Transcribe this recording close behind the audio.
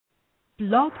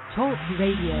Blog Talk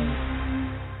Radio.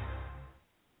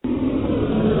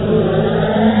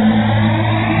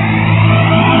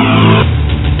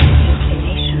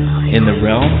 In the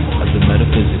realm of the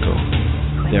metaphysical,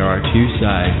 there are two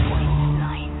sides.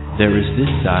 There is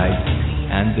this side,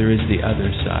 and there is the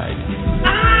other side.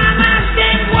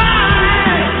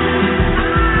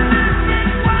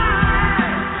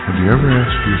 Have you ever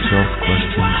asked yourself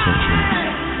questions such as,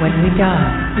 when we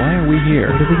die, Why are we here?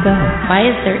 where do we go? Why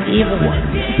is there evil? why do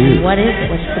we fear? What is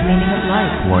it? What's the meaning of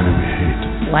life? Why do we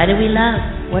hate? Why do we love?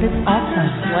 What is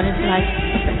Alzheimer's? What is life?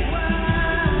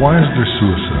 Why is there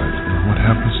suicide? And what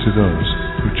happens to those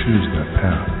who choose that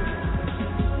path?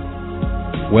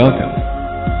 Welcome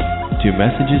to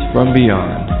Messages from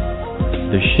Beyond,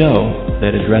 the show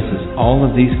that addresses all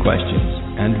of these questions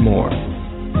and more,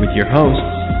 with your hosts,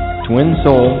 twin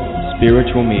soul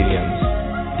spiritual mediums,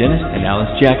 Dennis and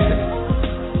Alice Jackson.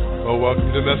 Well,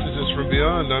 welcome to Messages from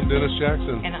Beyond. I'm Dennis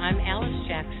Jackson. And I'm Alice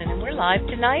Jackson, and we're live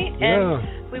tonight,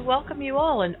 and we welcome you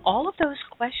all. And all of those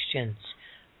questions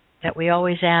that we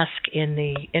always ask in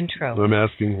the intro. I'm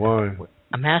asking why.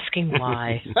 I'm asking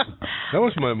why. That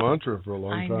was my mantra for a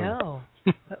long time. I know.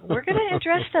 But we're going to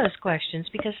address those questions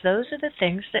because those are the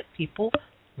things that people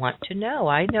want to know.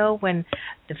 I know when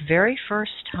the very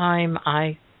first time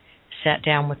I sat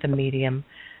down with a medium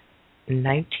in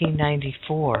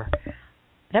 1994,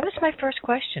 that was my first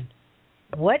question.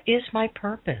 What is my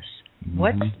purpose?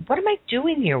 What am I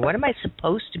doing here? What am I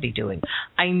supposed to be doing?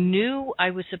 I knew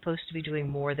I was supposed to be doing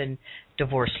more than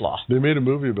divorce law. They made a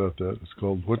movie about that. It's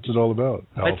called What's It All About,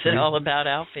 Alfie? What's it all about,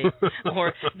 Alfie?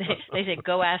 Or they say,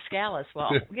 go ask Alice. Well,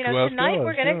 tonight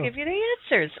we're going to give you the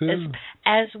answers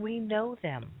as we know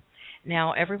them.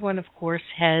 Now, everyone, of course,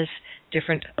 has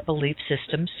different belief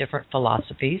systems, different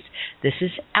philosophies. This is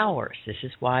ours. This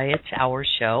is why it's our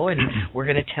show, and we're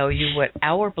going to tell you what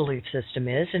our belief system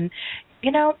is. And,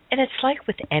 and it's like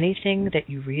with anything that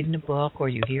you read in a book or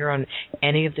you hear on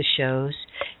any of the shows,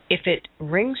 if it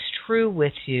rings true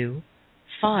with you,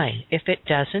 fine. If it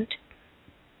doesn't,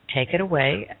 take it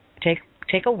away.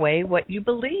 Take away what you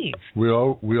believe. We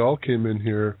all came in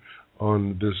here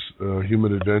on this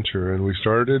human adventure, and we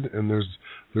started, and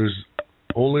there's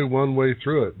only one way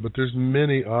through it, but there's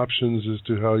many options as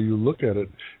to how you look at it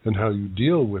and how you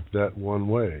deal with that one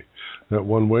way. That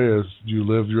one way is you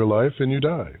live your life and you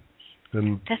die.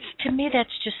 And to me, that's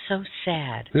just so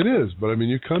sad. It is, but I mean,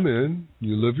 you come in,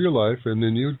 you live your life, and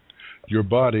then your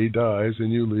body dies,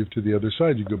 and you leave to the other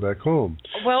side. You go back home.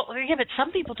 Well, yeah, but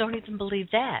some people don't even believe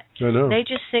that. I know. They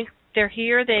just think they're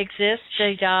here, they exist,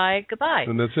 they die, goodbye.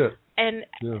 And that's it. And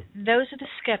those are the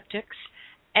skeptics,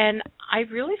 and I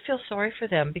really feel sorry for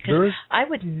them because I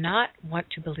would not want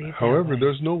to believe that. However,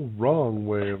 there's no wrong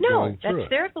way of going through it. No, that's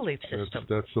their belief system.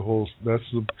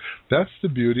 That's the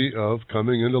beauty of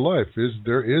coming into life.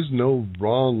 There is no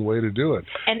wrong way to do it.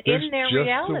 And there's in their just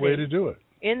reality, a way to do it.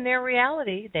 In their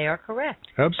reality, they are correct.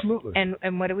 Absolutely.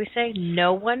 And what do we say?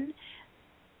 No one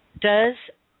does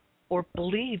or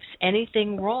believes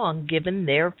anything wrong given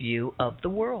their view of the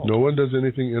world. No one does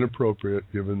anything inappropriate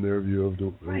given their view of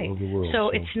the world. So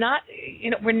it's not,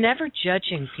 we're never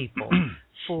judging people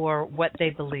for what they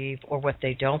believe or what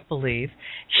they don't believe.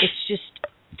 It's just,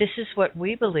 this is what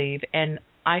we believe, and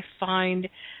I find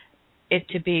it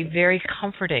to be very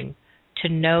comforting to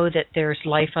know that there's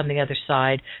life on the other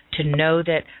side, to know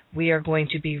that we are going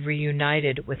to be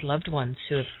reunited with loved ones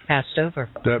who have passed over.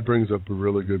 That brings up a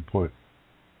really good point.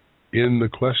 In the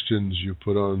questions you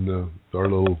put on our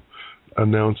little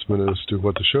announcement as to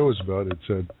what the show is about, it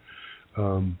said...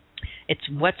 it's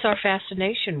what's our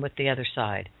fascination with the other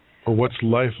side? Or what's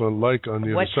life like on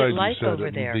the other side? What's it like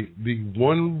over there? The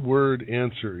one-word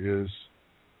answer is,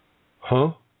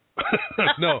 huh?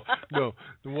 No. The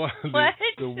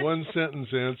one-sentence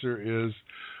answer is,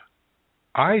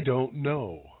 I don't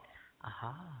know.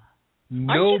 Aha.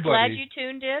 Nobody, aren't you glad you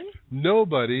tuned in?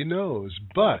 Nobody knows,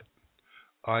 but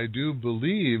I do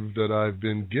believe that I've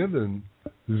been given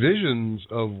visions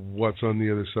of what's on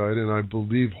the other side, and I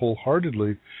believe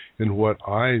wholeheartedly in what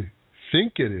I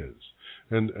think it is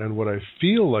and what I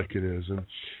feel like it is. And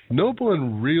no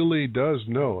one really does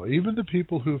know. Even the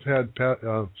people who've had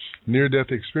near-death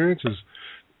experiences,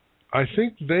 I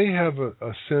think they have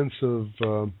a sense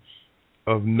of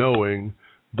knowing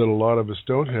that a lot of us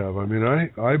don't have. I mean,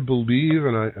 I believe,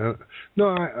 and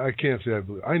I can't say I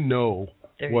believe. I know.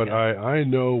 I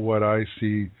know what I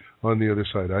see on the other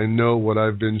side. I know what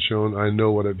I've been shown. I know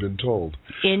what I've been told.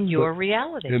 In your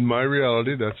reality. In my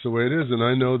reality, that's the way it is. And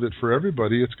I know that for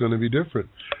everybody, it's going to be different.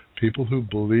 People who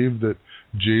believe that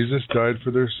Jesus died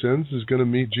for their sins is going to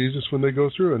meet Jesus when they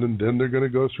go through. And then they're going to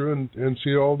go through and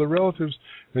see all the relatives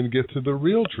and get to the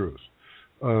real truth.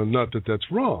 Not that that's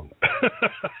wrong.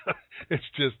 It's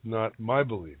just not my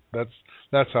belief.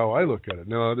 That's how I look at it.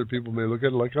 Now, other people may look at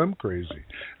it like I'm crazy,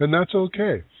 and that's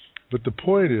okay. But the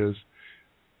point is,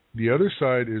 the other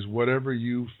side is whatever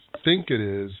you think it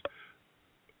is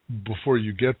before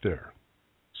you get there.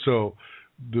 So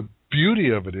the beauty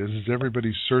of it is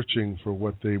everybody's searching for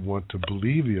what they want to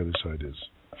believe the other side is.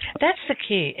 That's the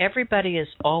key. Everybody is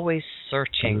always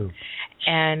searching,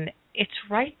 and it's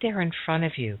right there in front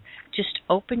of you. Just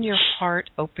open your heart,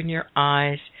 open your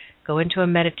eyes, go into a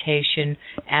meditation,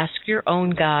 ask your own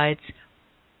guides,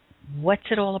 what's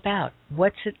it all about?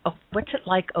 What's it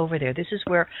like over there? This is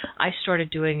where I started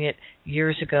doing it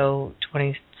years ago,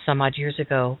 20 some odd years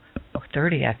ago,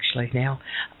 30 actually now,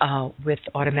 with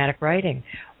automatic writing.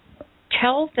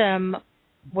 Tell them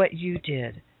what you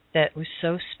did that was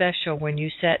so special when you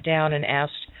sat down and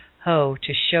asked Ho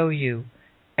to show you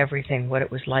everything, what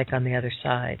it was like on the other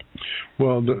side.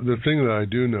 Well, the thing that I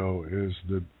do know is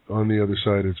that on the other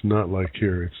side, it's not like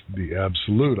here. It's the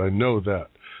absolute. I know that.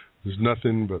 There's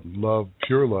nothing but love,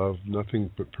 pure love,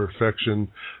 nothing but perfection.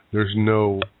 There's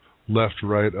no left,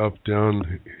 right, up,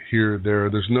 down, here, there.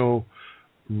 There's no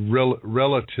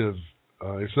relative.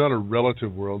 It's not a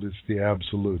relative world. It's the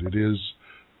absolute. It is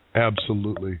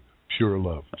absolutely pure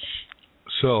love.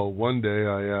 So one day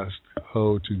I asked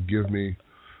Ho to give me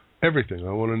everything.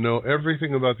 I want to know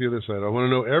everything about the other side. I want to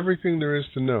know everything there is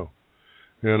to know.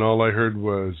 And all I heard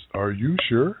was, "Are you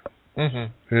sure?"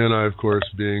 Mm-hmm. And I, of course,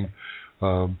 being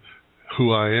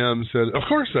who I am, said, "Of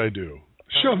course I do.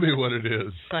 Show me what it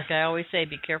is." Like I always say,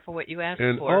 be careful what you ask for.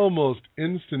 And almost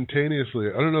instantaneously,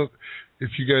 I don't know if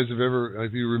you guys have ever,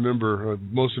 if you remember,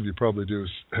 most of you probably do,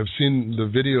 have seen the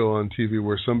video on TV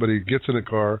where somebody gets in a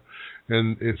car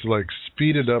and it's like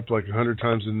speeded up like 100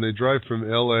 times, and they drive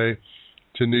from L.A.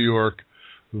 to New York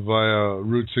via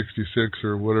Route 66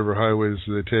 or whatever highways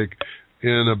they take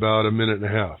in about a minute and a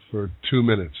half or 2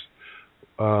 minutes.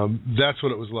 That's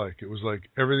what it was like. It was like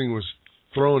everything was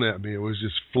thrown at me. It was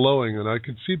just flowing, and I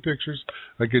could see pictures.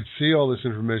 I could see all this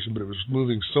information, but it was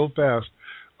moving so fast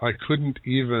I couldn't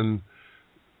even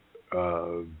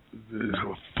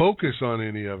focus on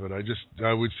any of it.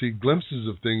 I would see glimpses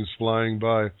of things flying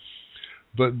by.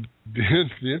 But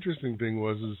the interesting thing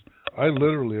was I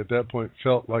literally at that point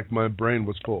felt like my brain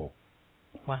was full.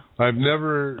 Wow. I've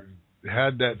never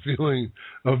had that feeling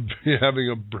of having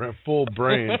a full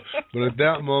brain, but at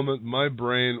that moment my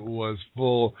brain was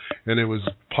full, and it was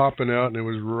popping out, and it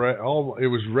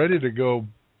was ready to go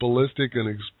ballistic and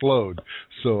explode.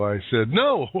 So I said,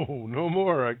 no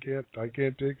more. I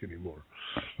can't take any more.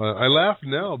 I laugh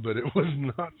now, but it was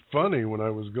not funny when I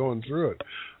was going through it.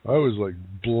 I was like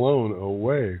blown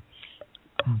away.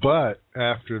 But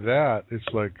after that, it's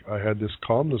like I had this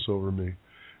calmness over me.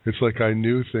 It's like I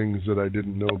knew things that I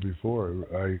didn't know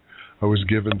before. I was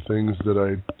given things that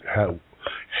I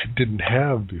didn't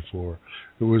have before.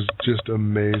 It was just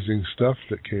amazing stuff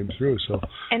that came through. So,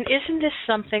 and isn't this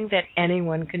something that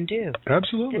anyone can do?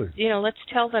 Absolutely. Let's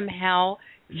tell them how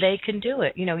they can do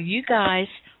it. You guys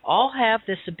all have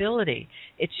this ability.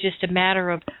 It's just a matter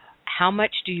of how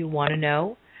much do you want to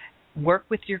know. Work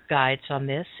with your guides on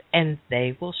this, and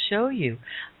they will show you.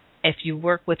 If you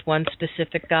work with one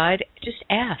specific guide, just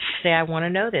ask. Say, I want to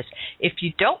know this. If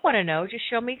you don't want to know, just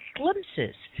show me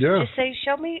glimpses. Yeah. Just say,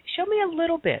 show me a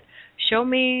little bit. Show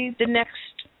me the next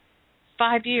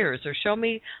 5 years, or show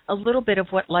me a little bit of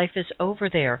what life is over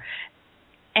there.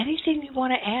 Anything you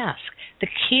want to ask. The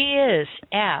key is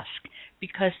ask,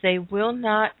 because they will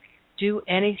not do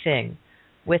anything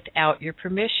without your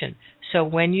permission. So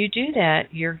when you do that,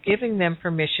 you're giving them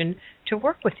permission to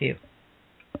work with you.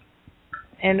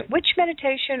 And which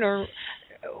meditation, or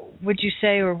would you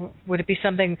say, or would it be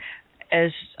something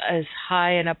as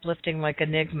high and uplifting like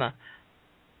Enigma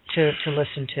to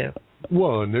listen to?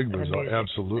 Well, Enigma is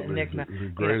absolutely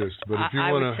the greatest. But if you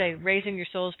want to, I would say raising your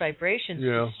soul's vibrations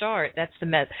to start. That's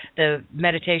the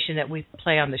meditation that we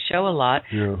play on the show a lot.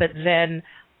 Yeah. But then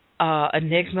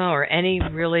Enigma or any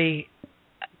really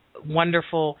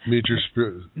wonderful major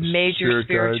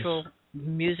spiritual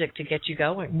music to get you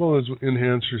going. Well, it's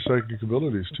enhance your psychic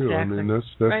abilities too. Exactly. I mean, that's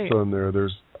right. on there.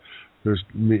 There's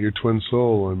meet your twin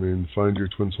soul. I mean, find your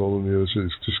twin soul on the other side.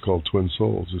 It's just called Twin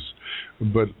Souls.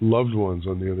 But loved ones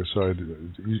on the other side.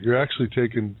 You're actually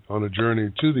taken on a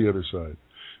journey to the other side,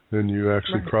 and you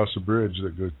actually cross a bridge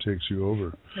that takes you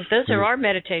over. Those are our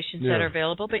meditations that are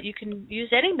available, but you can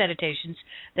use any meditations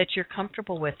that you're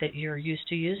comfortable with, that you're used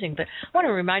to using. But I want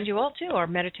to remind you all, too, our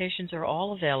meditations are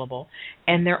all available,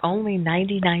 and they're only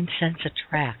 99 cents a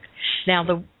track. Now,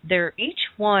 each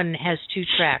one has 2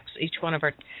 tracks. Each one of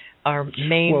our our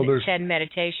main 10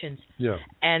 meditations. Yeah.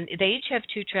 And they each have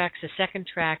 2 tracks. The second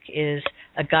track is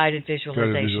a guided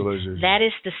visualization. That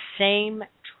is the same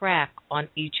track on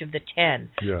each of the 10.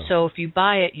 Yeah. So if you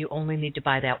buy it, you only need to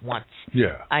buy that once.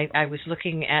 Yeah. I was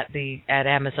looking at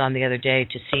Amazon the other day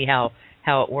to see how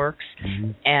it works,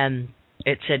 and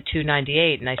it said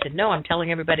 $2.98, and I said, no, I'm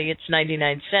telling everybody it's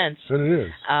 99 cents. And it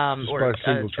is. Or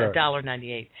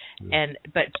 $1.98. Yeah.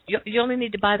 But you only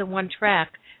need to buy the 1 track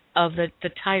of the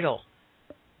title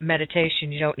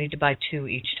meditation. You don't need to buy 2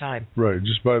 each time. Right.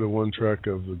 Just buy the 1 track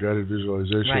of the guided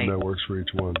visualization that works for each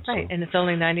one. Right, so. and it's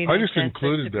only 99 cents. I just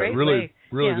included that. Really,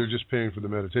 they're just paying for the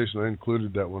meditation. I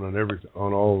included that one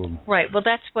on all of them. Right. Well,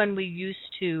 that's when we used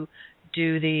to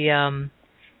do the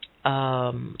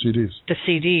CDs. The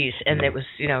CDs, and it was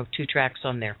 2 tracks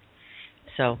on there.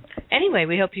 So anyway,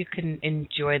 we hope you can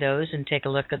enjoy those and take a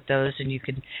look at those, and you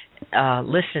can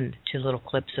listen to little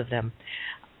clips of them.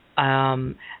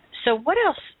 So what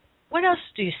else? What else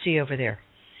do you see over there?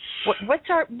 Why is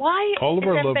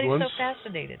everybody so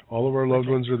fascinated? All of our loved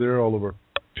ones are there. All of our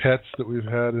pets that we've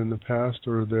had in the past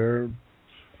are there.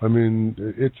 I mean,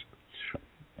 it's.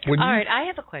 All right, I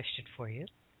have a question for you.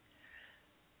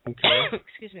 Okay.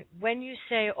 Excuse me. When you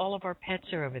say all of our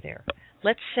pets are over there,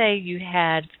 let's say you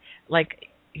had,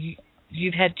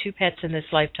 you've had 2 pets in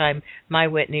this lifetime. My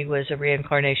Whitney was a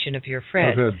reincarnation of your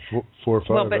Fred. I've had 4 or 5,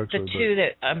 well, but actually. The 2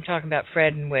 that I'm talking about,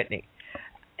 Fred and Whitney.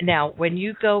 Now, when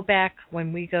you go back,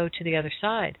 when we go to the other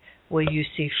side, will you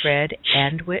see Fred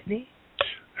and Whitney?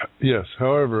 Yes.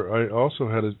 However, I also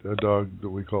had a dog that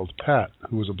we called Pat,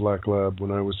 who was a black lab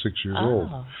when I was 6 years old.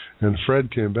 And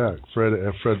Fred came back. Fred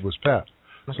was Pat.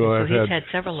 Okay, so he's had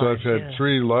several lives. So I've had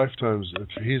 3 lifetimes.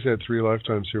 He's had 3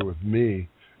 lifetimes here with me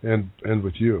and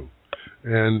with you.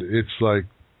 And it's like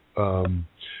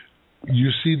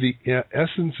you see the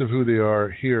essence of who they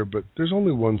are here, but there's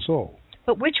only one soul.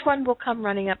 But which one will come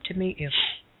running up to meet you?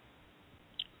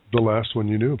 The last one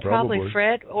you knew, probably. Probably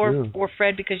Fred, or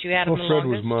Fred because you had him the Fred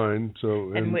longest. was mine,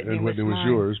 so and Whitney was mine.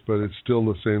 yours, but it's still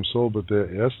the same soul. But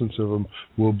the essence of them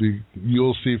will be.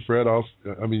 You'll see Fred.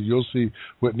 You'll see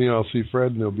Whitney. I'll see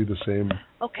Fred, and they'll be the same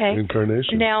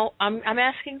incarnation. Now I'm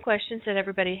asking questions that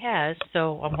everybody has,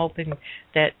 so I'm hoping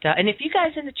that. And if you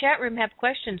guys in the chat room have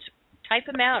questions, type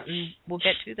them out and we'll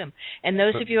get to them. And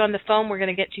those of you on the phone, we're going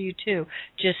to get to you too.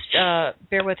 Just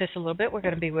bear with us a little bit. We're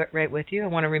going to be right with you. I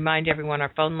want to remind everyone our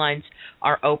phone lines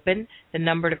are open. The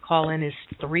number to call in is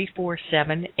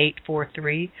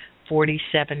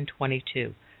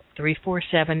 347-843-4722.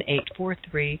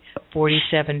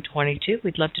 347-843-4722.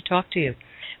 We'd love to talk to you.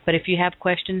 But if you have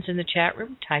questions in the chat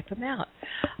room, type them out.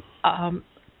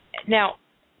 Now,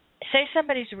 say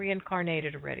somebody's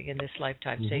reincarnated already in this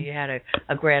lifetime. Mm-hmm. Say you had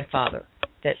a grandfather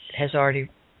that has already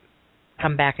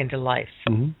come back into life.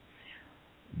 Mm-hmm.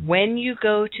 When you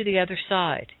go to the other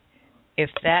side,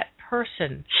 if that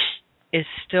person is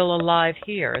still alive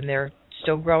here and they're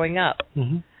still growing up,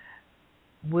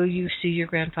 will you see your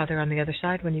grandfather on the other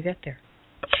side when you get there?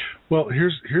 Well,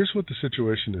 here's what the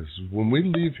situation is. When we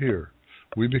leave here,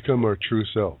 we become our true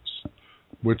selves,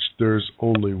 which there's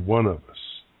only one of us.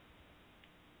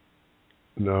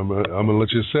 Now, I'm going to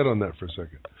let you sit on that for a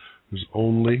second. There's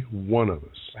only one of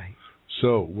us. Right.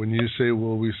 So when you say,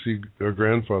 will we see our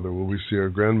grandfather, will we see our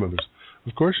grandmothers?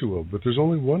 Of course you will, but there's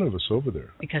only one of us over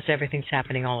there. Because everything's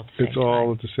happening all at the same time. It's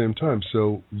all at the same time.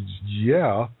 So,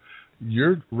 yeah,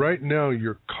 right now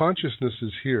your consciousness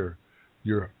is here.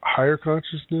 Your higher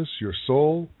consciousness, your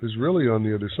soul, is really on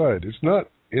the other side. It's not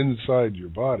inside your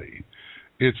body.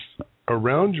 It's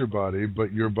around your body,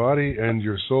 but your body and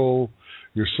your soul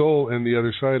and the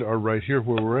other side are right here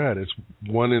where we're at. It's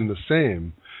one and the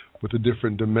same with a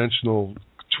different dimensional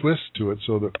twist to it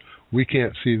so that we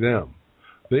can't see them.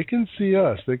 They can see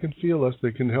us, they can feel us,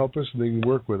 they can help us, and they can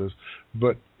work with us,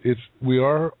 but we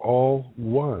are all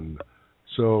one.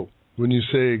 So when you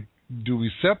say,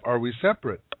 are we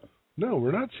separate? No,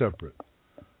 we're not separate.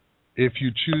 If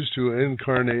you choose to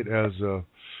incarnate as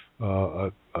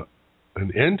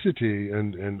an entity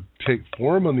and take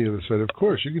form on the other side, of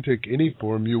course, you can take any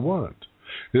form you want.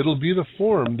 It'll be the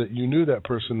form that you knew that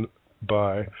person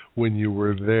by when you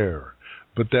were there.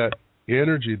 But that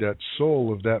energy, that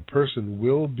soul of that person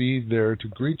will be there to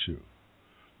greet you,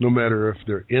 no matter if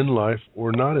they're in life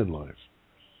or not in life.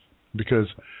 Because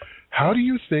how do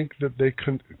you think that they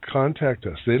contact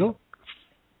us? They don't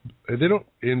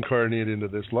incarnate into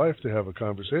this life to have a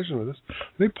conversation with us.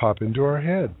 They pop into our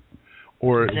head.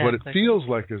 Or what it feels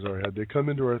like is our head. They come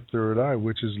into our third eye,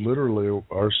 which is literally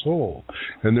our soul,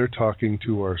 and they're talking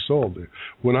to our soul.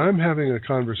 When I'm having a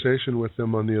conversation with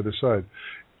them on the other side,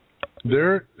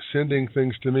 they're sending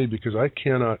things to me because I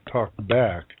cannot talk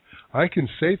back. I can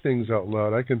say things out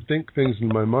loud. I can think things in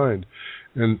my mind,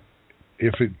 and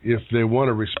if they want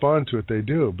to respond to it, they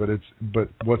do. But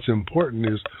what's important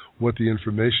is what the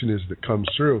information is that comes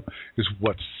through is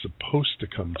what's supposed to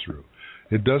come through.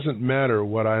 It doesn't matter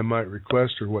what I might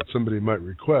request or what somebody might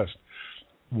request.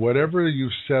 Whatever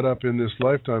you've set up in this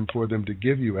lifetime for them to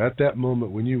give you at that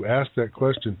moment when you ask that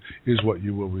question is what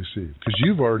you will receive, because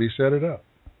you've already set it up.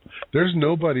 There's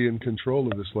nobody in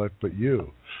control of this life but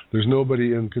you. There's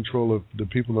nobody in control of the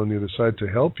people on the other side to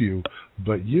help you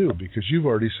but you, because you've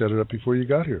already set it up before you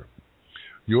got here.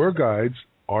 Your guides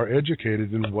are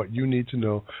educated in what you need to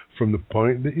know from the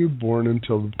point that you're born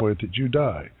until the point that you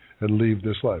die and leave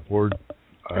this life. Or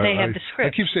they have the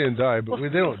script. I keep saying die, but they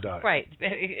don't die. Right.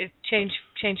 Change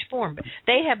form. But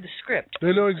they have the script.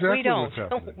 They know exactly we don't. what's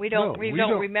happening. We don't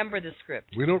remember the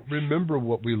script. We don't remember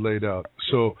what we laid out.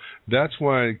 So that's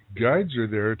why guides are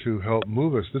there to help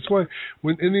move us. That's why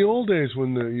when in the old days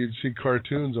when you'd see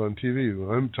cartoons on TV,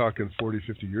 I'm talking 40,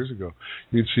 50 years ago,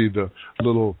 you'd see the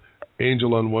little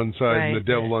angel on one side and the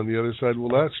devil on the other side.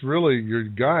 Well, that's really your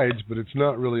guides, but it's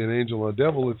not really an angel and a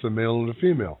devil. It's a male and a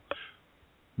female.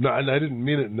 No, and I didn't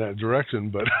mean it in that direction,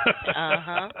 but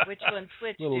which one's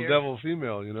which? Little dear? devil,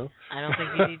 female, you know. I don't think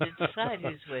you need to decide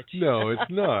who's which. No, it's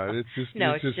not. It's just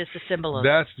it's just a symbolism.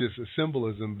 That's just a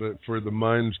symbolism, but for the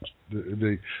mind,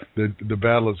 the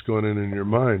battle that's going in your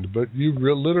mind. But you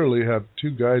literally have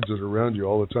two guides that are around you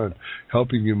all the time,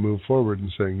 helping you move forward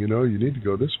and saying, you need to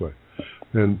go this way.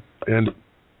 And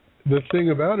the thing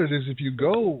about it is, if you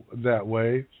go that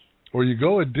way, or you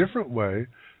go a different way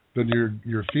than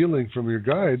you're feeling from your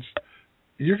guides,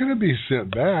 you're going to be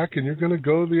sent back, and you're going to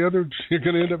go you're going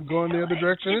to end up going the other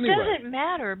direction anyway. It doesn't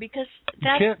matter, because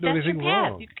that's your path.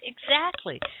 Wrong.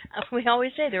 Exactly. We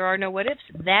always say there are no what ifs.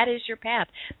 That is your path.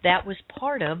 That was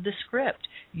part of the script.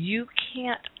 You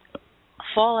can't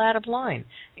fall out of line.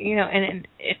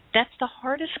 That's the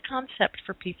hardest concept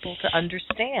for people to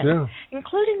understand,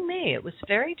 including me. It was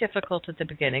very difficult at the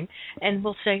beginning, and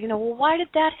we'll say, well, why did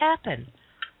that happen?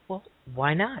 Well,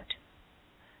 why not?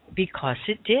 Because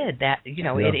it did. That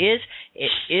it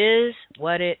is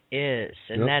what it is,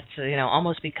 and that's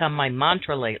almost become my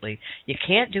mantra lately. You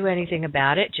can't do anything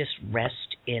about it. Just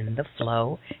rest in the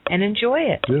flow and enjoy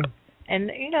it. Yeah. And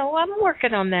I'm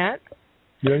working on that.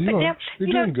 Yeah,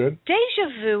 you're doing good. Deja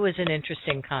vu is an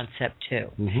interesting concept too,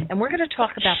 and we're going to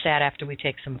talk about that after we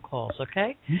take some calls.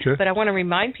 Okay. But I want to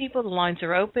remind people the lines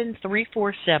are open: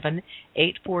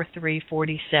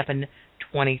 347-843-4722.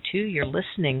 You're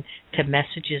listening to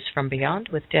Messages from Beyond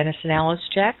with Dennis and Alice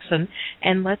Jackson,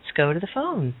 and let's go to the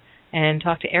phone and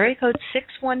talk to area code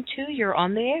 612. You're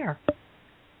on the air.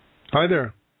 Hi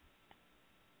there.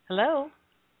 Hello.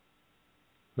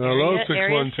 Hello,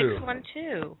 area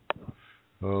 612.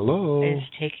 Hello. Is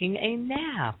taking a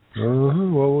nap.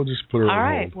 Well, we'll just put her on hold. All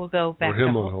right, we'll go back or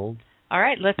him on hold. All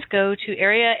right, let's go to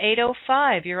area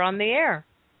 805. You're on the air.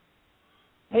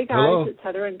 Hey, guys. Hello. It's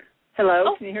Heather.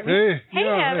 Hello, can you hear me? Hey,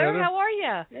 Heather. How are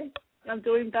you? Hey, I'm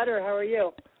doing better. How are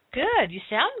you? Good. You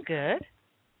sound good.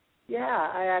 Yeah,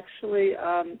 I actually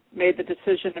made the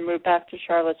decision to move back to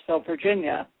Charlottesville,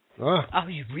 Virginia. Oh,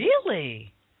 you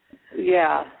really?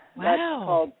 Yeah. Wow. That's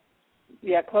called,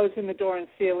 closing the door and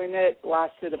sealing it.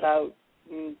 Lasted about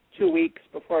 2 weeks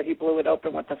before he blew it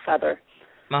open with a feather.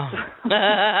 Oh.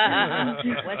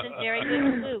 Wasn't very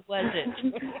good glue, was it?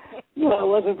 No, it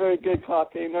wasn't very good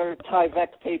caulking or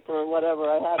Tyvek paper or whatever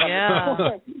I had on the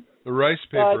floor. The rice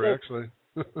paper, actually.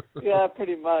 Yeah,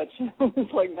 pretty much. It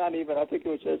was like not even. I think it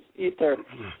was just ether.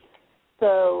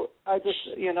 So I just,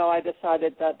 I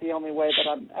decided that the only way that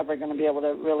I'm ever going to be able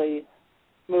to really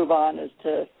move on is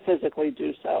to physically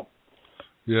do so.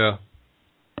 Yeah.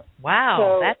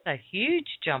 Wow, that's a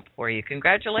huge jump for you.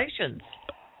 Congratulations.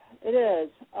 It is.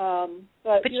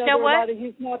 But you know what?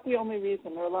 He's not the only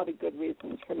reason. There are a lot of good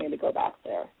reasons for me to go back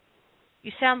there.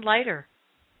 You sound lighter.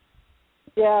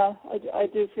 Yeah, I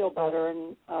do feel better,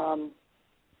 and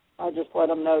I just let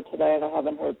him know today, and I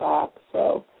haven't heard back.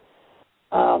 So,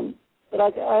 but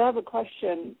I have a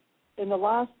question. In the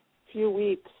last few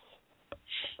weeks,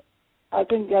 I've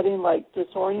been getting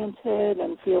disoriented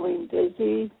and feeling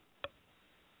dizzy.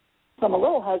 So I'm a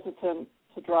little hesitant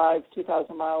to drive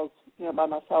 2,000 miles, by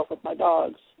myself with my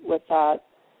dogs with that.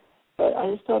 But I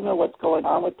just don't know what's going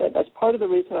on with it. That's part of the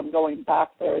reason I'm going back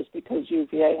there is because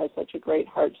UVA has such a great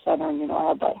heart center, and, I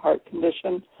have that heart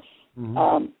condition.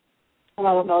 And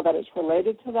I don't know that it's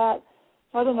related to that.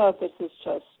 So I don't know if this is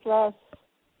just stress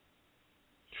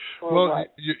or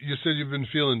what. You said you've been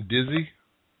feeling dizzy?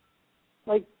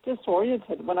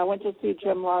 Disoriented. When I went to see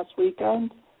Jim last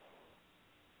weekend,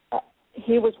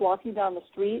 he was walking down the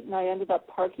street, and I ended up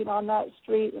parking on that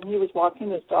street, and he was walking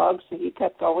his dog, so he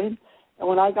kept going. And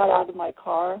when I got out of my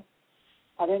car,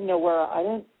 I didn't know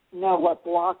what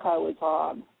block I was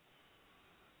on.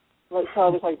 So I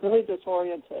was like really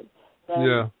disoriented.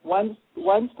 Then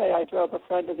Wednesday, I drove a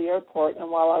friend to the airport, and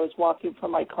while I was walking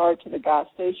from my car to the gas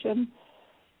station,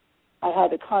 I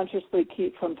had to consciously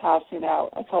keep from passing out.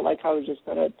 I felt like I was just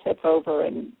going to tip over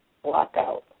and black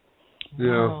out. Yeah.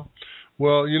 Wow.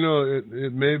 Well,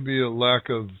 it may be a lack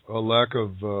of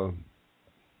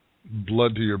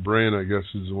blood to your brain, I guess,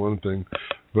 is one thing,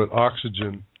 but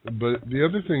oxygen. But the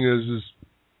other thing is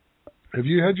have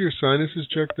you had your sinuses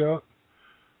checked out?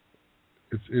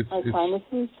 My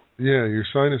sinuses? Yeah, your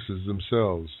sinuses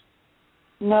themselves.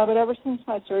 No, but ever since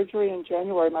my surgery in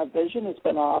January, my vision has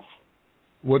been off.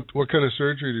 What kind of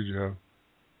surgery did you have?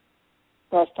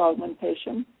 Breast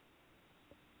augmentation.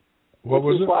 What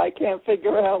was it? Which is why I can't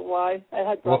figure out why I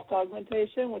had breast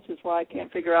augmentation, which is why I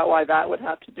can't figure out why that would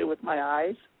have to do with my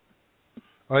eyes.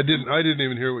 I didn't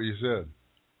even hear what you said.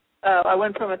 I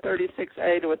went from a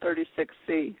 36A to a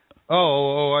 36C.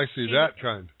 Oh, I see. That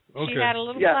kind. Okay. She had a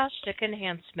little plastic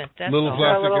enhancement. That's little all.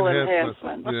 plastic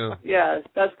enhancement. Yeah,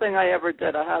 best thing I ever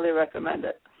did. I highly recommend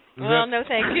it. Well, no,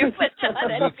 thank you. But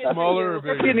is it smaller or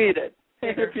bigger? If you need it.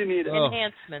 If you need it.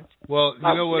 Enhancement. Well,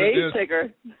 you know what it is.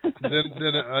 Bigger. then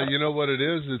you know what it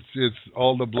is. It's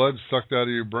all the blood sucked out of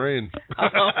your brain.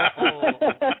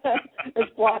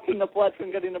 It's blocking the blood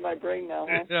from getting to my brain now.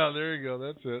 Huh? Yeah, there you go.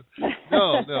 That's it.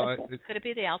 No. Could it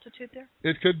be the altitude there?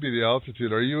 It could be the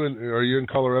altitude. Are you in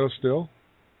Colorado still?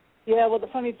 Yeah. Well, the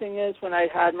funny thing is, when I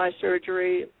had my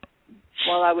surgery,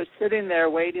 while I was sitting there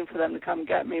waiting for them to come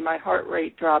get me, my heart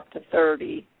rate dropped to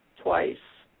 30 twice.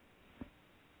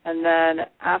 And then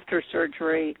after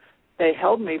surgery, they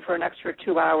held me for an extra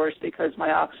 2 hours because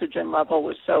my oxygen level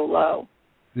was so low.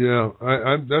 Yeah,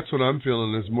 that's what I'm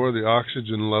feeling is more the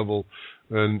oxygen level,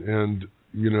 and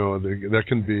that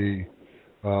can be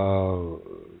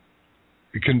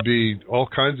it can be all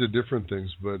kinds of different things,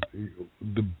 but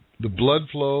the blood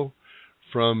flow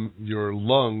from your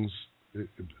lungs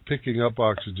picking up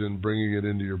oxygen, bringing it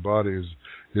into your body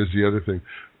is the other thing.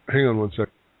 Hang on one sec.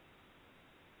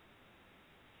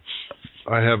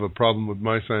 I have a problem with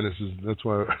my sinuses. That's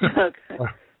why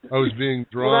I was being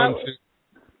drawn to.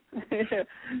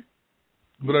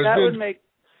 But that would make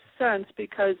sense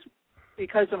because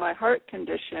of my heart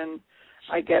condition,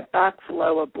 I get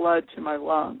backflow of blood to my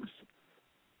lungs.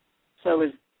 So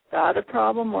is that a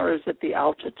problem, or is it the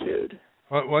altitude?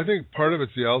 Well, I think part of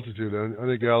it's the altitude. I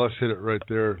think Alice hit it right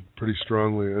there pretty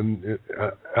strongly. And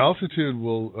altitude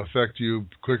will affect you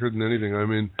quicker than anything. I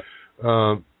mean,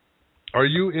 are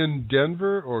you in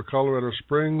Denver or Colorado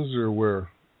Springs or where?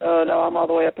 Oh, no, I'm all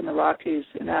the way up in the Rockies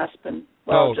in Aspen.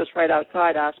 Well, just right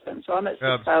outside Aspen. So I'm at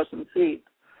 6,000 feet.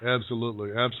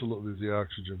 Absolutely the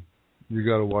oxygen. You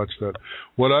got to watch that.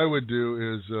 What I would do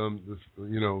is, go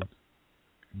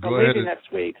I'm ahead. leaving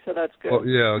next week, so that's good. Well,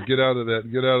 yeah, get out of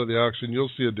the oxygen. You'll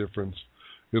see a difference.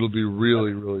 It'll be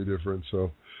really, really different.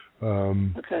 So,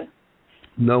 okay.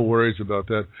 No worries about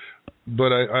that.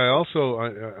 But I also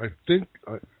think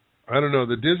I don't know,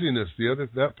 the dizziness,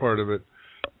 that part of it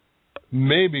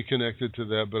may be connected to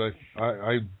that, but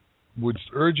I would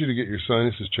urge you to get your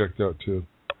sinuses checked out too.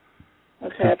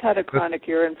 Okay, I've had a chronic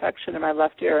ear infection in my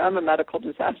left ear. I'm a medical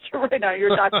disaster right now.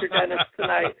 You're Dr. Dennis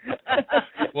tonight.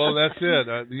 Well, that's it.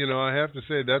 I have to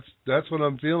say that's what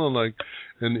I'm feeling like.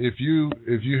 And if you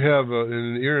have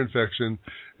an ear infection,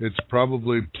 it's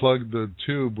probably plugged the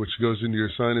tube which goes into your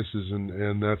sinuses,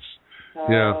 and that's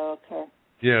okay.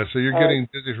 Yeah, so you're getting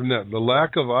dizzy from that. The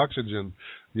lack of oxygen,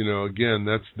 again,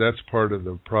 that's part of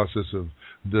the process of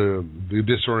the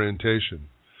disorientation,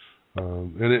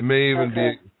 and it may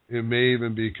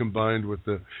even be combined with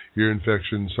the ear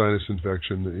infection, sinus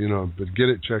infection, but get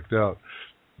it checked out.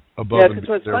 Because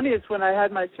what's funny is when I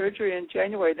had my surgery in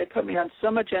January, they put me on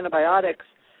so much antibiotics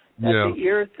that the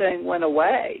ear thing went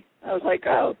away. I was like,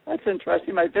 oh, that's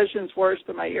interesting. My vision's worse,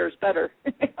 but my ear's better.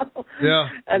 Yeah.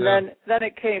 And then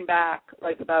it came back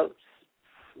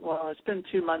it's been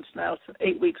 2 months now, so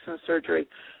 8 weeks since surgery.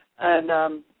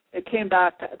 And it came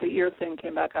back, the ear thing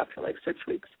came back after 6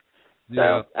 weeks. So,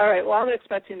 all right, well, I'm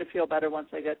expecting to feel better once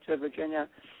I get to Virginia.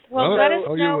 Well, let us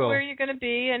know where you're going to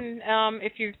be, and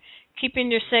if you're keeping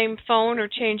your same phone or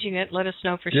changing it, let us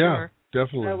know for sure. Yeah,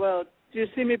 definitely. I will. Do you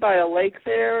see me by a lake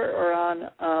there, or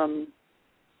on,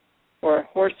 or a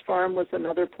horse farm was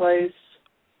another place?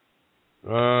 I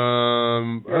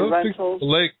don't rentals? think the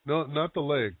lake. No, not the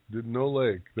lake. No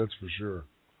lake. That's for sure.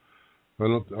 I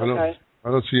don't. I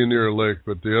don't see you near a lake,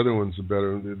 but the other ones are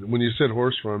better. When you said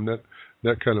horse farm, that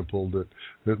kind of pulled it.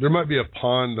 There might be a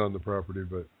pond on the property,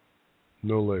 but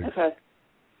no lake. Okay.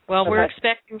 Well, we're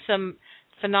expecting some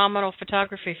phenomenal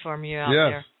photography from you out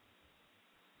there.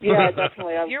 Yeah,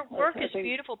 definitely. Your work is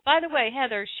beautiful. By the way,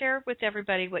 Heather, share with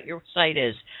everybody what your site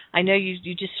is. I know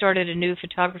you just started a new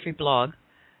photography blog,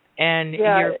 and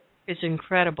it's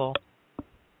incredible.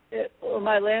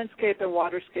 My landscape and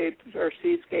waterscape or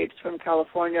seascapes from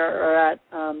California are at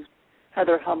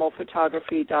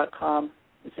HeatherHummelPhotography.com.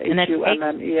 It's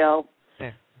HUMMEL.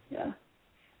 Yeah.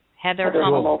 Heather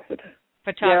Hummel. Yeah,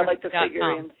 I like the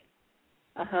figurines.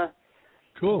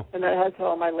 Cool. And that has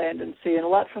all my land and sea, and a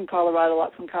lot from Colorado, a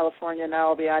lot from California. Now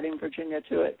I'll be adding Virginia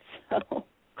to it. So.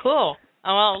 Cool.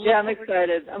 Oh, I'm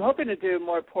excited. I'm hoping to do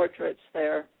more portraits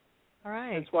there. All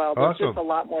right. As well. There's just a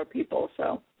lot more people,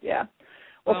 so yeah.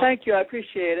 Well, thank you. I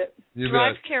appreciate it.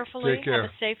 Drive carefully. Take care. Have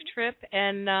a safe trip,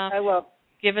 and I will.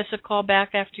 Give us a call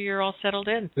back after you're all settled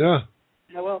in. Yeah.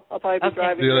 I will. I'll probably be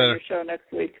driving during your show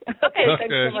next week. Okay.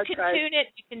 Thanks so much, guys. You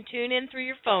can tune in through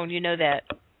your phone. You know that.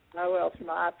 I will, through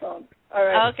my iPhone. All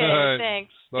right. Okay, all right.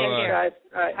 Thanks. Bye-bye. Take care.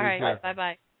 All right.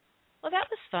 Bye-bye. Well, that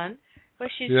was fun. Well,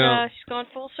 she's gone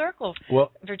full circle.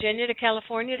 Well, Virginia to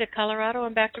California to Colorado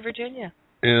and back to Virginia.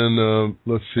 And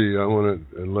let's see, I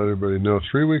want to let everybody know,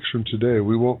 3 weeks from today,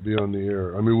 we won't be on the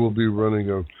air. I mean, we'll be running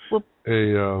a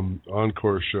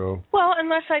encore show. Well,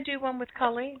 unless I do one with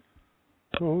Colleen.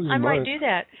 Oh, I might do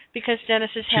that because Dennis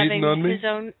is having his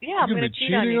own. Yeah, I'm going to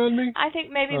cheat on you. On me? I think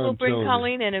maybe we'll bring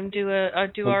Colleen in and do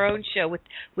our own show with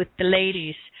the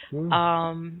ladies,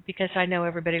 because I know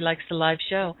everybody likes the live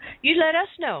show. You let us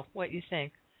know what you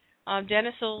think.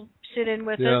 Dennis will sit in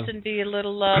with us and be a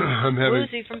little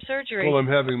woozy from surgery. Well, I'm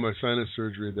having my sinus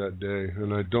surgery that day,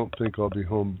 and I don't think I'll be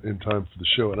home in time for the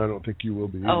show, and I don't think you will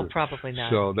be either. Oh, probably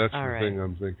not. So that's the thing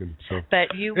I'm thinking. So,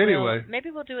 but you anyway. will.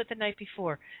 Maybe we'll do it the night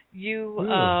before. You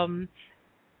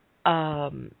are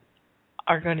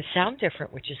going to sound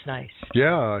different, which is nice.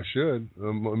 Yeah, I should.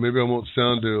 Maybe I won't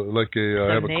sound like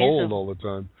I have a cold all the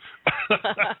time.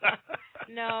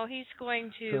 No, he's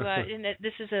going to.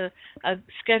 This is a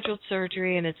scheduled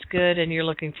surgery, and it's good, and you're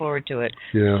looking forward to it.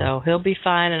 Yeah. So he'll be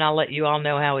fine, and I'll let you all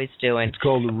know how he's doing. It's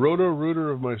called the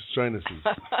roto-rooter of my sinuses.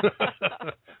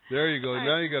 There you go. Right.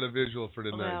 Now you got a visual for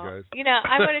tonight, guys.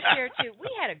 I want to share too. We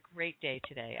had a great day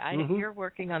today. You're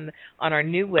working on our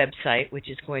new website, which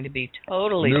is going to be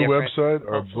totally different. New website,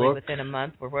 our hopefully book. Within a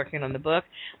month, we're working on the book.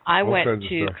 I went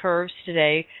to Curves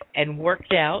today and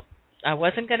worked out. I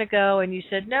wasn't going to go, and you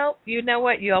said, no, you know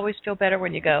what? You always feel better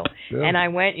when you go. Yeah. And I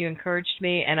went. You encouraged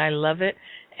me, and I love it.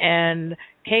 And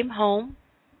came home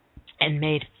and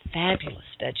made fabulous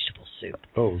vegetable soup.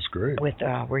 Oh, it was great.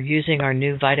 We're using our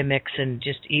new Vitamix and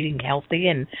just eating healthy.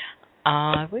 And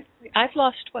I've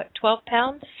lost, 12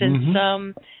 pounds since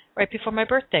right before my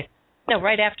birthday. No,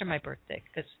 right after my birthday,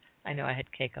 because I know I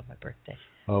had cake on my birthday.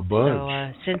 A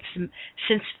bunch. So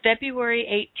since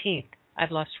February 18th,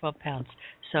 I've lost 12 pounds.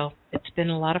 So it's been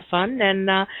a lot of fun, and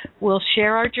we'll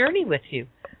share our journey with you.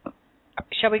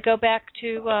 Shall we go back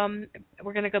to,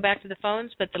 we're going to go back to the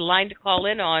phones, but the line to call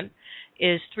in on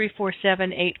is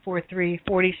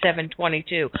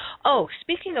 347-843-4722. Oh,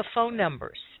 speaking of phone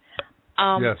numbers,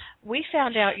 yes. We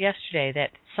found out yesterday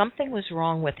that something was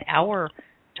wrong with our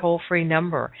toll-free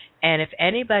number, and if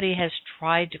anybody has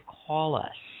tried to call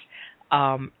us,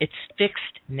 it's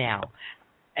fixed now.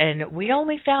 And we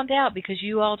only found out because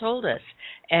you all told us.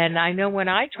 And I know when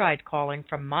I tried calling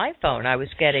from my phone, I was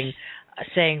saying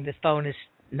the phone is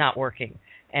not working.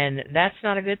 And that's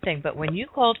not a good thing. But when you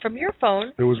called from your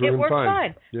phone, it worked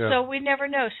fine. Yeah. So we never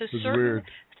know. So certain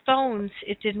phones,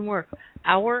 it didn't work.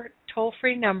 Our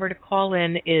toll-free number to call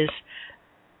in is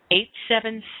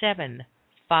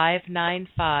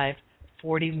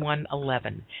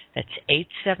 877-595-4111. That's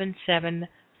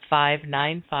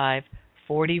 877-595-4111.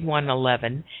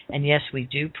 And yes, we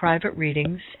do private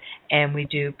readings and we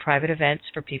do private events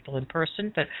for people in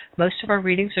person, but most of our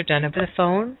readings are done over the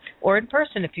phone or in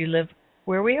person if you live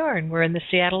where we are, and we're in the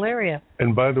Seattle area.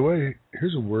 And by the way,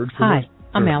 here's a word from Hi,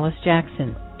 I'm Alice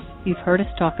Jackson. You've heard us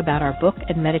talk about our book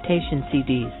and meditation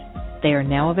CDs. They are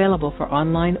now available for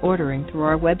online ordering through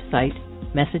our website,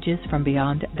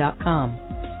 messagesfrombeyond.com.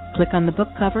 Click on the book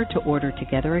cover to order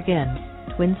Together Again,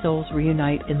 Twin Souls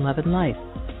Reunite in Love and Life,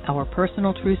 our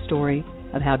personal true story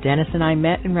of how Dennis and I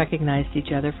met and recognized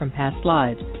each other from past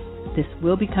lives. This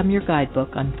will become your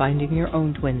guidebook on finding your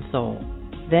own twin soul.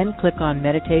 Then click on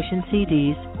Meditation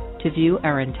CDs to view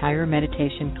our entire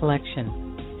meditation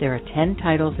collection. There are 10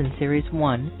 titles in Series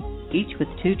 1, each with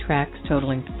 2 tracks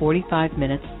totaling 45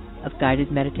 minutes of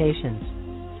guided meditations.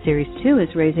 Series 2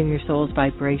 is Raising Your Soul's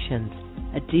Vibrations,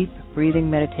 a deep breathing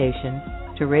meditation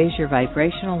to raise your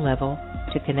vibrational level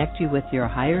to connect you with your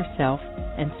higher self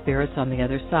and spirits on the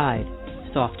other side.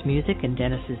 Soft music and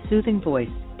Dennis's soothing voice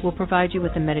will provide you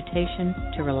with a meditation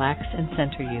to relax and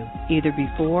center you, either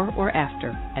before or after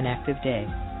an active day.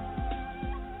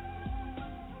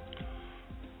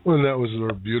 Well, that was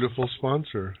our beautiful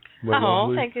sponsor. My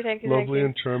lovely, thank you. Lovely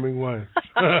and charming wife.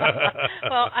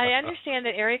 Well, I understand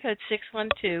that area code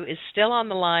 612 is still on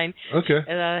the line. Okay.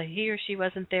 He or she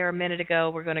wasn't there a minute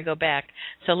ago. We're going to go back.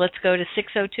 So let's go to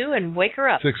 602 and wake her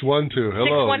up. 612.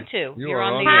 Hello. 612. You're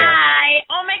on the air. Hi.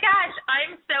 Oh my gosh.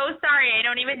 I'm so sorry. I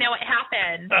don't even know what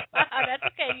happened. That's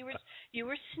okay. You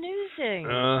were snoozing.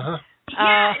 Yeah.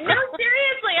 No,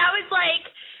 seriously. I was like,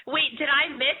 wait, did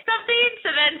I miss something? So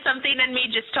then something in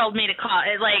me just told me to call,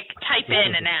 type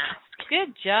in and ask.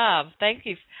 Good job. Thank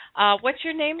you. What's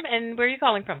your name and where are you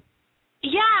calling from?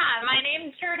 Yeah, my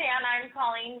name's Jordana. I'm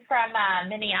calling from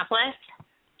Minneapolis.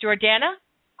 Jordana?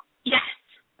 Yes.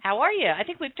 How are you? I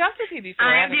think we've talked with you before.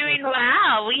 I'm doing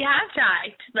well. We have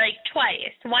talked,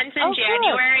 twice. Once in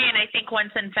January and I think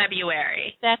once in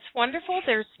February. That's wonderful.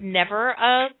 There's never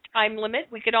a time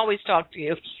limit. We could always talk to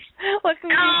you. What can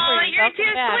we do for you? You're too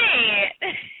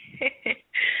sweet.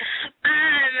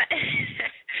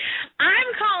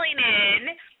 I'm calling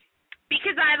in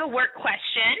because I have a work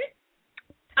question.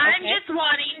 I'm just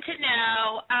wanting to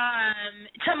know,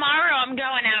 tomorrow I'm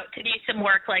going out to do some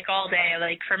work all day,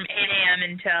 from 8 a.m.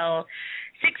 until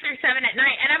 6 or 7 at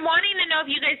night. And I'm wanting to know if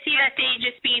you guys see that day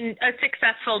just being a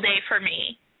successful day for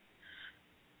me.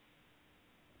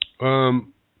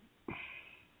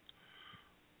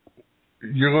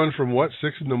 You're going from what,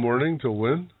 6 in the morning to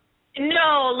when?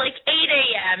 No, 8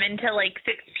 a.m. until 6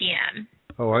 p.m.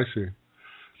 Oh, I see.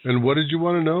 And what did you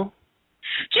want to know?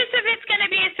 Just if it's going to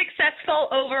be a successful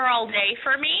overall day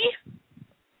for me.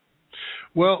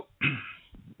 Well,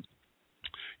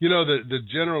 the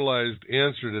generalized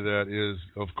answer to that is,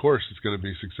 of course, it's going to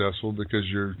be successful because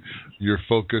you're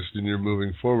focused and you're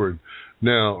moving forward.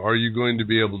 Now, are you going to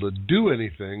be able to do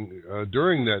anything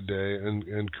during that day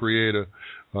and create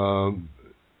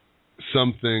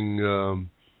something?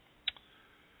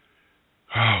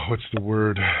 What's the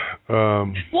word?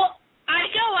 Well, I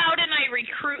go out and I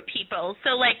recruit people.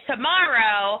 So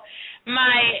tomorrow,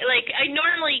 I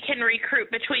normally can recruit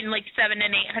between 700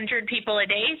 and 800 people a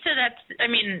day. So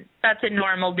that's a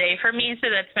normal day for me. So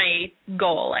that's my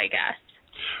goal, I guess.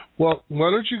 Well, why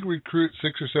don't you recruit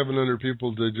 600 or 700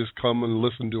 people to just come and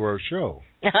listen to our show?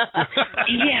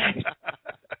 Yeah.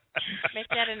 Make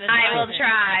that an assignment. I will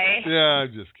try. Yeah,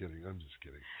 I'm just kidding.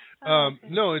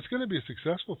 No, it's going to be a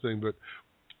successful thing, but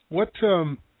what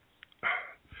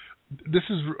this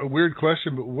is a weird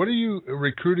question, but what are you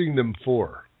recruiting them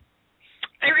for?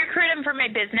 I recruit them for my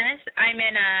business. I'm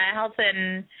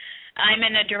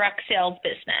in a direct sales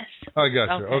business. I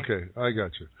got you. Okay, I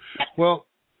got you. Well,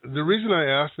 the reason I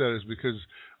asked that is because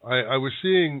I was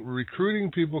seeing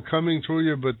recruiting people coming through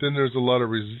you, but then there's a lot of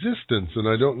resistance, and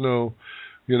I don't know.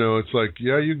 It's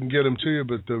you can get them to you,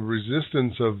 but the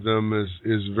resistance of them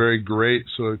is very great,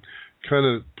 so it kind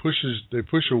of they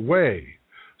push away.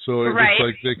 So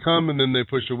it's they come and then they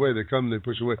push away. They come and they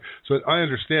push away. So I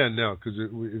understand now, because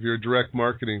if you're a direct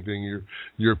marketing thing,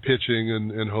 you're pitching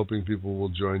and hoping people will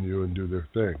join you and do their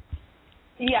thing.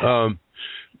 Yeah.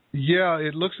 Yeah,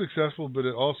 it looks successful, but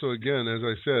it also, again, as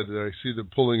I said, I see the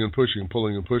pulling and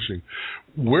pushing.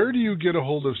 Where do you get a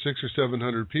hold of 600 or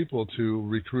 700 people to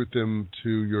recruit them to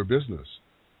your business?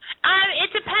 It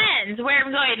depends where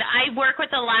I'm going. I work with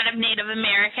a lot of Native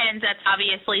Americans. That's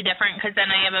obviously different because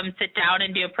then I have them sit down and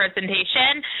do a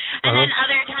presentation. And then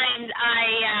other times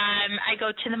I go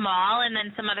to the mall, and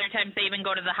then some other times I even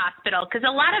go to the hospital, because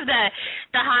a lot of the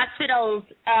hospitals,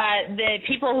 the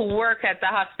people who work at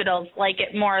the hospitals like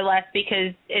it more or less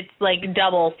because it's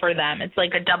double for them. It's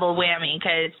a double whammy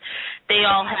because they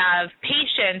all have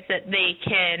patients that they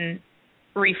can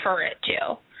refer it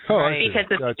to. Because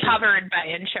it's covered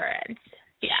by insurance.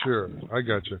 Yeah. Sure, I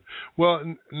got you. Well,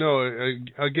 no,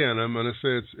 again, I'm going to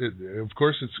say of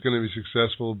course it's going to be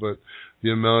successful, but the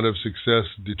amount of success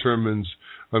determines,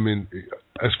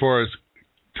 as far as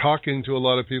talking to a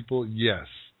lot of people, yes.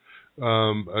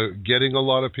 Getting a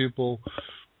lot of people,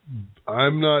 I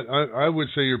would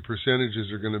say your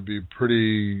percentages are going to be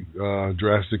pretty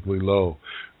drastically low.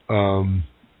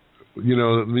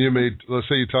 Let's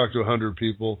say you talk to 100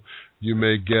 people, you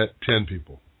may get 10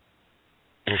 people.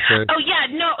 Okay. Oh yeah,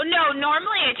 no.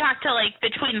 Normally I talk to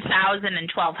between 1,000 and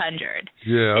 1,200.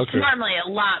 Yeah. Okay. It's normally a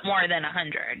lot more than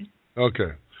 100.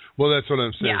 Okay. Well, that's what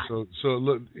I'm saying. Yeah. So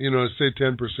look, say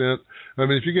 10%.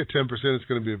 If you get 10%, it's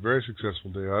going to be a very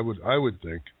successful day. I would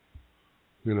think.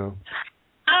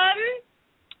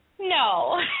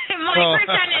 No. My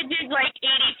percentage is like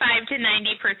 85 to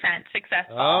 90%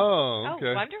 successful. Oh,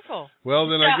 okay. Oh, wonderful. Well,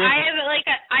 then so I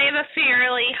guess I have a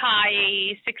fairly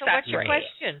high success rate. So what's your rate.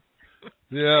 question?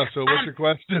 Yeah, so what's your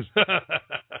question?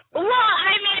 Well,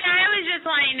 I mean, I was just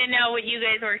wanting to know what you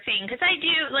guys were seeing, because I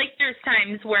do, like, there's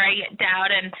times where I get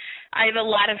doubt, and I have a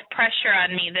lot of pressure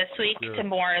on me this week to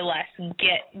more or less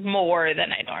get more than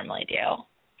I normally do.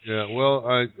 Yeah, well,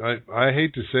 I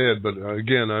hate to say it, but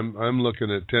again, I'm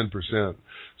looking at 10%.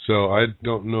 So I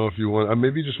don't know if you want.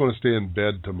 Maybe you just want to stay in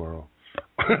bed tomorrow.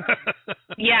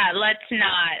 Yeah, let's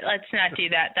not do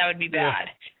that. That would be bad.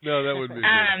 No, that would be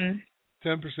good.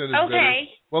 10% is better.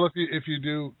 Well, if you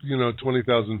do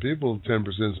 20,000 people, 10%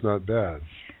 is not bad.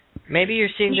 Maybe you're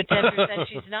seeing the 10%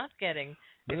 she's not getting.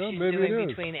 If well, she's maybe doing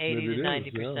between 80 to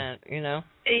 90%,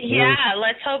 Yeah,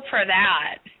 let's hope for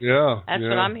that. Yeah, that's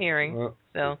what I'm hearing.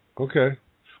 So okay,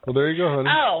 well there you go, honey.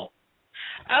 Oh,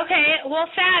 okay. Well,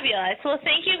 fabulous. Well,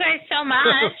 thank you guys so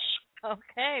much.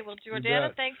 Okay. Well,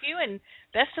 Jordana, thank you, and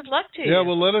best of luck to you. Yeah.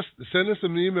 Well, send us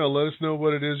an email. Let us know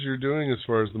what it is you're doing as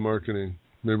far as the marketing.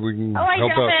 Maybe we can help out. Oh, I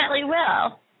definitely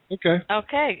will. Okay.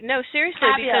 Okay. No, seriously,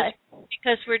 Fabulous.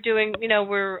 because we're doing,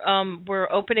 we're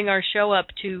opening our show up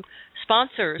to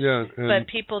sponsors, but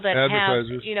people that have,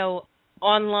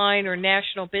 online or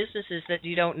national businesses that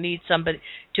you don't need somebody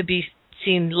to be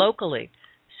seen locally.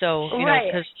 So,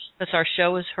 because our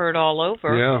show is heard all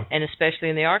over, and especially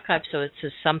in the archive, so it's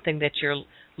just something that you're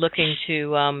looking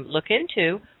to look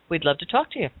into. We'd love to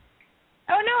talk to you.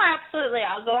 Oh, no, absolutely.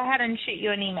 I'll go ahead and shoot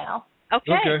you an email.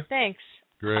 Okay. Thanks.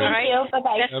 Great. Thank you.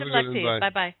 Bye-bye. Best of luck to you.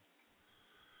 Bye-bye.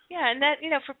 Yeah, and that,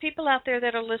 for people out there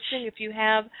that are listening, if you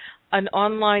have an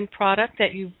online product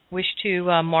that you wish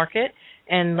to market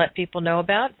and let people know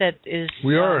about, that is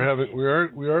we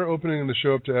are opening the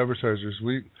show up to advertisers.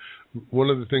 One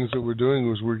of the things that we're doing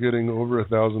is we're getting over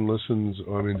 1,000 listens.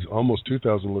 I mean, almost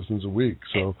 2,000 listens a week.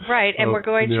 So right, and we're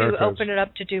going to open it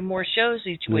up to do more shows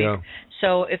each week. Yeah.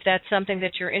 So if that's something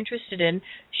that you're interested in,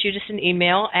 shoot us an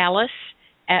email,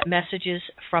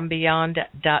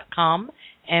 alice@messagesfrombeyond.com,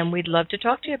 and we'd love to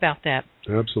talk to you about that.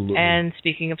 Absolutely. And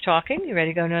speaking of talking, you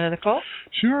ready to go to another call?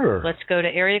 Sure. Let's go to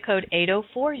area code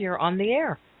 804. You're on the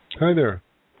air. Hi there.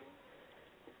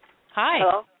 Hi.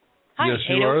 Hello. Hi, yes,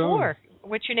 804. Are.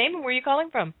 What's your name and where are you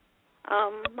calling from?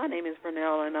 My name is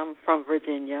Vernell, and I'm from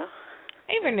Virginia.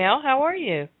 Hey, Vernell. How are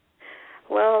you?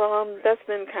 Well, that's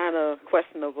been kind of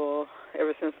questionable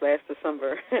ever since last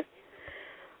December.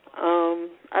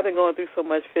 I've been going through so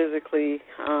much physically,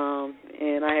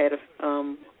 and I had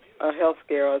a health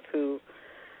scare or two.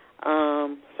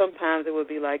 Sometimes it would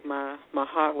be like my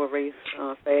heart would race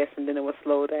fast, and then it would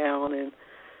slow down, and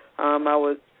I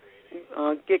would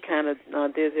get kind of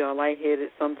dizzy or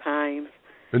lightheaded sometimes.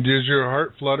 And does your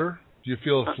heart flutter? Do you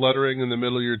feel a fluttering in the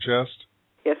middle of your chest?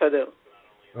 Yes, I do.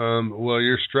 Well,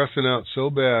 you're stressing out so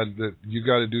bad that you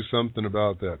got to do something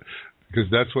about that, because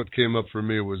that's what came up for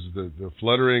me was the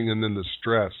fluttering and then the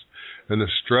stress, and the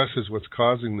stress is what's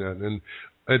causing that. And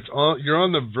you're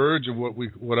on the verge of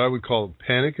what I would call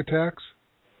panic attacks.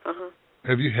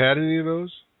 Have you had any of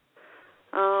those?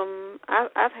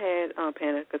 I've had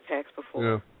panic attacks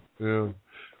before. Yeah.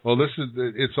 Well,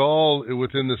 it's all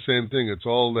within the same thing. It's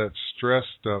all that stress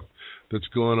stuff that's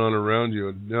going on around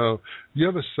you. Now, you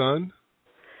have a son?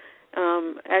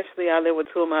 Actually, I live with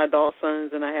two of my adult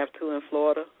sons, and I have two in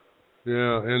Florida.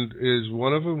 Yeah, and is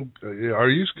one of them, are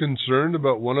you concerned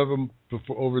about one of them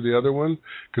over the other one?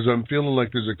 Because I'm feeling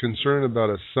like there's a concern about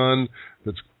a son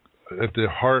that's at the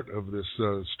heart of this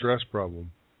stress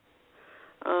problem.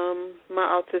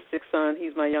 My autistic son,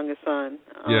 he's my youngest son.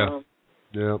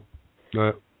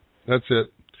 That's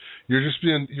it. You're just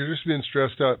being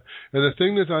stressed out. And the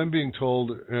thing that I'm being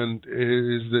told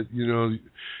is that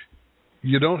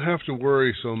you don't have to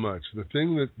worry so much. The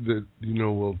thing that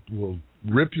will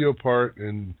rip you apart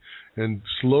and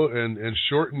slow and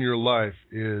shorten your life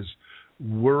is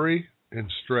worry and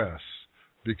stress.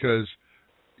 Because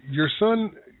your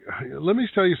son, let me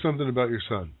tell you something about your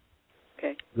son.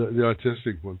 Okay. The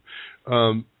autistic one.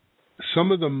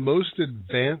 Some of the most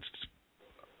advanced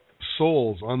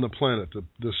souls on the planet,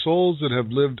 the souls that have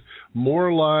lived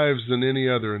more lives than any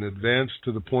other and advanced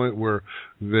to the point where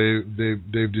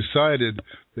they've decided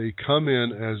they come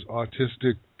in as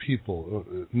autistic people,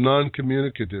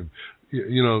 non-communicative.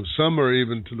 Some are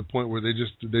even to the point where they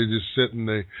just sit and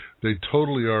they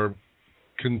totally are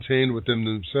contained within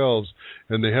themselves,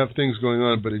 and they have things going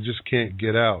on, but it just can't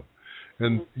get out.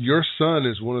 And your son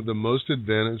is one of the most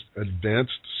advanced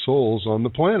souls on the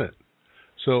planet.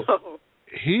 So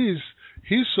he's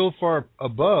so far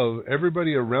above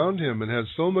everybody around him and has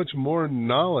so much more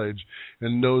knowledge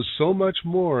and knows so much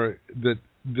more that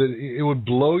it would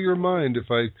blow your mind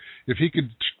if he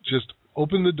could just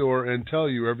open the door and tell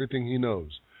you everything he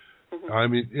knows. Mm-hmm. I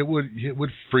mean, it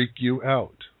would freak you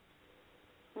out.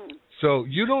 So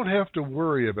you don't have to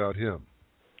worry about him.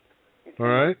 All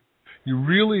right? You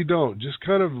really don't. Just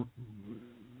kind of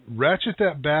ratchet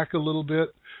that back a little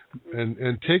bit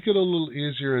and take it a little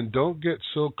easier, and don't get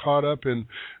so caught up in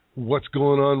what's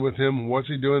going on with him, what's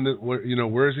he doing,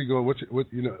 where is he going,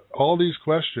 all these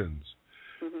questions.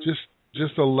 Mm-hmm.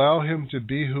 Just allow him to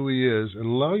be who he is, and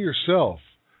allow yourself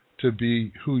to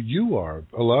be who you are.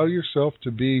 Allow yourself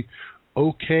to be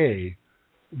okay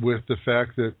with the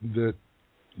fact that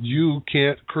you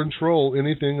can't control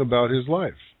anything about his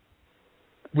life.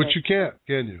 Which you can't,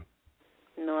 can you?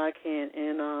 No, I can't.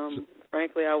 And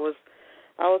frankly, I was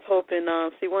hoping.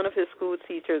 One of his school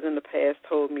teachers in the past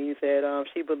told me that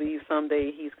she believes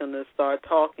someday he's going to start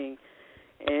talking.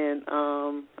 And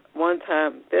one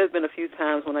time, there's been a few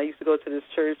times when I used to go to this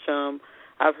church.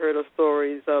 I've heard of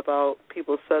stories about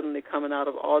people suddenly coming out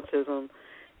of autism,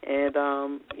 and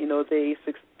they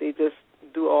just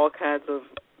do all kinds of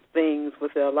things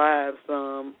with their lives,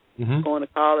 going to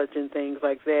college and things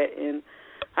like that. And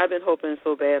I've been hoping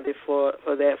so badly for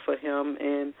that for him.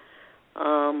 And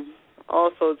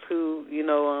also too,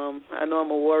 I know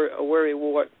I'm a worry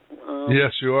wart.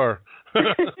 Yes, you are.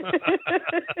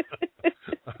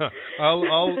 I'll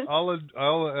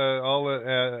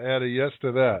add a yes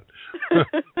to that.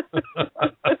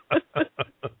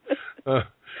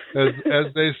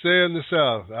 As they say in the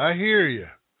South, I hear you.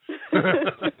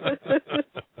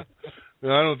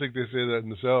 I don't think they say that in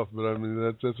the South, but I mean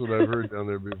that's what I've heard down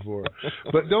there before.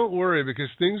 But don't worry, because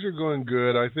things are going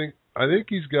good. I think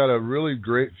he's got a really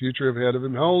great future ahead of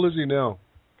him. How old is he now?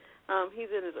 He's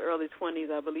in his early 20s.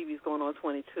 I believe he's going on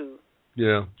 22.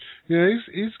 Yeah,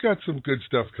 he's got some good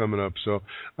stuff coming up. So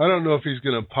I don't know if he's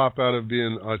going to pop out of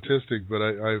being autistic, but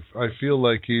I feel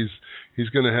like he's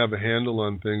going to have a handle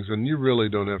on things, and you really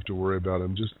don't have to worry about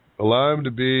him. Just allow him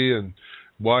to be, and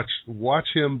watch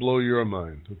him blow your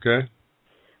mind. Okay.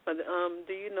 But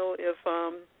do you know if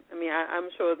I'm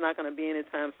sure it's not going to be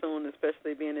anytime soon,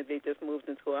 especially being that they just moved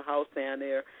into a house down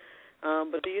there.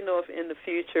 But do you know if in the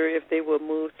future if they will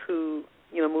move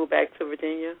back to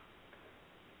Virginia?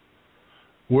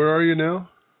 Where are you now?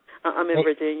 I'm in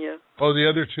Virginia. Oh, the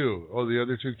other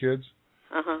two kids?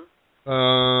 Uh-huh.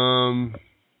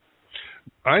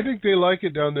 I think they like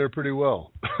it down there pretty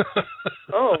well.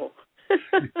 Oh.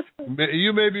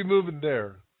 You may be moving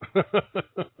there.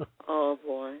 Oh,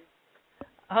 boy.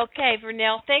 Okay,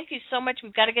 Vernell, thank you so much.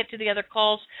 We've got to get to the other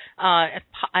calls. I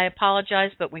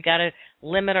apologize, but we got to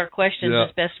limit our questions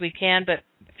as best we can, but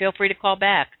feel free to call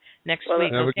back next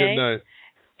week, have okay? a good night.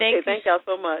 Thank y'all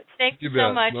so much. Thank you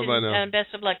so much, Bye-bye and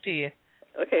best of luck to you.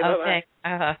 Okay, bye-bye.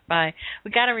 Okay, bye. We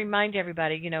got to remind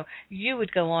everybody, you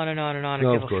would go on and on and on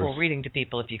and give a full reading to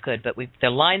people if you could, but the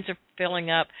lines are filling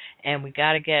up, and we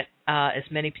got to get as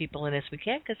many people in as we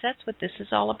can, because that's what this is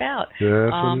all about. Yeah,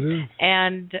 that's what it is.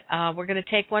 And we're going to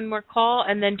take one more call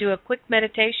and then do a quick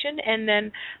meditation, and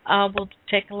then we'll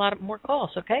take a lot more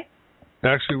calls, okay?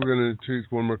 Actually, we're going to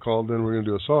take one more call, then we're going to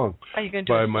do a song. Oh, you're going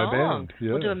to do a song? By my band. Yes.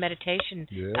 We'll do a meditation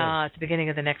at the beginning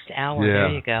of the next hour. Yeah.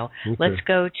 There you go. Okay. Let's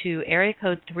go to area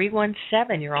code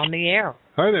 317. You're on the air.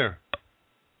 Hi there.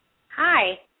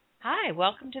 Hi. Hi.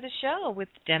 Welcome to the show with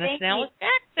Dennis and Alice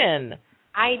Jackson.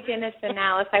 Hi, Dennis and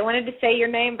Alice. I wanted to say your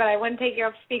name, but I want to take you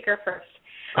off speaker first.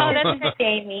 Oh, that's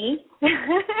Jamie.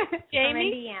 Jamie? From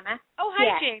Indiana. Oh, hi,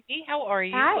 yes. Jamie. How are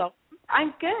you? Hi. Welcome.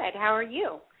 I'm good. How are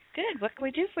you? Good. What can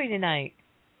we do for you tonight?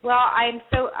 Well, I'm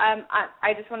so.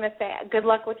 I just want to say good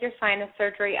luck with your sinus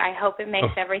surgery. I hope it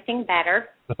makes everything better.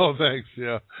 Oh, thanks.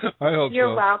 Yeah, I hope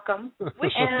You're welcome.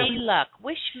 Wish me luck.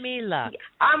 Wish me luck.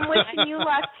 I'm wishing you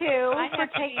luck too for have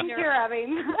taking care of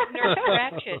him. Nurse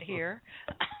Ratchet here.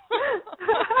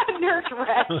 Nurse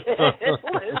Ratchet.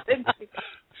 Listen.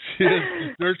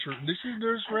 This is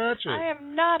Nurse Ratchet. I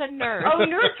am not a nurse. Oh,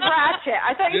 Nurse Ratchet.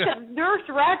 I thought you said Nurse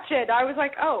Ratchet. I was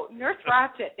like, oh, Nurse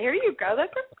Ratchet. There you go.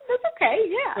 That's okay.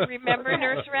 Yeah. Remember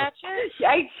Nurse Ratchet?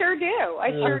 I sure do.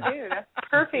 That's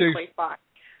perfectly fine.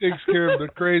 Takes care of the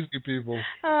crazy people.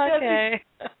 Okay.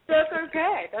 That's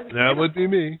okay. That would be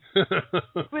me.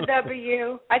 Would that be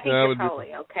you? I think you're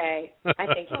probably okay. I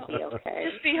think you'll be okay.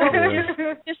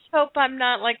 Just hope I'm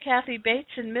not like Kathy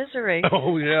Bates in Misery.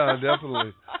 Oh yeah,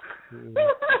 definitely.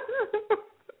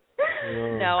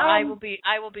 No, I will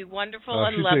be wonderful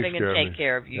and loving and take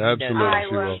care of you.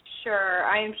 Absolutely,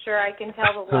 I am sure I can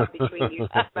tell the love between you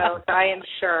both. I am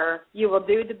sure you will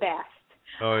do the best.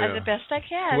 Oh yeah. The best I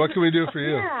can. What can we do for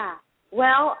you? Yeah.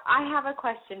 Well, I have a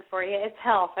question for you. It's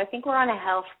health. I think we're on a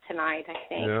health tonight, I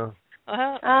think. Yeah.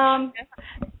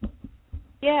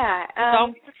 Yeah. It's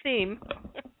always the theme.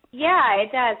 Yeah,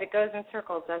 it does. It goes in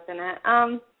circles, doesn't it?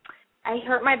 I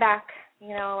hurt my back,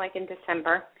 like in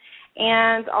December.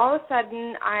 And all of a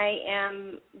sudden, I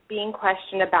am being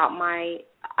questioned about my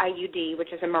IUD,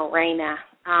 which is a Mirena.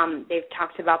 They've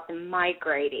talked about them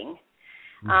migrating.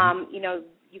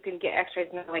 You can get x-rays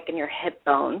like in your hip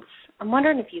bones. I'm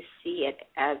wondering if you see it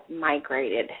as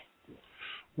migrated.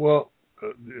 Well,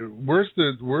 where's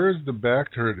the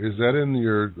back hurt? Is that in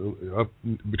your up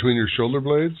between your shoulder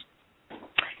blades?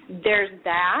 There's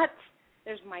that.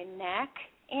 There's my neck,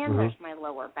 and there's my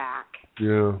lower back.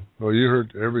 Yeah. Oh, you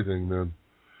hurt everything then.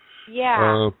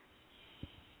 Yeah.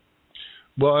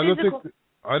 Well, I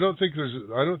don't think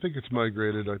it's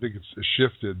migrated. I think it's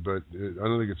shifted, but I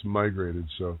don't think it's migrated.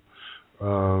 So,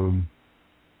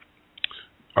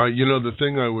 the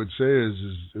thing I would say is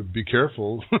be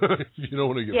careful if you don't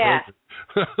want to get broken.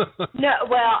 No,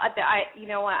 well, you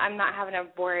know what? I'm not having to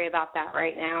worry about that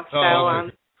right now. So,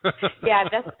 okay. Yeah,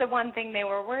 that's the one thing they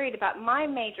were worried about. My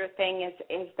major thing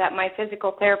is that my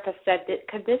physical therapist said that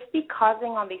could this be causing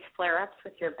all these flare-ups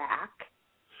with your back?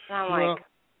 And I'm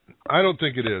I don't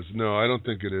think it is. No, I don't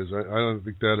think it is. I don't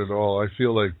think that at all. I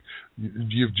feel like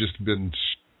you've just been,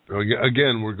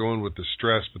 again, we're going with the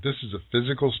stress, but this is a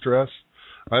physical stress.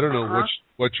 I don't know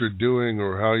what you're doing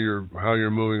or how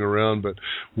you're moving around, but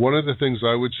one of the things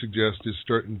I would suggest is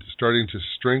starting to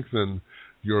strengthen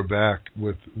your back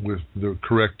with the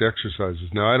correct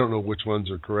exercises. Now, I don't know which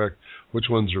ones are correct, which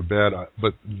ones are bad,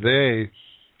 but they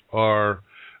are.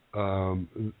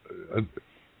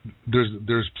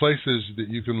 There's places that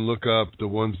you can look up, the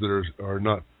ones that are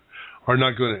not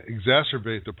going to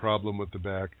exacerbate the problem with the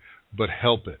back, but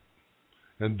help it.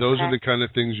 And those are the kind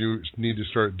of things you need to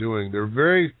start doing. They're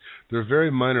very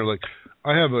minor. Like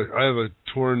I have a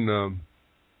torn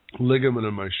ligament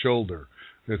in my shoulder.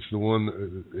 It's the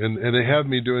one, and they have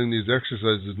me doing these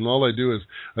exercises, and all I do is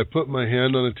I put my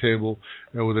hand on a table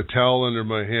and with a towel under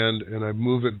my hand, and I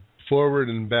move it forward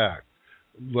and back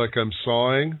like I'm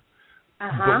sawing.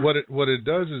 But what it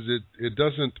does is it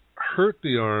doesn't hurt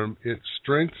the arm; it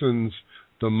strengthens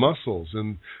the muscles.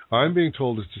 And I'm being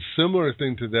told it's a similar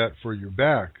thing to that for your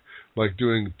back, like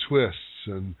doing twists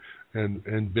and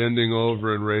bending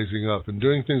over and raising up and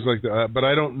doing things like that. But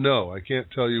I don't know. I can't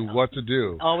tell you what to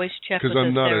do. Always check with because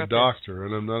I'm not therapist. a doctor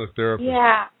and I'm not a therapist.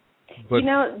 Yeah. But,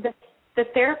 the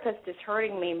therapist is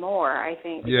hurting me more, I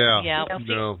think. Yeah.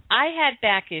 No. I had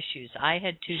back issues. I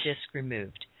had 2 discs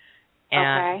removed.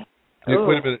 And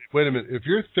Wait a minute. If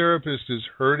your therapist is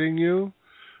hurting you,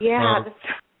 if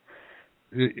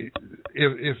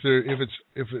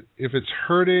it's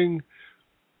hurting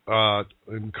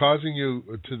and causing you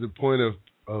to the point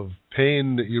of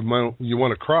pain that you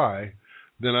want to cry,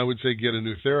 then I would say get a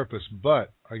new therapist.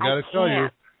 But I got to tell you,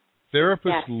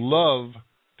 therapists love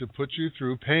to put you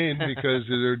through pain because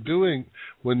they're doing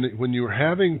when you're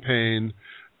having pain,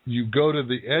 you go to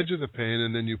the edge of the pain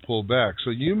and then you pull back.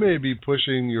 So you may be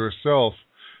pushing yourself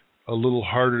a little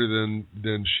harder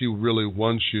than she really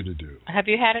wants you to do. Have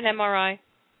you had an MRI?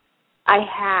 I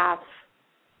have.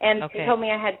 And they told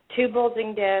me I had 2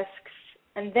 bulging discs.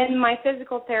 And then my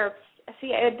physical therapist,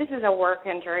 this is a work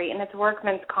injury, and it's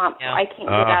workman's comp, so I can't get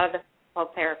out of the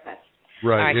physical therapist.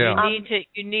 Right, all right,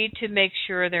 you need to make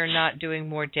sure they're not doing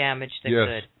more damage than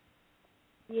good.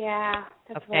 Yeah,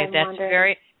 that's what I'm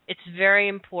wondering. It's very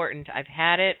important. I've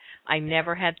had it. I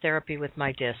never had therapy with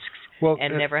my discs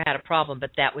and never had a problem,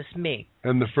 but that was me.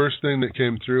 And the first thing that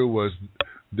came through was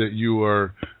that you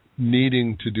are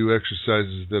needing to do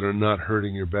exercises that are not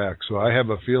hurting your back. So I have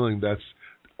a feeling that's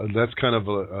kind of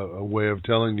a way of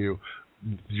telling you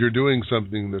you're doing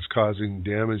something that's causing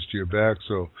damage to your back,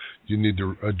 so you need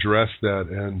to address that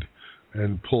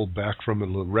and pull back from it a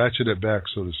little, ratchet it back,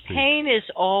 so to speak. Pain is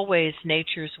always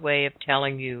nature's way of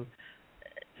telling you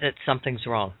that something's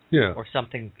wrong, or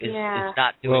something is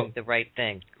not doing the right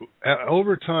thing.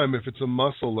 Over time, if it's a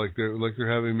muscle like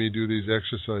they're having me do these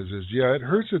exercises, it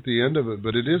hurts at the end of it,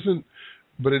 but it isn't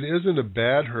a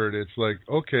bad hurt. It's like,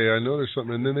 okay, I know there's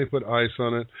something, and then they put ice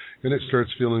on it, and it starts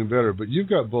feeling better. But you've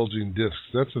got bulging discs.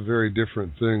 That's a very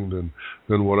different thing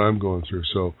than what I'm going through.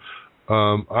 So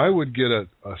I would get a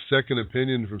second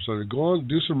opinion from somebody. Go on,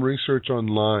 do some research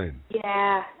online.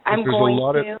 Yeah, I'm going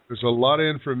to. There's a lot of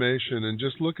information, and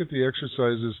just look at the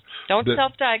exercises. Don't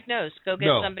self-diagnose. Go get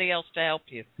somebody else to help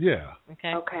you. Yeah.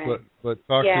 Okay. But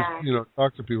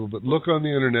talk to people. But look on the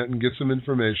internet and get some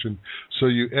information so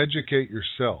you educate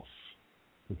yourself.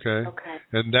 Okay. Okay.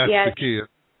 And that's the key.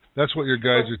 That's what your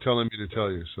guides are telling me to tell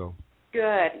you. So.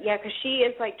 Good. Yeah, because she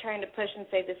is like trying to push and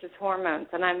say this is hormones,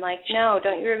 and I'm like, no.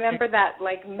 Don't you remember that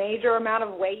like major amount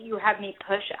of weight you had me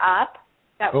push up?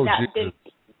 Jesus.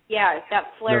 that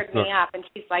flared me up. And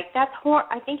she's like,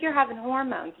 I think you're having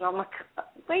hormones. And I'm like,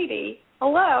 lady,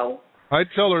 hello. I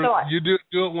tell her, you do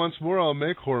it once more, I'll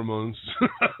make hormones.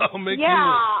 I'll make you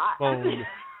a hormone.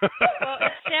 Well,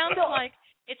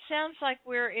 it sounds like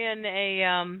we're in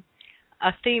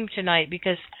a theme tonight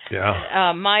because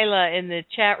Mila in the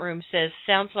chat room says,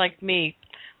 sounds like me,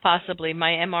 possibly.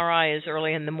 My MRI is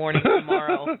early in the morning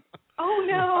tomorrow. Oh,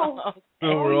 no.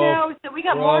 No. So we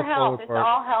got more health. It's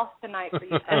all health tonight for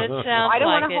you. And it sounds I don't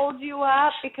like want to hold you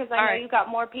up because I know you got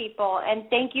more people. And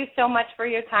thank you so much for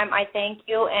your time. I thank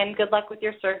you, and good luck with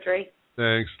your surgery.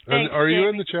 Thanks. And are you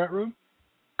in the chat room?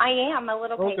 I am, a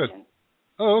little patient. Good.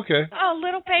 Oh, okay. Oh,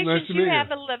 little patience. Nice to meet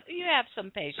you. You have some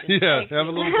patience. Yeah, have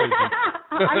a little patience.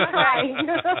 I'm trying.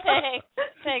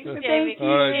 Thanks, Jamie.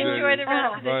 Right, enjoy the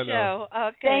rest of the Bye show. Now.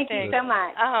 Okay, thank you so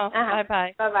much.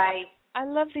 Bye-bye. Bye-bye. I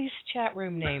love these chat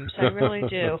room names. I really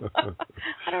do.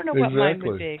 I don't know what mine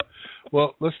would be.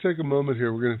 Well, let's take a moment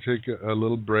here. We're going to take a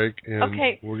little break, and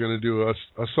we're going to do a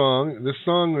song. This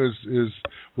song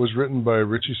was written by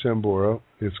Richie Sambora.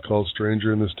 It's called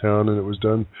 "Stranger in This Town," and it was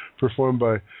performed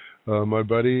by my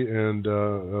buddy and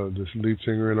the lead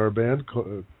singer in our band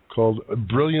called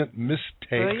Brilliant Mistakes.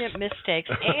 Brilliant Mistakes.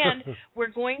 And we're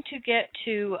going to get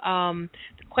to the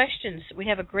questions. We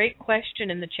have a great question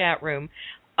in the chat room.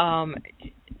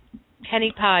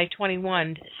 Kenny Pie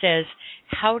 21 says,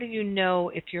 how do you know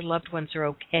if your loved ones are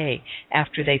okay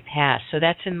after they pass? So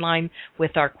that's in line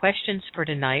with our questions for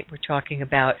tonight. We're talking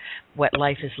about what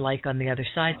life is like on the other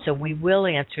side. So we will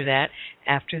answer that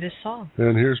after this song.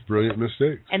 And here's Brilliant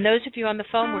Mistakes. And those of you on the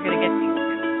phone, we're going to get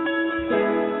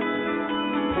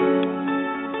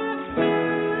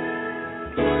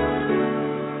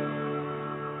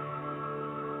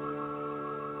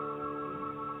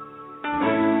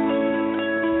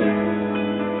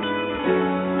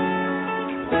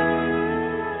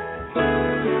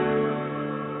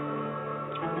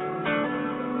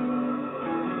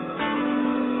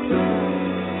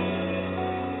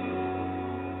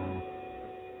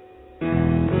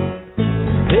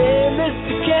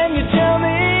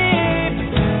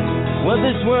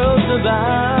this world's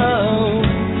about.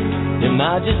 You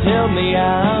might just help me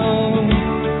out.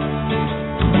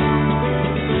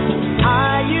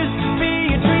 I used to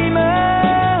be a dreamer,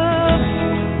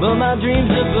 but my dreams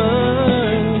are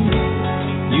burned.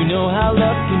 You know how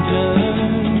love can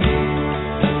turn.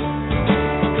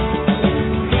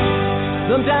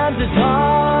 Sometimes it's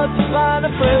hard to find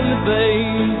a friendly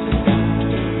face.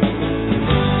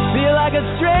 Feel like a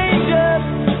stranger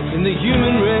in the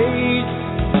human race.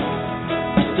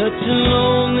 Such a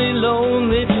lonely,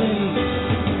 lonely place.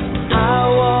 I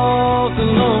walk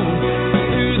alone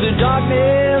through the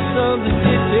darkness of the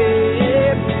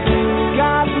city.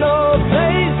 Got no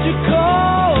place to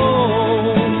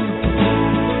call,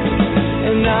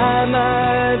 and I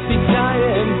might be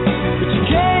tired, but you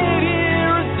can't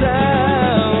hear a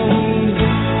sound.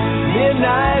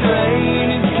 Midnight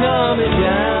rain is coming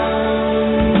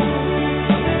down.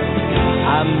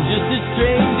 I'm just a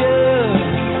stranger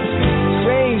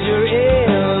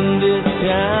in this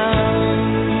town.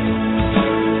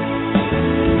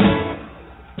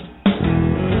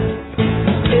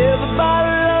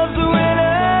 Everybody loves the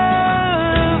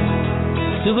winners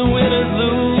till the winners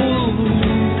lose,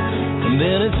 and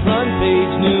then it's front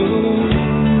page news.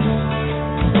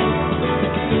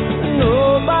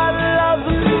 Nobody loves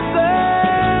the losers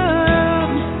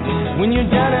when you're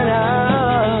down and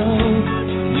out.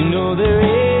 You know there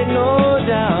ain't no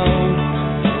doubt.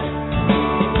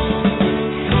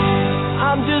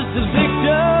 I'm just a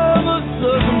victim of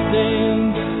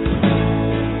circumstance.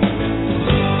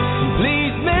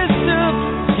 Please, mister,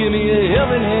 give me a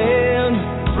helping hand.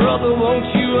 Brother, won't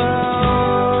you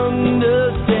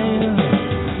understand?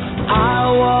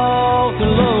 I walk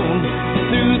alone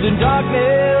through the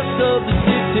darkness of the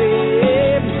city.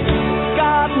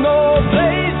 Got no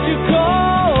place to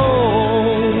call,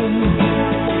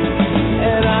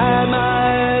 and I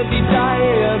might be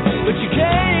tired, but you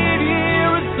can't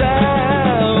hear a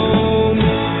sound.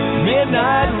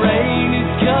 Midnight rain is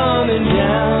coming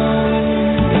down.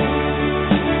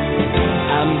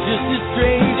 I'm just a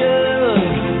stranger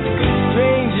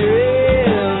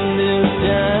in this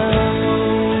town.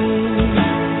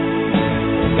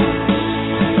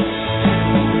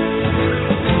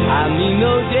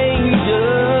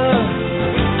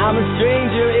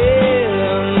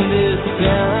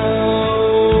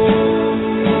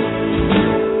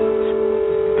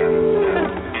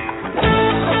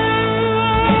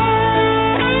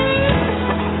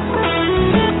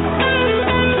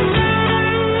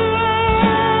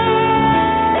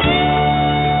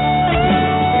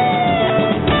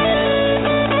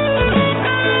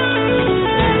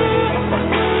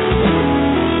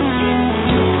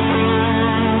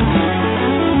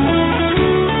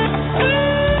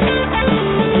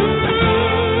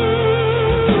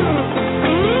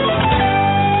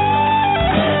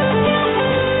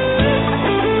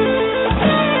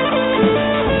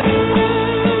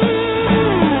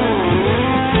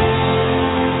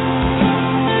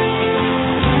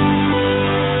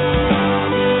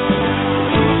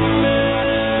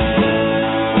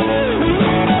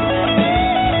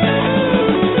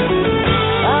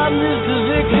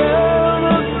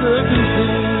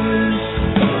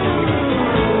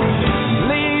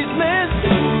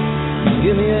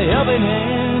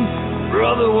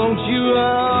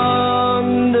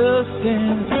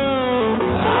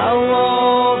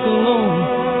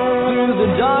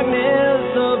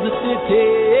 darkness of the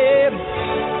city.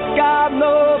 Got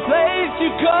no place to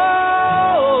go.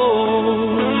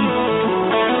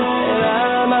 And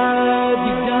I might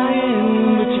be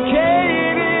dying, but you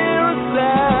can't hear a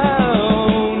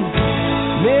sound.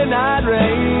 Midnight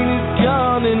rain is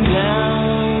coming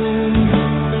down.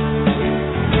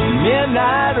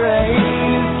 Midnight rain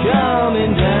is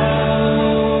coming down.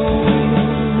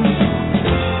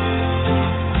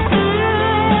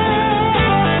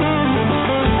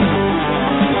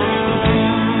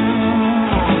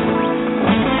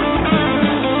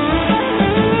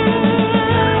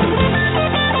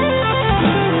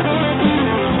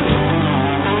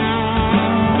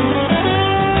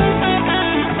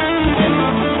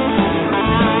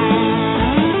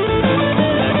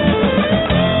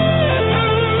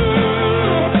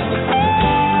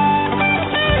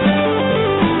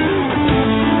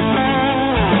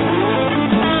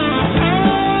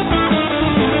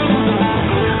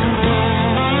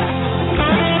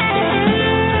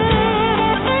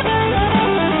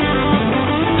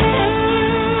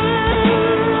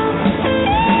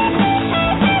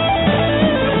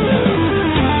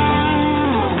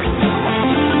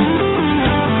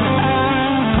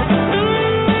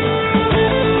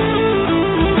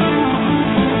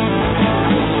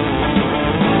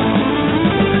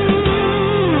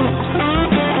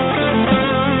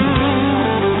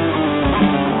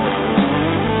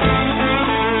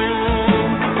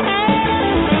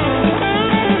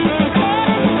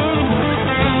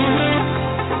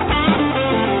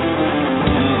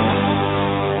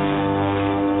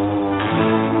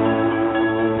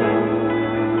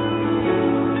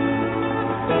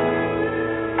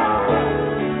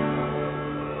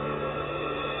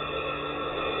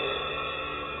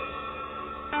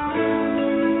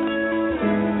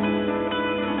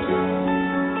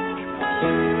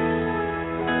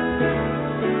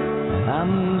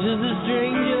 I'm just a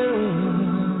stranger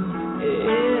in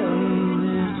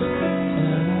this town.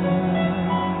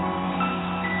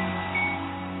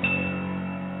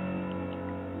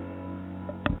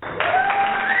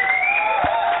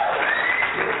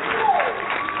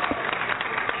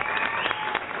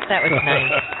 That was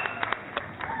nice.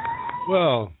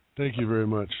 Well, thank you very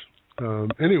much.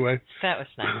 Anyway. That was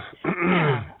nice.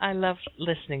 Yeah, I love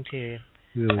listening to you.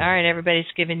 Yeah. All right, everybody's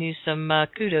giving you some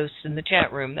kudos in the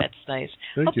chat room. That's nice.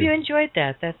 Hope you enjoyed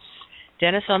that. That's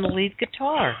Dennis on the lead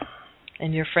guitar,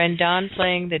 and your friend Don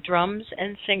playing the drums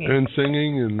and singing. And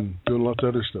singing and doing lots of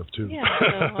other stuff too. Yeah,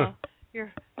 so you're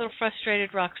a little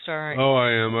frustrated rock star, aren't you? Oh,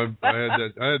 I am.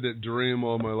 I had that dream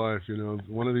all my life. You know,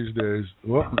 one of these days.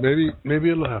 Well, maybe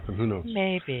it'll happen. Who knows?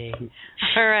 Maybe.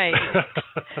 All right.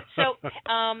 So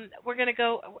we're going to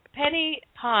go. Penny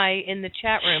Pie in the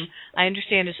chat room, I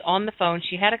understand, is on the phone.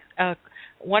 She had a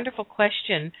wonderful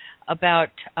question about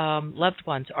loved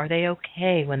ones. Are they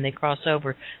okay when they cross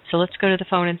over? So let's go to the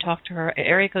phone and talk to her.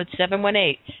 Area code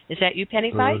 718. Is that you,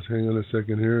 Penny Pie? Let's hang on a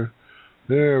second here.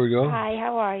 There we go. Hi,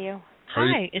 how are you?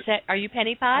 Hi. Are you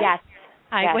Penny Pie? Yes.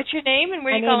 Hi. Yes. What's your name and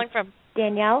where are you calling from?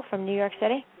 Danielle from New York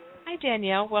City. Hi,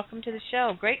 Danielle. Welcome to the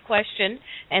show. Great question,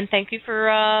 and thank you for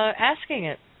asking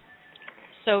it.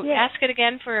 So ask it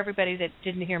again for everybody that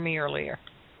didn't hear me earlier.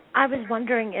 I was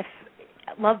wondering if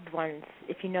loved ones,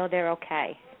 if you know they're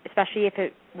okay, especially if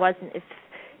it was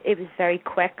very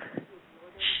quick,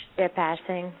 their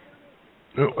passing.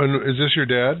 And is this your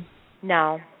dad?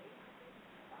 No.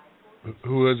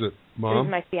 Who is it? Mom? This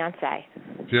is my fiance.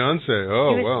 Fiance?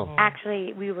 Oh, wow.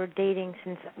 Actually, we were dating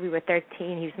since we were 13.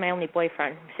 He was my only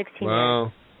boyfriend. 16 wow.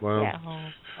 years. Wow. Yeah.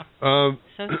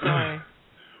 So sorry.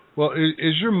 Well,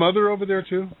 is your mother over there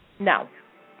too? No.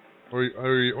 Or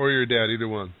your dad? Either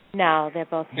one? No, they're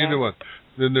both here. Either one.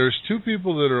 Then there's two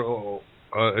people that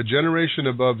are a generation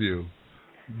above you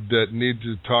that need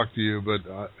to talk to you, but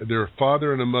they're a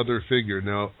father and a mother figure.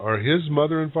 Now, are his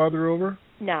mother and father over?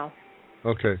 No.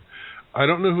 Okay. I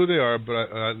don't know who they are, but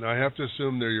I have to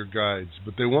assume they're your guides.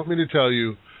 But they want me to tell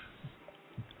you,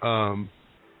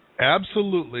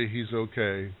 absolutely he's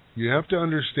okay. You have to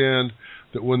understand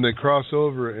that when they cross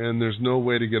over and there's no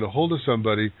way to get a hold of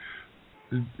somebody,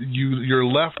 you're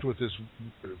left with this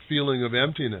feeling of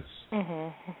emptiness.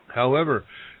 Mm-hmm. However,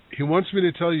 he wants me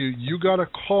to tell you, you got a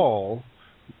call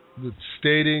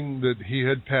stating that he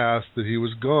had passed, that he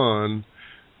was gone,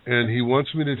 and he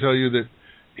wants me to tell you that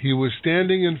he was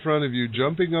standing in front of you,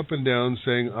 jumping up and down,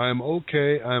 saying, I'm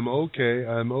okay, I'm okay,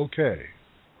 I'm okay.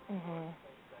 Mm-hmm.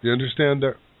 Do you understand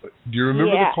that? Do you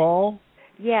remember the call?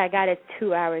 Yeah, I got it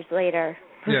 2 hours later.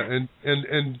 Yeah,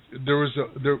 and there was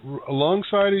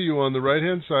alongside of you on the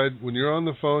right-hand side, when you're on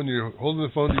the phone, you're holding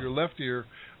the phone to your left ear,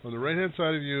 on the right-hand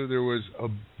side of you, there was a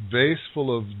vase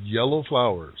full of yellow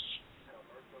flowers.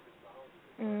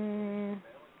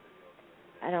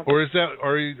 don't. Or is that?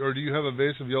 Or do you have a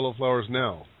vase of yellow flowers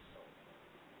now?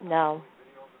 No.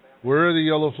 Where are the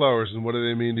yellow flowers, and what do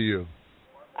they mean to you?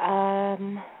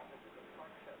 I'm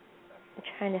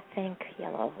trying to think.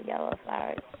 Yellow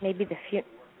flowers. Maybe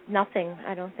nothing.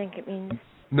 I don't think it means.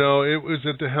 No, it was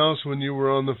at the house when you were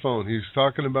on the phone. He's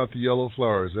talking about the yellow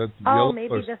flowers. Maybe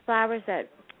flowers. The flowers that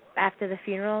after the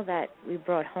funeral that we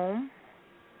brought home.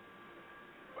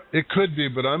 It could be,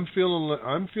 but I'm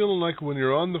feeling like when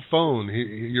you're on the phone,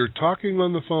 you're talking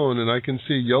on the phone, and I can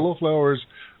see yellow flowers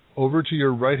over to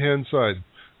your right-hand side.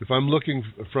 If I'm looking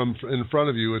from in front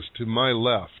of you, it's to my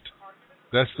left.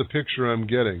 That's the picture I'm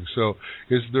getting. So,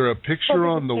 is there a picture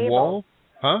on the wall?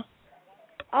 Huh?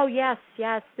 Oh, yes.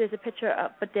 There's a picture,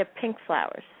 but they're pink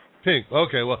flowers. Pink.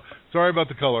 Okay, well, sorry about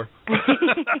the color.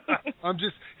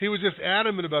 He was just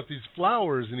adamant about these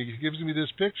flowers, and he gives me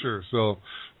this picture. So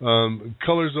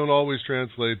colors don't always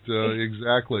translate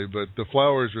exactly, but the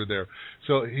flowers are there.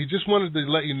 So he just wanted to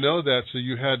let you know that, so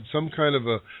you had some kind of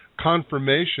a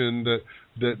confirmation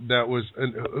that was.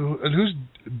 And who's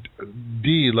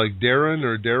D, like Darren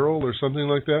or Daryl or something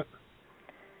like that?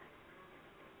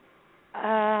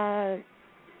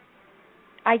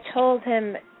 I told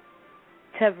him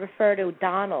to refer to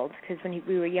Donald, because when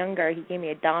we were younger, he gave me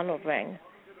a Donald ring.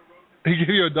 He gave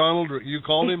you a Donald ring? You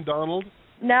called him Donald?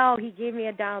 No, he gave me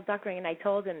a Donald Duck ring, and I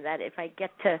told him that if I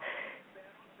get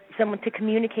someone to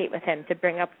communicate with him, to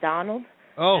bring up Donald.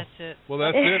 Oh, that's it. Well,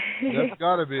 that's it. That's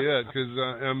got to be it, because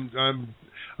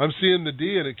I'm seeing the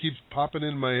D, and it keeps popping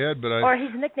in my head. Or his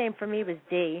nickname for me was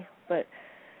D, but...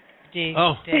 D.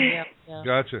 Oh, D, yeah.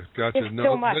 Gotcha. It's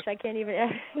so much, I can't even...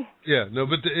 Yeah, no,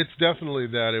 but it's definitely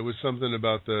that. It was something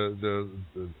about the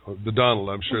Donald.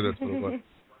 I'm sure that's what it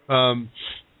was.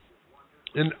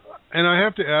 And I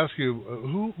have to ask you,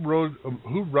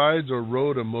 who rides or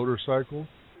rode a motorcycle?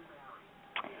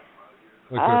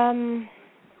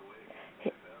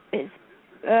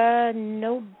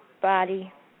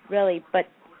 Nobody really, but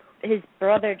his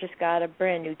brother just got a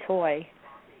brand new toy.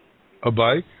 A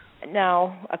bike?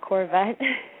 No, a Corvette.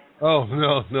 Oh,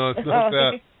 no, it's not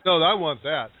that. No, I want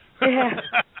that. Yeah.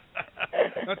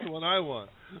 That's the one I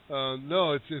want.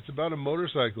 No, it's about a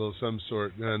motorcycle of some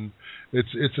sort, and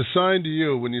it's a sign to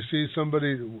you when you see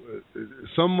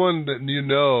someone that you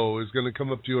know is going to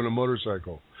come up to you on a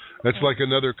motorcycle. That's like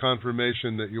another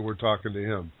confirmation that you were talking to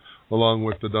him, along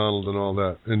with the Donald and all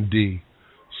that, and D.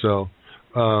 So,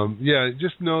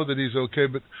 just know that he's okay.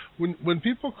 But when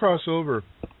people cross over,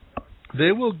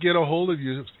 they will get a hold of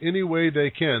you any way they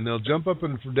can. They'll jump up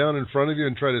and down in front of you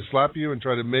and try to slap you and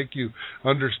try to make you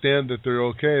understand that they're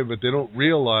okay, but they don't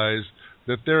realize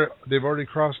that they've already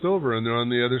crossed over and they're on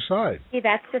the other side. See,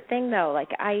 that's the thing, though. Like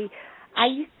I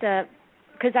used to,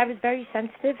 because I was very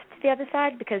sensitive to the other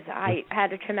side, because I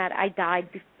had a traumatic. I died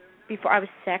before I was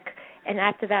sick, and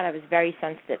after that, I was very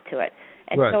sensitive to it,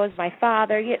 and so was my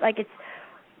father.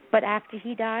 But after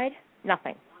he died,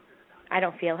 nothing. I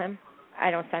don't feel him. I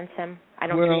don't sense him. I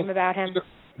don't dream about him.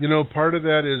 Part of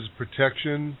that is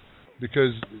protection,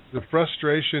 because the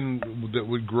frustration that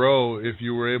would grow if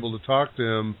you were able to talk to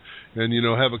him and,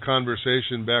 have a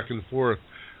conversation back and forth,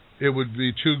 it would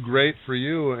be too great for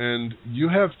you. And you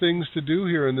have things to do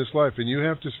here in this life, and you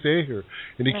have to stay here.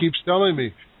 And he keeps telling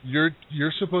me, you're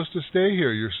supposed to stay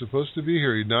here. You're supposed to be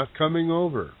here. You're not coming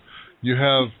over. You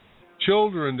have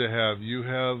children to have. You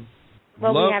have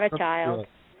love. We have a child.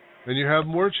 And you have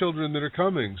more children that are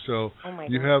coming, so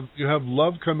you have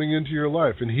love coming into your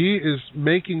life, and he is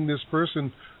making this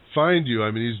person find you.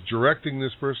 I mean, he's directing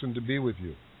this person to be with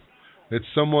you. It's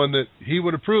someone that he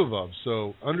would approve of,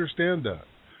 so understand that.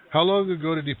 How long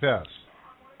ago did he pass?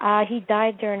 He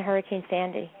died during Hurricane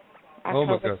Sandy,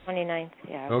 October 29th.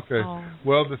 Yeah. Okay. Oh.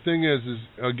 Well, the thing is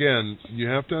again, you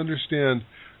have to understand,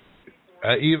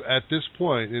 at this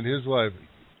point in his life,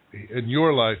 in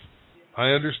your life,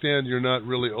 I understand you're not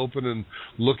really open and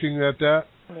looking at that.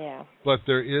 Yeah. But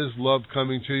there is love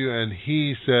coming to you, and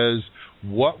he says,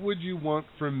 what would you want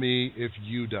from me if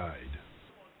you died?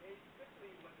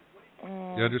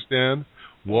 You understand?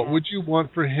 What would you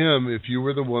want for him if you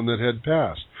were the one that had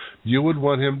passed? You would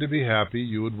want him to be happy.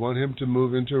 You would want him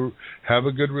to have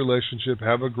a good relationship,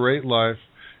 have a great life,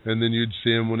 and then you'd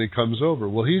see him when he comes over.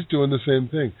 Well, he's doing the same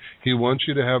thing. He wants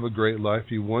you to have a great life.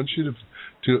 He wants you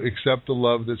to accept the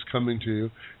love that's coming to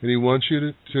you, and he wants you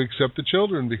to accept the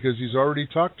children, because he's already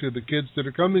talked to the kids that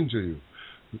are coming to you.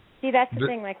 See, that's the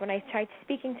thing. Like, when I try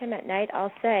speaking to him at night,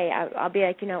 I'll be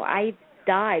like, I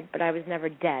died, but I was never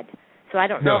dead. So I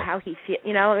don't know how he feels.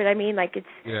 You know what I mean? Like,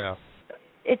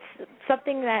 it's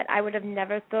something that I would have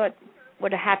never thought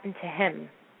would have happened to him.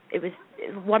 It was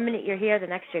 1 minute you're here, the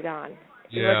next you're gone.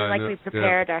 It wasn't like we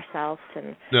prepared ourselves.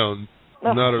 And no,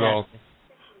 Not at all.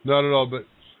 Not at all. But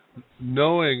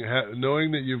knowing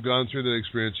that you've gone through that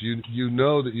experience, you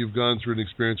know that you've gone through an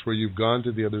experience where you've gone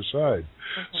to the other side.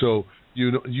 Mm-hmm. So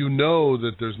you know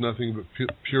that there's nothing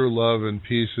but pure love and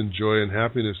peace and joy and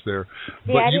happiness there.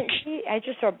 Yeah, but I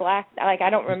just saw black. Like, I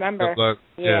don't remember. Black,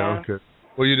 yeah. Okay.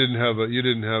 Well, you didn't have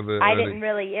a. I didn't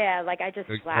really. Yeah, like I just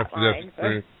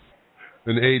flatlined.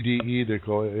 An ADE, they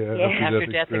call it.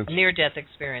 After-death near-death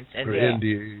experience. Or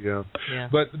NDE, yeah.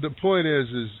 But the point is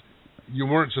you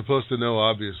weren't supposed to know,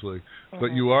 obviously,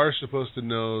 but you are supposed to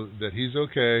know that he's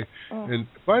okay. And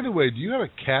by the way, do you have a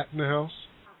cat in the house?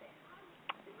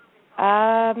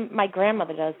 My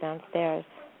grandmother does downstairs.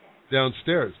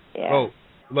 Downstairs? Yeah. Oh,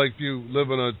 like do you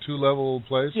live in a 2-level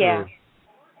place? Yeah.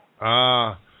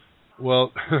 Or?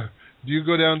 Well, do you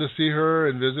go down to see her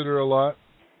and visit her a lot?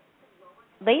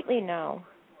 Lately, no.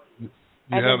 You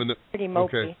haven't? Pretty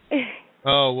mopey. Okay.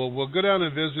 Oh, well, we'll go down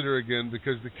and visit her again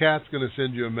because the cat's going to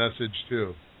send you a message,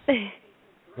 too.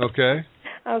 Okay?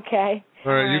 Okay.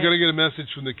 All right, you're going to get a message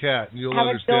from the cat, and you'll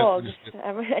understand. How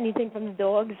about dogs? Anything from the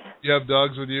dogs? You have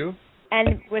dogs with you?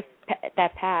 And with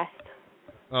that passed.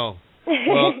 Oh.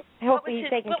 Well, I hope he's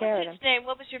taking care of them.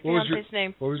 What was your fiance's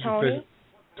name? What was Tony? your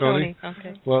Tony?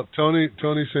 Okay. Well, Tony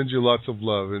sends you lots of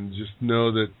love, and just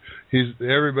know that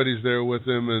everybody's there with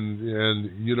him,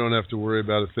 and you don't have to worry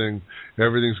about a thing.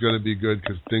 Everything's going to be good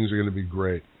because things are going to be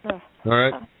great. All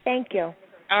right? Thank you.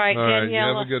 All right, Danielle.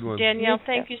 You have a good one. Danielle,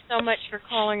 thank you so much for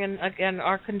calling, and again,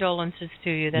 our condolences to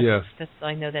you. That's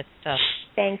I know that's tough.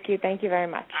 Thank you very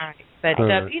much. All right, but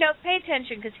pay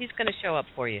attention because he's going to show up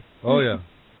for you. Oh yeah.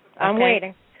 I'm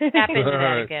waiting. Tap into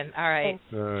that again. All right.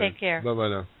 Take care. Bye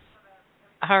now.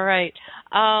 All right.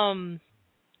 Are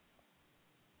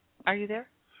you there?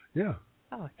 Yeah.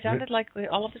 Oh, it sounded like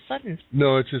all of a sudden.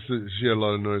 No, it's just that she had a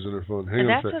lot of noise on her phone. Hang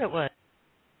on a second. That's what it was.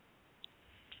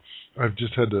 I've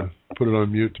just had to put it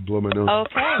on mute to blow my nose.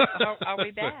 Okay. Are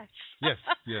we back? Yes.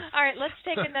 All right, let's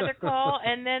take another call,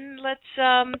 and then let's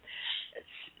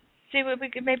see what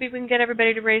maybe we can get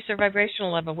everybody to raise their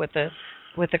vibrational level with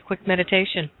a quick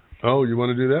meditation. Oh, you want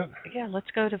to do that? Yeah, let's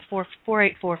go to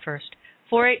 484 first.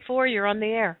 484, you're on the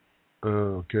air.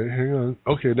 Okay, hang on.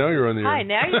 Okay, now you're on the air. Hi,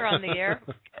 now you're on the air.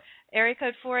 Area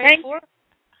code 484.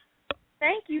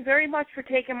 Thank you very much for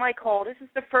taking my call. This is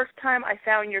the first time I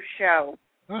found your show.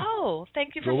 Oh,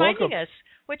 thank you for finding us.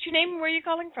 What's your name and where are you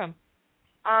calling from?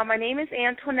 My name is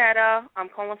Antoinetta. I'm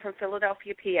calling from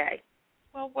Philadelphia, PA.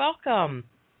 Well, welcome,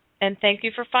 and thank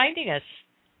you for finding us.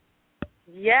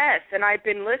 Yes, and I've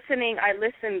been listening. I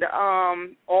listened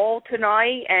all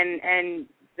tonight, and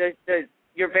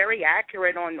you're very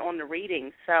accurate on the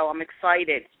readings, so I'm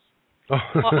excited.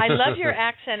 Well, I love your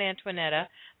accent, Antoinetta.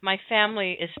 My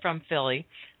family is from Philly,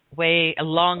 a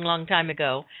long time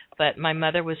ago, but my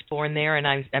mother was born there,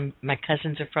 and my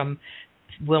cousins are from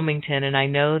Wilmington, and I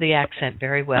know the accent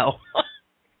very well.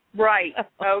 Right.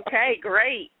 Okay,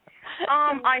 great.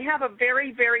 I have a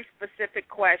very, very specific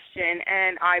question,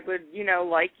 and I would,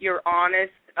 like your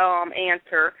honest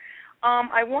answer.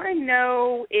 I want to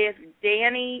know if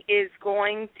Danny is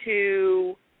going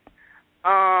to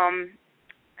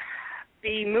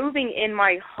be moving in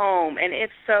my home, and if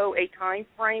so, a time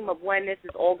frame of when this is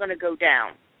all going to go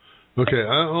down. Okay,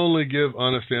 I only give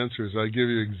honest answers. I give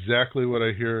you exactly what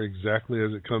I hear, exactly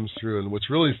as it comes through. And what's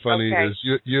really funny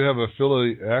is you have a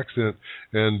Philly accent,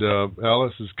 and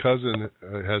Alice's cousin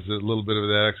has a little bit of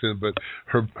that accent, but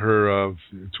her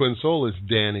twin soul is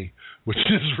Danny, which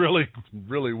is really,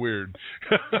 really weird.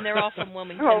 And they're all from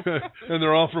Wilmington. And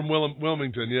they're all from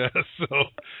Wilmington, yes. So,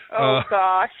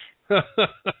 gosh.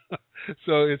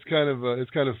 So it's kind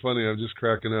of funny. I'm just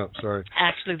cracking up. Sorry.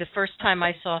 Actually, the first time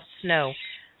I saw snow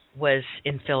was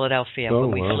in Philadelphia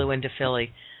when we flew into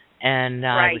Philly, and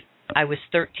I was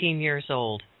 13 years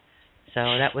old. So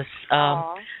that was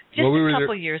just a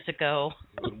couple years ago.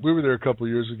 We were there a couple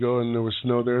years ago, and there was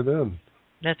snow there then.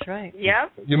 That's right.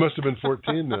 Yep. You must have been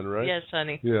 14 then, right? Yes,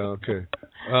 honey. Yeah, okay.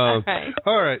 All right.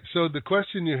 All right, so the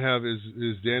question you have is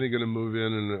Danny going to move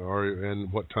in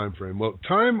and what time frame? Well,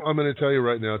 time, I'm going to tell you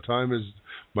right now, time is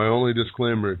my only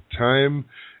disclaimer. Time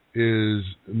is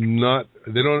not,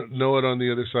 they don't know it on the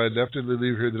other side. After they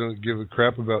leave here, they don't give a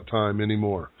crap about time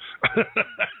anymore.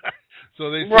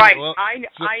 So they say,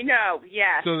 I know,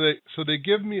 yes. So they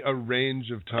give me a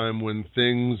range of time when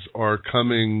things are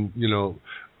coming,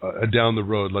 down the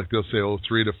road. Like they'll say,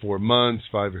 3 to 4 months,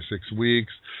 5 or 6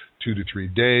 weeks, 2 to 3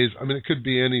 days. I mean, it could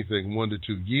be anything, 1 to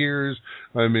 2 years.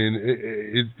 I mean,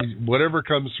 it whatever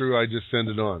comes through, I just send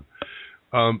it on.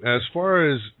 As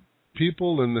far as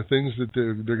people and the things that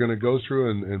they're going to go through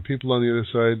and people on the other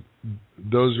side,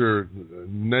 those are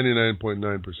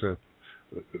 99.9%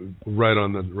 right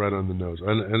on the nose.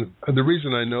 And the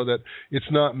reason I know that,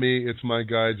 it's not me, it's my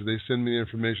guides. They send me the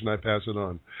information, I pass it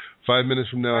on. 5 minutes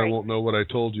from now, I won't know what I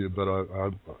told you, but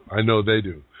I know they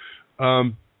do.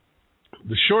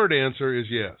 The short answer is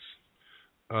yes.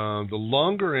 The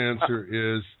longer answer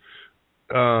is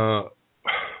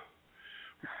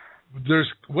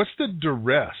what's the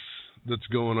duress that's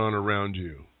going on around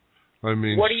you? I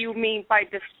mean, what do you mean by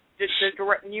the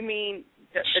you mean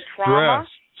the trauma?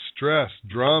 Stress,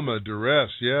 drama, duress,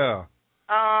 yeah.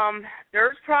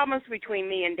 There's problems between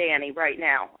me and Danny right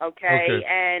now, okay?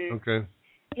 And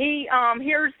he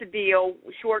here's the deal,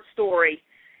 short story.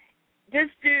 This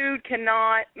dude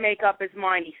cannot make up his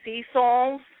mind. He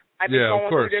seesaws. I've been going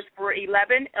through this for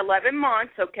 11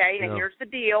 months, okay? And here's the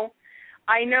deal.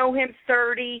 I know him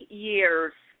 30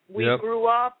 years. We grew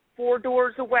up 4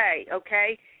 doors away,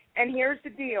 okay? And here's the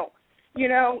deal. You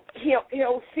know,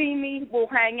 he'll see me, we'll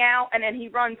hang out, and then he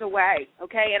runs away,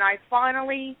 okay? And I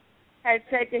finally had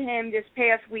said to him this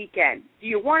past weekend, do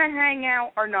you want to hang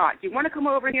out or not? Do you want to come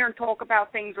over here and talk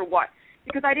about things or what?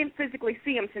 Because I didn't physically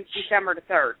see him since December the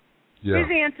 3rd. Yeah. His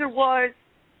answer was,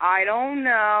 I don't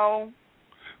know.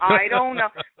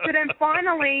 So then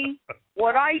finally,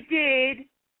 what I did,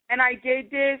 and I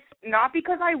did this not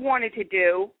because I wanted to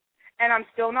do, and I'm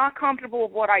still not comfortable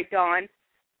with what I've done,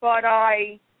 but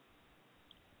I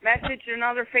messaged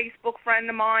another Facebook friend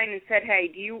of mine and said, hey,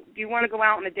 do you want to go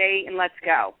out on a date and let's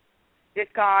go? This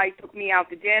guy took me out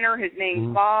to dinner. His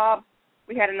name's Bob.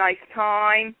 We had a nice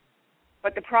time.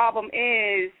 But the problem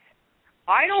is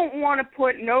I don't want to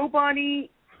put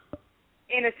nobody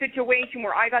in a situation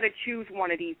where I got to choose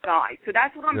one of these guys. So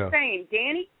that's what I'm saying.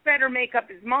 Danny better make up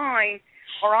his mind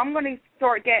or I'm going to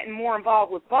start getting more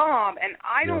involved with Bob, and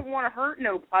I don't want to hurt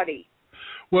nobody.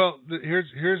 Well,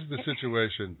 here's the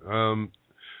situation.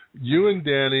 You and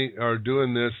Danny are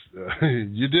doing this.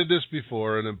 You did this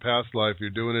before, and in past life, you're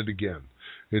doing it again.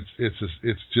 It's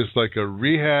just like a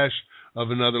rehash of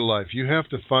another life. You have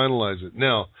to finalize it.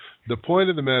 Now, the point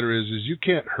of the matter is you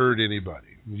can't hurt anybody.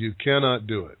 You cannot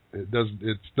do it.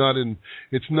 It's not in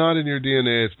your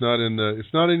DNA. It's not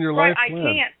in your life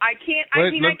plan. I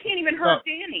can't even hurt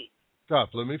Danny. Stop.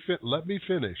 Let me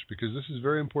finish, because this is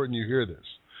very important you hear this.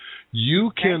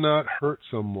 You cannot hurt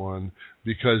someone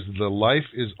because the life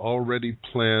is already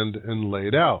planned and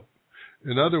laid out.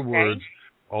 In other words,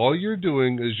 all you're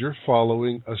doing is you're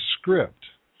following a script.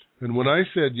 And when I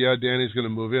said, Danny's going to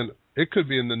move in, it could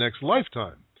be in the next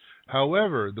lifetime.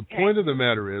 However, the point of the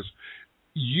matter is,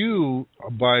 you,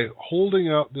 by holding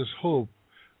out this hope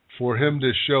for him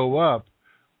to show up,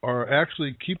 are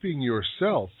actually keeping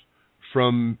yourself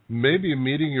from maybe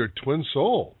meeting your twin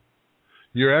soul.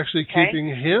 You're actually keeping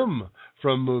him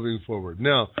from moving forward.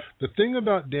 Now, the thing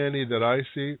about Danny that I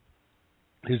see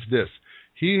is this.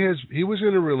 He was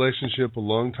in a relationship a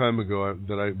long time ago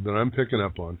that I'm picking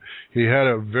up on. He had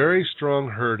a very strong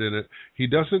hurt in it. He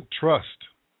doesn't trust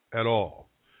at all.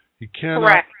 He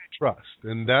cannot trust,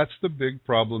 and that's the big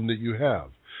problem that you have.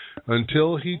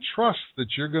 Until he trusts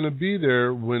that you're going to be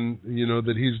there when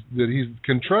that he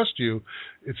can trust you,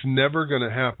 it's never going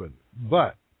to happen.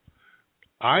 But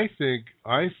I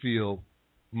feel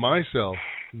myself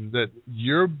that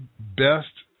your best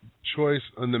choice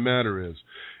on the matter is,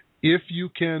 if you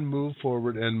can move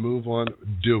forward and move on,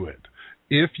 do it.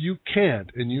 If you can't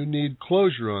and you need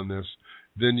closure on this,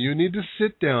 then you need to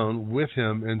sit down with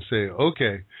him and say,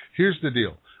 okay, here's the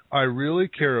deal. I really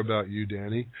care about you,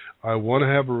 Danny. I want to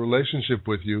have a relationship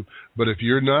with you, but if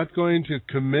you're not going to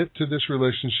commit to this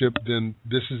relationship, then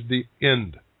this is the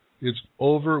end. It's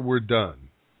over. We're done.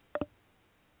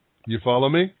 You follow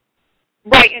me?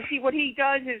 Right, and see, what he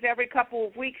does is every couple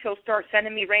of weeks he'll start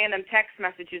sending me random text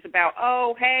messages about,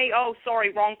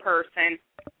 sorry, wrong person.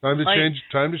 Time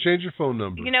to change your phone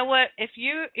number. You know what? If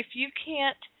you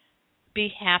can't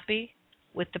be happy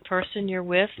with the person you're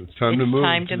with, it's time to move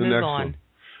on. One.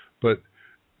 But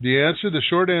the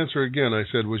short answer again, I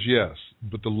said, was yes.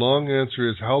 But the long answer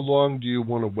is, how long do you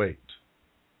want to wait?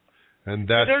 And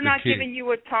that's they're not the key. giving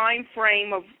you a time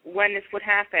frame of when this would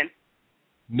happen.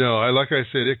 No, like I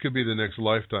said, it could be the next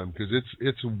lifetime, because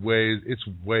it's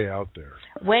way out there.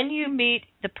 When you meet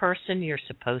the person you're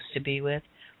supposed to be with,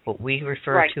 what we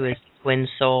refer to as twin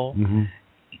soul,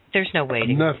 there's no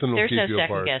waiting. Nothing will there's keep no you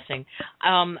second apart. guessing.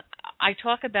 I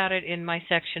talk about it in my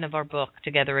section of our book,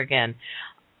 Together Again.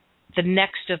 The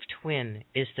next of twin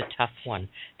is the tough one.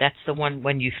 That's the one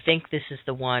when you think this is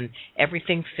the one,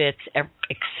 everything fits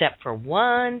except for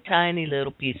one tiny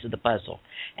little piece of the puzzle.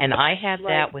 And I had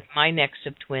that with my next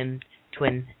of twin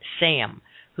Sam,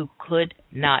 who could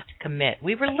not commit.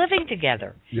 We were living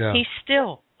together. Yeah. He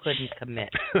still couldn't commit.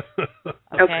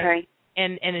 Okay.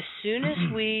 And as soon as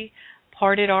we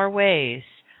parted our ways,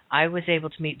 I was able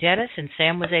to meet Dennis, and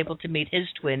Sam was able to meet his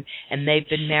twin, and they've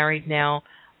been married now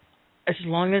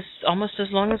almost as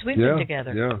long as we've been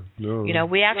together. Yeah, no. You know,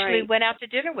 we actually went out to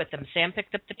dinner with them. Sam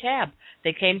picked up the tab.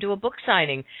 They came to a book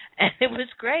signing, and it was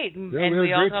great. And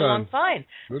we all got along fine.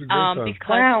 We had a great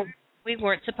time. Because we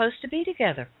weren't supposed to be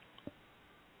together.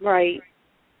 Right.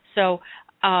 So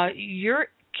you're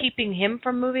keeping him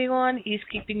from moving on. He's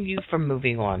keeping you from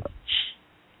moving on.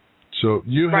 So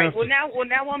you have Well,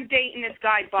 now I'm dating this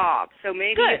guy Bob, so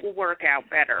maybe it will work out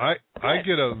better. I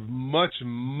get a much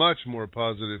more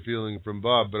positive feeling from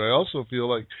Bob, but I also feel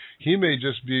like he may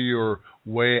just be your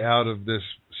way out of this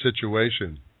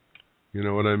situation. You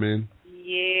know what I mean?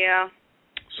 Yeah.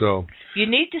 So you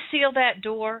need to seal that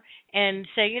door and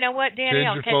say, you know what, Danny,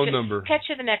 I'll catch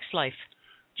you the next life.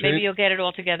 Maybe you'll get it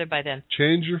all together by then.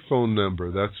 Change your phone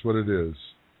number. That's what it is.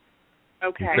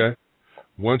 Okay.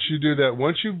 Once you do that,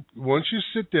 once you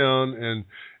sit down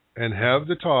and have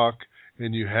the talk,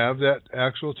 and you have that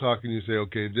actual talk, and you say,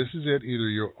 okay, this is it. Either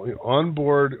you're on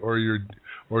board or you're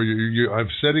I'm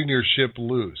setting your ship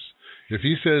loose. If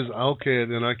he says, okay,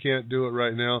 then I can't do it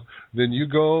right now, then you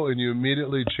go and you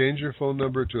immediately change your phone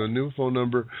number to a new phone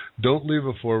number. Don't leave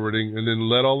a forwarding, and then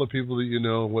let all the people that you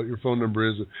know what your phone number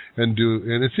is and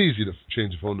it's easy to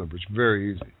change a phone number. It's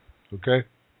very easy. Okay?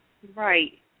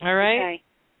 Right. All right. Okay.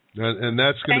 And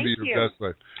that's going to be your best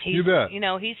way. You bet. You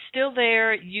know, he's still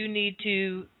there. You need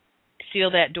to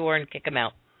seal that door and kick him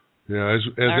out. Yeah, as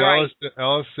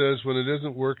Alice says, when it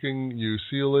isn't working, you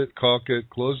seal it, caulk it,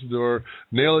 close the door,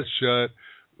 nail it shut,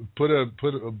 put a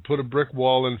brick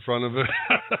wall in front of it.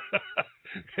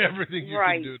 Everything you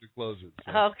can do to close it.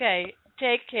 So. Okay.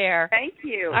 Take care. Thank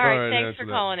you. All right. Thanks for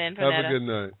calling in, Vanetta. Have a good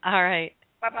night. All right.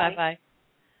 Bye-bye. Bye-bye.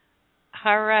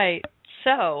 All right.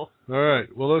 So. All right.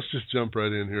 Well, let's just jump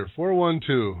right in here.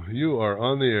 412, you are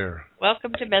on the air.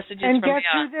 Welcome to Messages and from Beyond.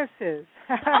 And guess who this is?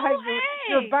 Oh, hey.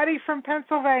 Your buddy from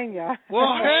Pennsylvania.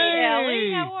 Well, hey,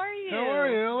 Ellie. How are you? How are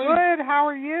you, Ellie? Good. How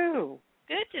are you?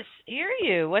 Good to hear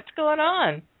you. What's going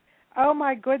on? Oh,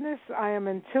 my goodness. I am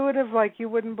intuitive like you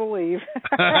wouldn't believe.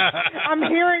 I'm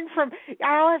hearing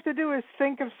all I have to do is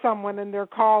think of someone and they're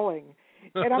calling.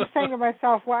 And I'm saying to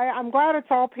myself, well, I'm glad it's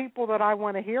all people that I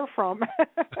want to hear from.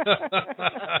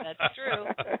 That's true.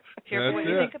 Careful what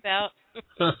you think about.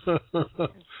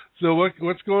 So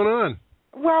what's going on?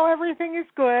 Well, everything is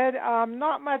good.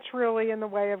 Not much really in the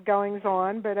way of goings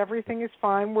on, but everything is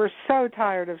fine. We're so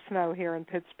tired of snow here in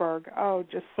Pittsburgh. Oh,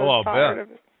 just so tired of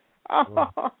it.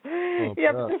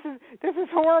 This is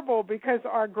horrible because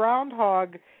our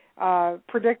groundhog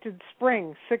predicted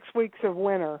spring, 6 weeks of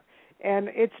winter. And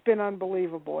it's been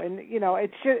unbelievable. And, you know,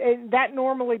 it's just, that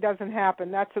normally doesn't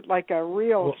happen. That's like a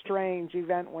real strange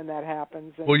event when that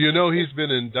happens. And, well, you know, he's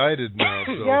been indicted now.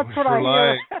 So that's what I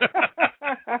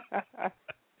hear.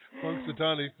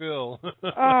 Punxsutawney Phil.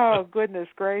 Oh, goodness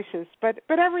gracious. But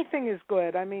everything is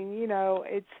good. I mean, you know,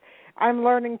 I'm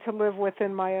learning to live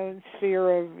within my own sphere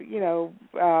of, you know,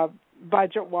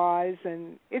 budget-wise,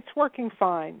 and it's working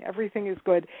fine. Everything is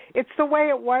good. It's the way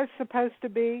it was supposed to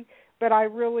be. But I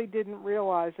really didn't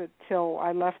realize it till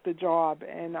I left the job,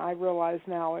 and I realize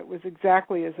now it was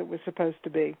exactly as it was supposed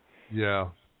to be. Yeah,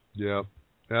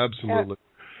 absolutely.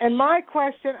 And my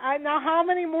question, now how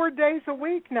many more days a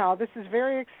week now? This is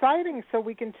very exciting, so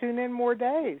we can tune in more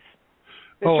days.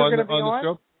 On the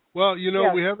show? Well, you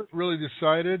know, we haven't really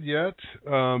decided yet,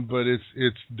 but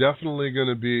it's definitely going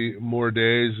to be more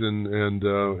days, and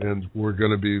we're going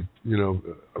to be, you know,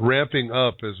 ramping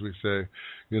up, as we say.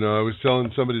 You know, I was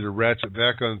telling somebody to ratchet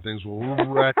back on things. Well,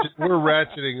 we're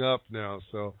ratcheting up now,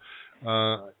 so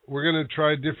we're going to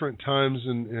try different times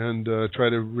and try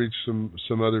to reach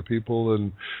some other people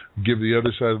and give the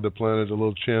other side of the planet a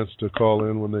little chance to call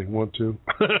in when they want to.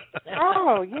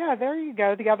 Oh, yeah, there you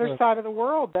go. The other side of the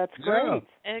world. That's great.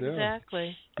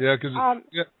 Exactly. Yeah, because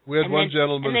we had one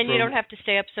gentleman. And then you don't have to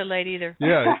stay up so late either.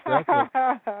 Yeah, exactly.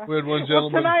 We had one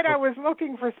gentleman. Well, tonight I was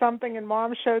looking for something, and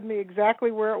Mom showed me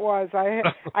exactly where it was. I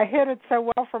hid it so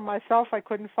well from myself I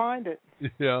couldn't find it.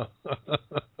 Yeah.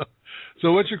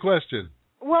 So what's your question?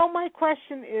 Well, my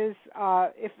question is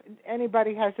if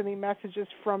anybody has any messages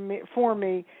for me,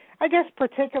 I guess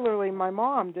particularly my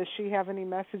mom. Does she have any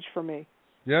message for me?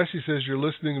 Yeah, she says you're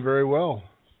listening very well.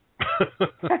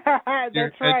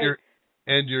 That's right.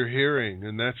 And you're hearing,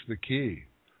 and that's the key.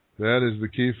 That is the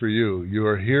key for you. You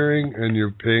are hearing, and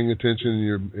you're paying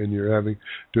attention, and you're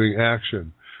doing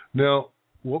action. Now,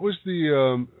 what was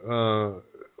the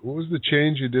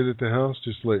change you did at the house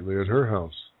just lately? At her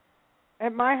house?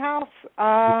 At my house,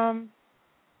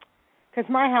 Because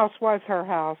my house was her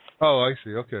house. Oh, I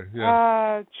see. Okay,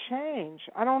 yeah. Change.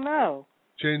 I don't know.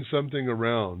 Change something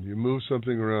around. You move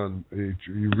something around. You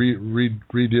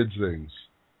redid things.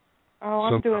 Oh,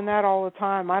 I'm doing that all the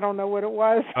time. I don't know what it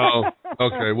was. Oh,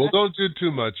 okay. Well, don't do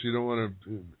too much. You don't want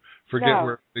to forget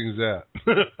where everything's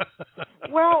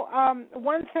at. Well,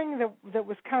 one thing that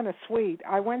was kind of sweet,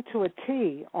 I went to a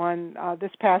tea on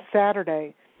this past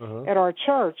Saturday at our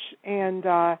church, and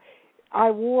I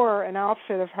wore an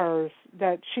outfit of hers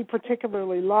that she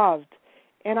particularly loved,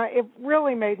 and it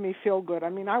really made me feel good. I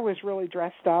mean, I was really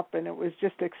dressed up, and it was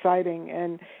just exciting,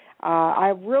 and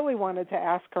I really wanted to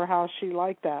ask her how she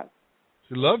liked that.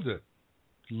 She loved it.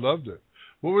 She loved it.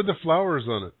 What were the flowers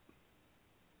on it?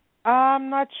 I'm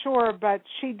not sure, but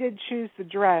she did choose the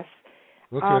dress.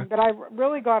 Okay. But I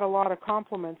really got a lot of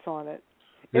compliments on it.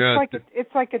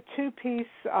 It's like a two-piece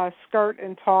skirt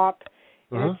and top.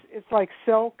 And it's like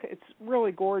silk. It's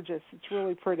really gorgeous. It's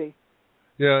really pretty.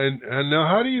 Yeah, and now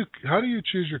how do you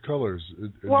choose your colors?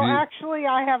 Well, actually,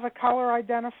 I have a color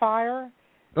identifier.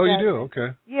 Oh, you do?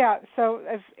 Okay. Yeah. So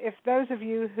if those of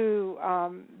you who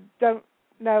don't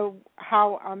know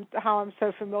how I'm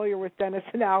so familiar with Dennis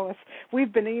and Alice,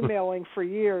 we've been emailing for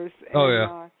years.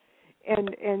 And,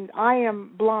 and I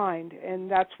am blind,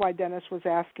 and that's why Dennis was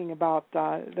asking about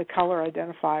the color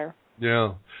identifier.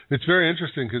 Yeah, it's very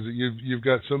interesting because you've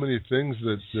got so many things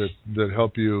that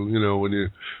help you. You know, when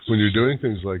you're doing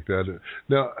things like that.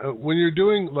 Now, when you're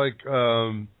doing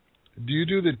do you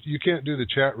do you can't do the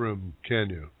chat room,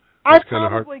 can you? That's I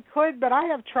probably could, but I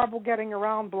have trouble getting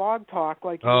around Blog Talk,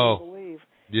 like you wouldn't believe.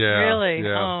 Yeah. Really?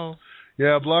 Yeah. Oh.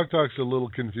 Yeah, Blog Talk's a little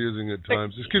confusing at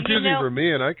times. It's confusing for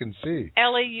me, and I can see.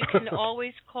 Ellie, you can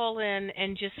always call in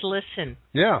and just listen.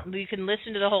 Yeah. You can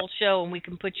listen to the whole show, and we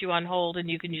can put you on hold, and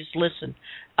you can just listen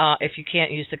if you can't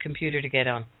use the computer to get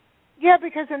on. Yeah,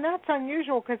 and that's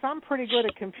unusual because I'm pretty good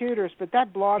at computers, but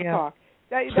that Blog Talk,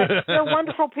 they're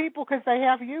wonderful people because they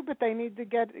have you, but they need to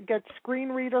get screen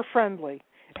reader friendly.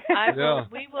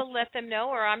 We will let them know,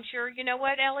 or I'm sure, you know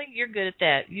what, Ellie, you're good at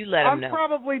that. You let them know. I'm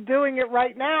probably doing it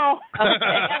right now.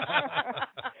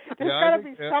 There's got to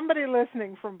be somebody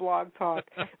listening from Blog Talk.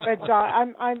 But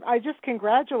I just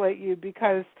congratulate you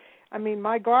because, I mean,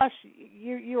 my gosh,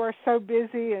 you are so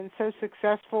busy and so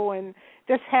successful, and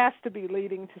this has to be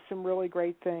leading to some really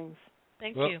great things.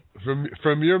 Thank you.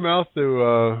 From your mouth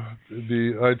to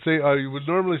I'd say I would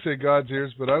normally say God's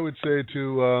ears, but I would say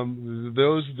to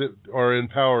those that are in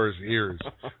power's ears.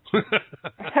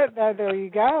 There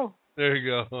you go. There you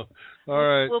go. All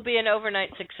right. We'll be an overnight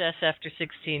success after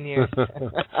 16 years. All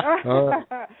right.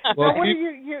 Well, what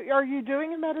are you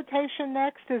doing a meditation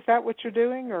next? Is that what you're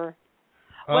doing, or?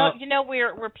 Well, you know,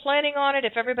 we're planning on it.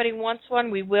 If everybody wants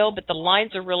one, we will, but the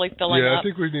lines are really filling up. Yeah, I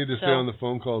think we need to stay on the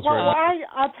phone calls right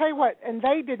now. I'll tell you what, and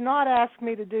they did not ask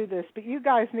me to do this, but you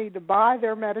guys need to buy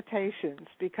their meditations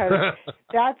because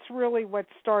that's really what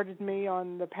started me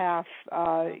on the path,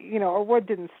 or what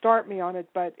didn't start me on it,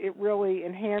 but it really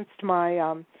enhanced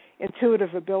my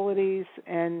intuitive abilities,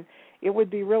 and it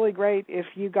would be really great if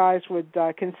you guys would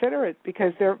consider it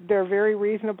because they're very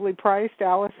reasonably priced.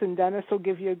 Alice and Dennis will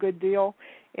give you a good deal.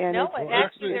 And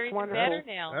they're even wonderful. Better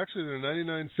now. Actually, they're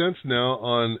 99 cents now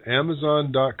on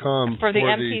Amazon.com for the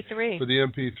MP3. For the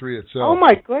MP3 itself. Oh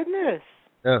my goodness!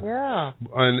 Yeah.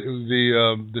 And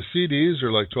the CDs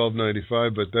are like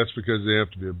 $12.95, but that's because they have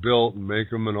to be built and make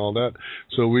them and all that.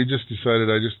 So we just decided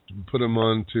I just put them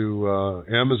on to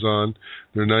Amazon.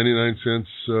 They're 99 cents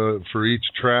for each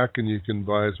track, and you can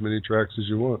buy as many tracks as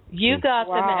you want. You got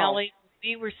them, Ellie.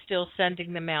 We were still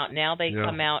sending them out. Now they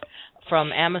come out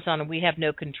from Amazon, and we have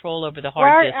no control over the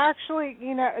hard disk. Well, actually,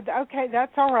 okay,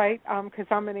 that's all right, because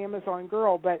I'm an Amazon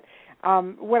girl, but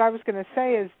what I was going to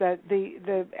say is that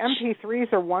the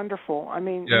MP3s are wonderful. I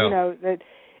mean, that.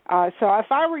 So if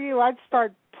I were you, I'd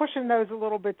start pushing those a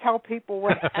little bit. Tell people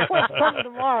what some of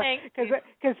them are,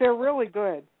 because they're really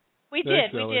good. We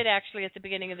did actually at the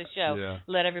beginning of the show.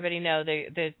 Let everybody know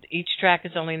that each track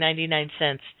is only 99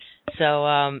 cents. So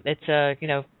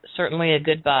it's certainly a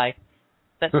good buy.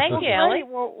 But thank you, Ellie.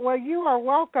 Well, you are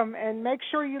welcome, and make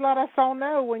sure you let us all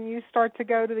know when you start to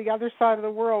go to the other side of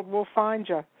the world. We'll find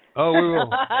you. Oh, we will.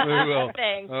 We will.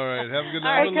 Thanks. All right. Have a good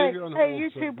night. Okay. You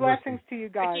too. Blessings to you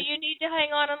guys. Do you need to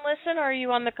hang on and listen, or are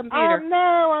you on the computer?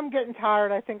 No, I'm getting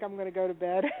tired. I think I'm going to go to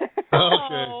bed. Okay.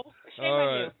 Oh, shame all on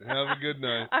right. you. Have a good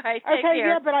night. All right. Take care.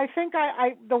 Yeah, but I think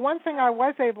the one thing I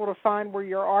was able to find were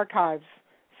your archives,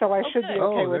 so I should be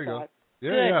okay with that.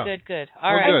 Good.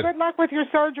 All right. Good luck with your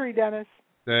surgery, Dennis.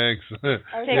 Thanks.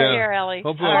 Take care, Ellie.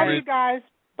 Hopefully love you guys.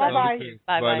 Bye-bye.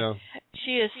 Bye now.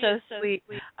 She is so sweet.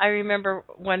 I remember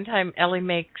one time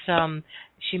Ellie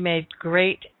she made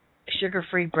great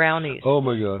sugar-free brownies. Oh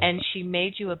my God! And she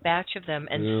made you a batch of them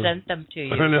and sent them to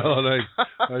you. I know, and I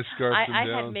scarfed them down.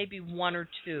 I had maybe one or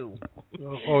two.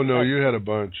 Oh no, you had a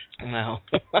bunch. No.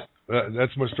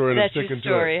 That's my story, and That's I'm sticking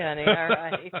your story, to it. honey. All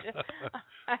right.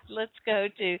 Let's go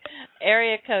to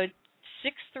area code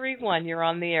 631. You're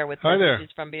on the air with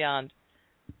Messages from Beyond.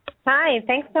 Hi.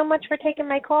 Thanks so much for taking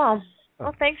my call.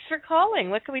 Well, thanks for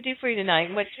calling. What can we do for you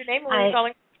tonight? What's your name? Where are you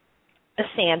calling?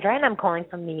 Sandra, and I'm calling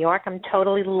from New York. I'm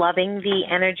totally loving the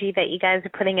energy that you guys are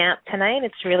putting out tonight.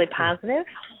 It's really positive.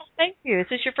 Thank you. Is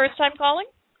this your first time calling?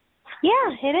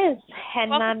 Yeah, it is.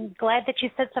 And I'm glad that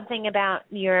you said something about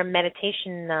your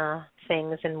meditation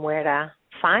things and where to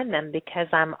find them, because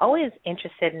I'm always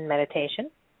interested in meditation.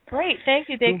 Great. Thank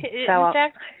you. In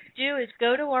fact, what you do is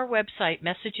go to our website,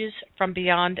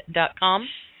 messagesfrombeyond.com,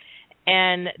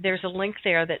 and there's a link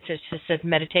there that says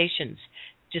meditations.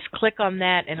 Just click on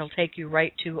that, and it'll take you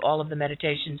right to all of the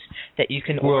meditations that you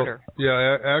can order.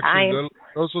 Yeah, actually,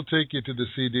 those will take you to the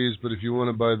CDs. But if you want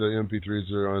to buy the MP3s,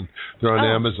 they're on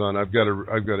Amazon. I've got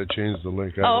to change the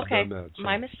link. I haven't done that, so.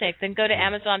 My mistake. Then go to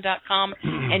Amazon.com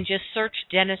and just search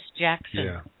Dennis Jackson.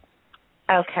 Yeah.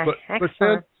 Okay. But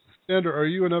Sandra, are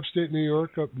you in upstate New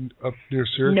York, up near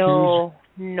Syracuse? No.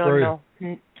 Long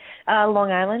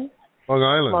Island. Long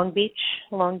Island. Long Beach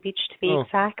to be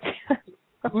exact.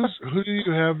 Who do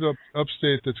you have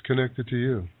upstate that's connected to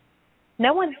you?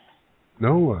 No one.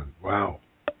 No one. Wow.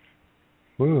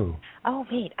 Whoa. Oh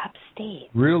wait, upstate.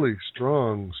 Really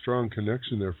strong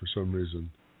connection there for some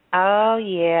reason. Oh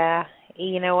yeah.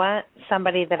 You know what?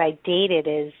 Somebody that I dated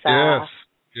is up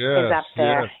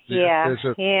there. Yes.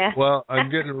 Yeah. Well,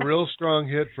 I'm getting a real strong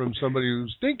hit from somebody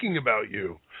who's thinking about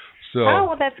you. So. Oh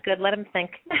well, that's good. Let him think.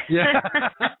 Yeah.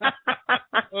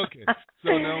 Okay.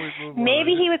 So now we move on.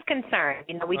 Maybe he was concerned.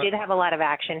 You know, we did have a lot of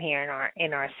action here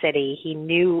in our city. He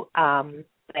knew I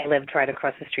lived right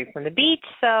across the street from the beach,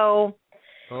 so.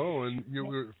 Oh, and you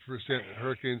were for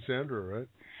Hurricane Sandra, right?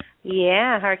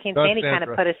 Yeah, Hurricane Sandy kind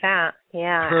of put us out.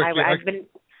 Yeah, I've been.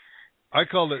 I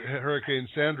called it Hurricane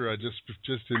Sandra just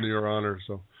in your honor.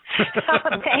 So.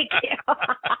 Oh, thank you.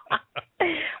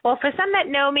 Well, for some that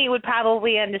know me would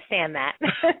probably understand that.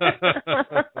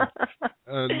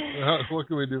 And what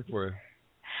can we do for you?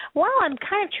 Well, I'm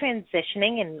kind of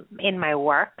transitioning in my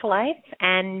work life,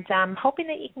 and I'm hoping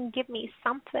that you can give me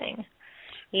something.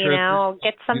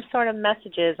 Get some sort of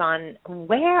messages on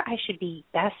where I should be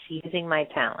best using my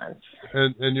talents.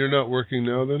 And you're not working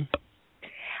now, then?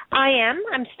 I am.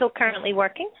 I'm still currently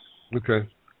working. Okay.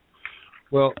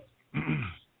 Well.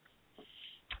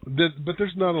 But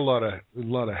there's not a lot of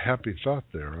happy thought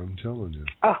there. I'm telling you.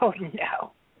 Oh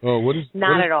no. Oh, what is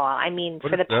not at all? I mean,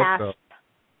 for the past.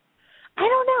 I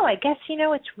don't know. I guess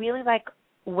it's really like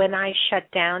when I shut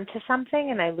down to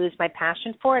something and I lose my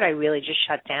passion for it. I really just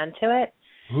shut down to it.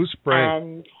 Who's Frank?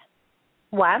 And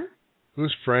what?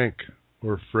 Who's Frank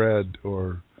or Fred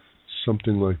or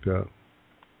something like that?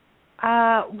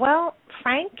 Well,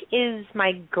 Frank is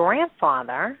my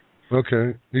grandfather.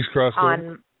 Okay, he's crossed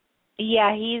over. Yeah,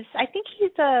 I think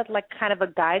he's kind of a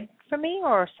guide for me,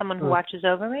 or someone who watches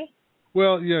over me.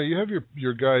 Well, yeah, you have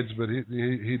your guides, but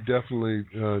he definitely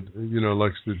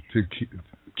likes to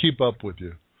keep up with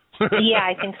you. Yeah,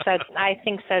 I think so. I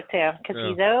think so too, because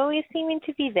he's always seeming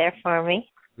to be there for me.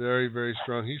 Very, very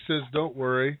strong. He says, "Don't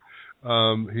worry."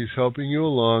 He's helping you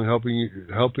along,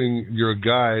 helping your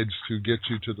guides to get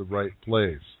you to the right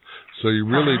place. So you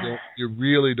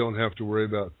really don't have to worry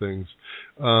about things.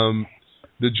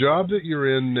 The job that you're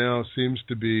in now seems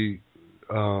to be,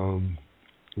 how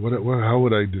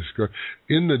would I describe?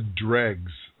 In the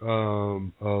dregs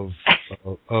of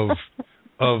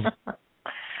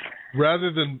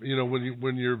rather than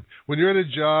when you're in a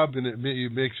job and it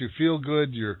makes you feel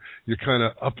good, you're kind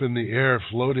of up in the air,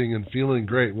 floating and feeling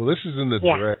great. Well, this is in the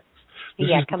dregs. This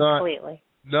is completely.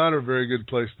 Not a very good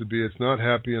place to be. It's not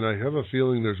happy, and I have a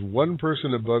feeling there's one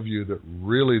person above you that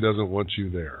really doesn't want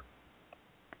you there.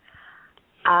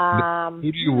 Who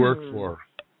do you work for?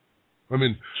 I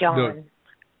mean, John. No,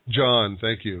 John,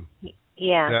 thank you.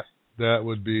 Yeah. That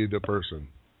would be the person.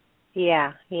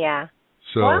 Yeah.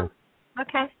 So. Well,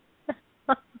 okay.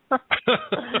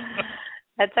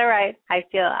 That's all right. I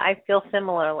feel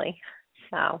similarly.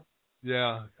 So.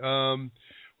 Yeah.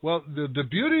 Well, the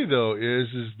beauty though is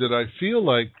that I feel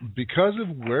like because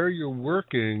of where you're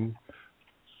working,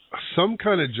 some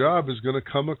kind of job is going to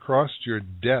come across your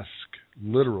desk,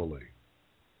 literally.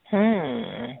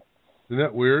 Isn't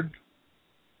that weird?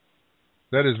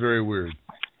 That is very weird.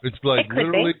 It's like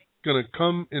literally going to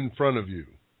come in front of you.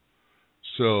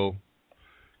 So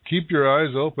keep your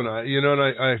eyes open.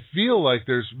 And I feel like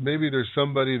there's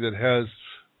somebody that has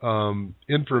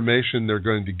information they're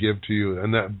going to give to you,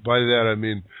 and that by that I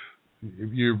mean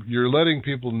you're letting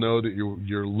people know that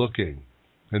you're looking,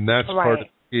 and that's part of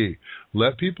the key.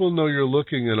 Let people know you're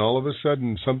looking, and all of a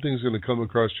sudden something's going to come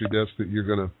across your desk that you're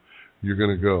gonna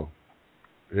go.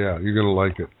 Yeah, you're gonna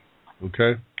like it.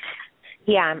 Okay.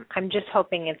 Yeah, I'm just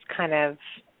hoping it's kind of.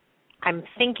 I'm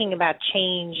thinking about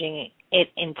changing it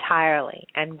entirely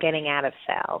and getting out of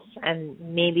sales and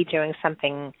maybe doing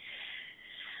something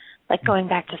like going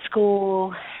back to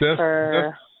school.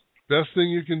 Best thing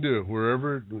you can do,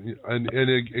 wherever, and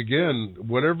again,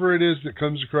 whatever it is that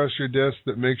comes across your desk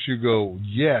that makes you go,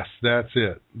 yes, that's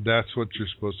it. That's what you're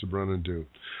supposed to run and do.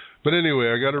 But anyway,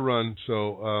 I got to run,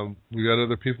 so we got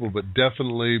other people, but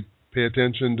definitely pay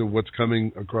attention to what's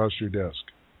coming across your desk.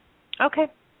 Okay.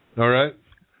 All right?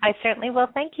 I certainly will.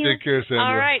 Thank you. Take care, Sandra.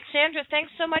 All right, Sandra,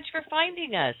 thanks so much for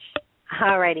finding us.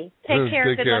 All righty. Take care.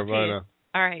 Take Good care. luck Bye to you. now.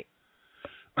 All right.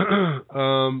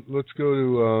 Let's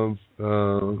go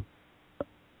to...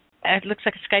 It looks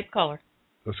like a Skype caller.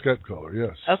 A Skype caller,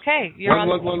 yes. Okay. You're on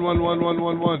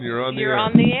 1111111. You're on the air. You're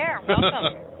on the air.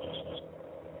 Welcome.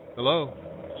 Hello.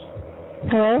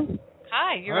 Hello.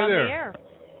 Hi. You're Hi on there. the air.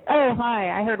 Oh, hi.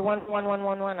 I heard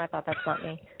 11111. I thought that's not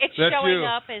me. It's That's showing you.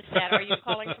 up as that. Are you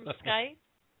calling from Skype?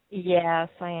 Yes,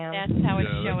 I am. That's how it's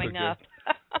showing up.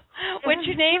 What's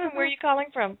your name and where are you calling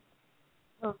from?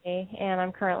 Okay, and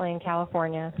I'm currently in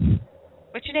California.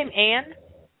 What's your name, Anne?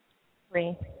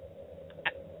 Bree.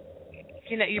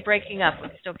 You know, you're breaking up. We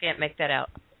still can't make that out.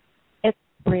 It's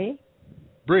Bree.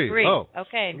 Bree. Oh.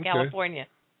 Okay, in California.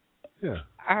 Yeah.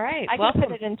 All right. I Welcome. can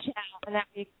put it in chat, and that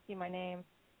way you can see my name.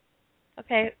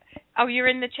 Okay. Oh, you're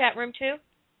in the chat room too?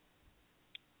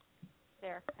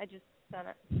 There. I just sent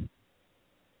it.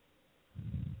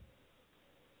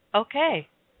 Oh, Okay.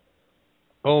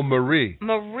 Marie.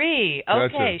 Marie.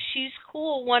 Gotcha. Okay. She's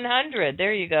cool 100.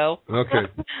 There you go. Okay.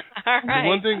 All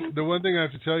right. The one thing I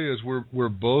have to tell you is we're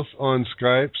both on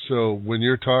Skype, so when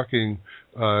you're talking,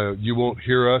 you won't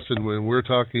hear us, and when we're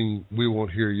talking, we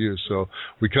won't hear you. So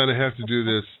we kind of have to do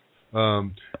this.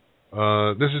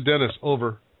 This is Dennis.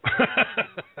 Over.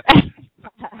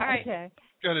 All right. Okay.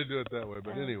 Got to do it that way,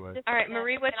 but anyway. All right,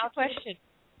 Marie, what's your question?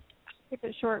 Keep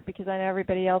it short because I know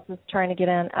everybody else is trying to get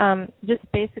in. Just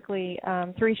basically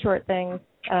 3 short things.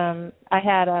 I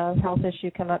had a health issue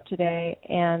come up today,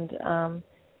 and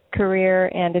career,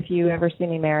 and if you ever see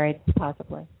me married,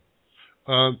 possibly.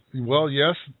 Well,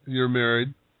 yes, you're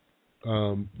married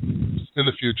in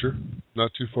the future,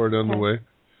 not too far down the way.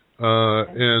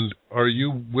 And are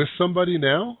you with somebody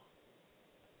now?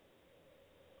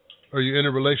 Are you in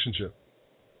a relationship?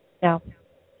 No.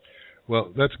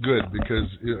 Well, that's good, because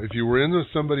if you were in with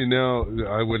somebody now,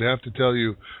 I would have to tell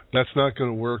you that's not going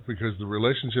to work, because the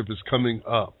relationship is coming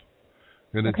up,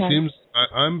 and it seems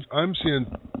I'm seeing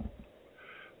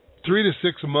 3 to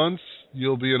 6 months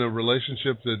you'll be in a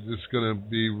relationship that is going to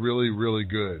be really, really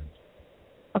good.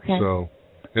 Okay. So,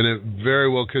 and it very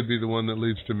well could be the one that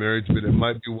leads to marriage, but it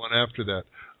might be one after that.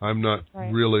 I'm not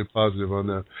really positive on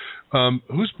that.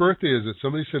 Whose birthday is it?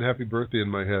 Somebody said happy birthday in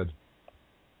my head.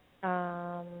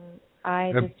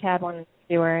 I just had one in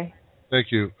February.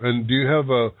 Thank you. And do you have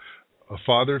a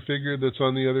father figure that's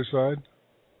on the other side?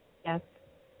 Yes.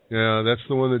 Yeah, that's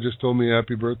the one that just told me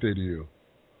happy birthday to you.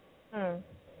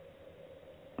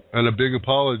 And a big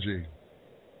apology.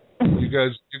 You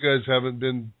guys haven't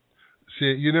been...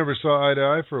 See, you never saw eye to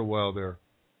eye for a while there.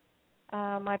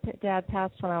 My dad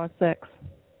passed when I was 6.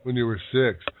 When you were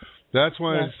 6. That's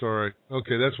why I'm sorry.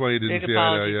 Okay, that's why you didn't see eye to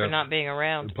eye. Apologies for not being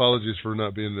around. Apologies for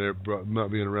not being there, not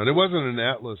being around. It wasn't an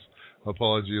Atlas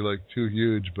apology, like too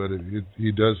huge, but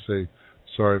he does say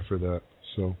sorry for that.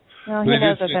 So. Well, he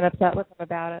knows I've been upset with him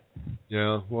about it.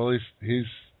 Yeah. Well, he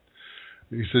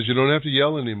says you don't have to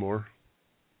yell anymore.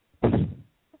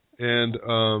 And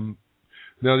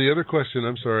now the other question.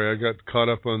 I'm sorry, I got caught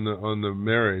up on the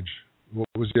marriage. What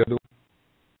was the other one?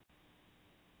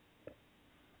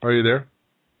 Are you there?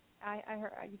 I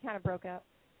heard you kind of broke up.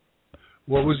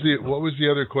 What was the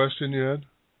other question you had?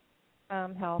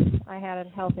 Health. I had a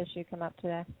health issue come up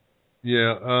today.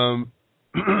 Yeah.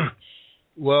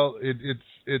 Well,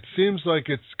 it seems like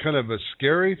it's kind of a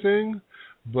scary thing,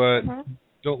 but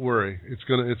don't worry. It's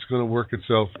gonna work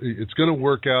itself. It's gonna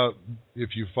work out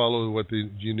if you follow what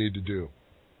you need to do.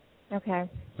 Okay.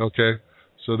 Okay.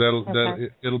 So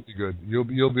it'll be good.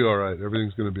 You'll be all right.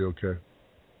 Everything's gonna be okay.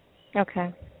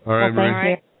 Okay. All right, Marie.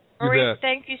 Thank you. Marie,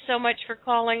 thank you so much for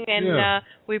calling, and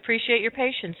we appreciate your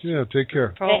patience. Yeah, take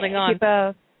care. For holding on. Thank you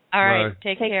both. All right, Bye.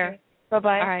 take care.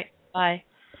 Bye-bye. All right, bye.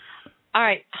 All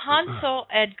right, Hansel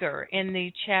Edgar in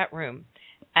the chat room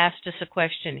asked us a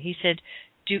question. He said,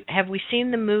 have we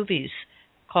seen the movies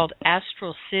called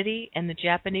Astral City and the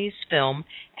Japanese film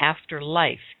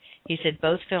Afterlife. He said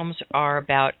both films are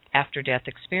about after-death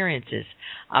experiences.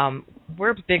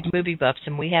 We're big movie buffs,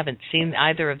 and we haven't seen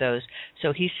either of those.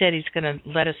 So he said he's going to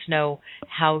let us know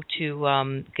how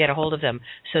to get a hold of them.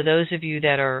 So those of you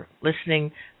that are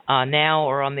listening now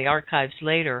or on the archives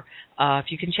later, if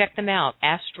you can check them out,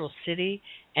 Astral City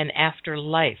and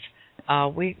Afterlife.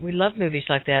 We love movies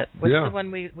like that. What's the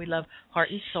one we love?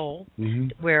 Heart and Soul,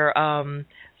 where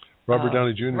Robert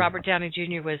Downey Jr. Robert Downey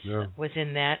Jr. was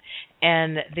in that,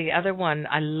 and the other one,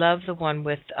 I love the one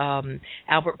with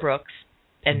Albert Brooks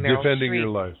and Meryl Defending Streep, Your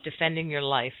Life. Defending Your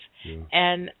Life,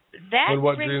 and that and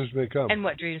What Dreams May Come, and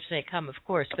What Dreams May Come, of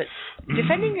course. But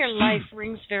Defending Your Life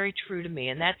rings very true to me,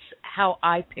 and that's how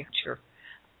I picture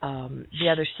the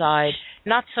other side.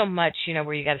 Not so much,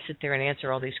 where you got to sit there and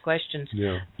answer all these questions,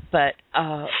 but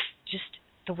just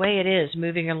the way it is,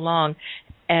 moving along,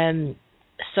 and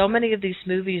so many of these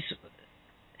movies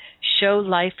show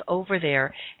life over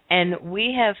there, and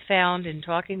we have found in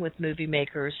talking with movie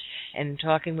makers and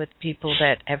talking with people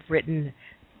that have written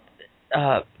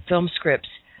film scripts,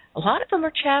 a lot of them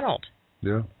are channeled.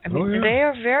 Yeah. I mean, they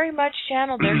are very much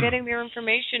channeled. They're getting their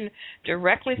information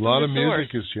directly from the source. A lot of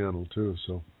music is channeled, too,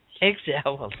 so. Exactly.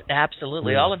 Well,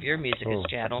 absolutely. All of your music is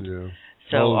channeled. Yeah.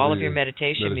 So all of your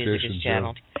meditation music is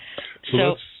channeled.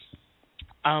 So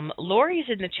Lori's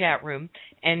in the chat room,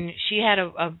 and she had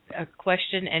a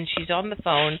question, and she's on the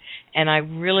phone, and I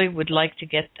really would like to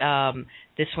get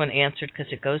this one answered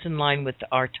because it goes in line with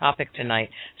our topic tonight.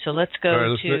 So let's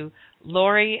go to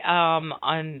Lori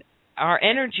on our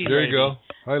energy There lady. you go.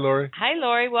 Hi, Lori. Hi,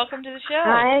 Lori. Welcome to the show.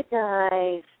 Hi,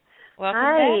 guys. Welcome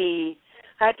back.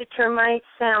 I had to turn my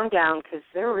sound down because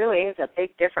there really is a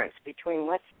big difference between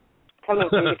what's coming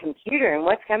through the computer and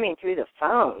what's coming through the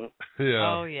phone.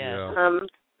 Yeah. Oh, yeah.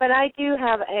 But I do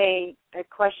have a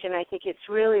question. I think it's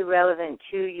really relevant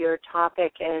to your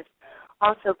topic as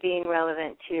also being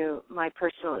relevant to my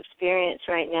personal experience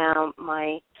right now.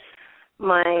 My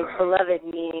beloved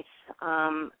niece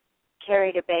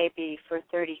carried a baby for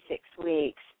 36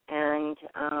 weeks, and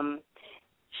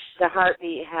the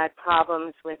heartbeat had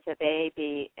problems with the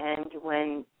baby, and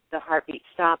when the heartbeat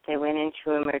stopped, they went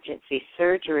into emergency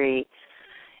surgery.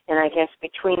 And I guess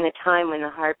between the time when the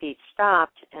heartbeat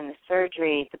stopped and the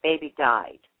surgery, the baby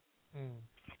died.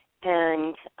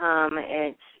 And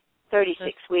it's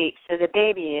 36 weeks, so the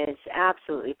baby is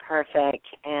absolutely perfect.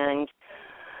 And,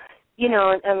 they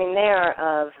are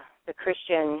of the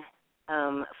Christian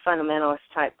fundamentalist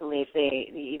type belief, the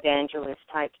evangelist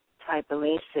type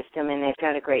belief system, and they've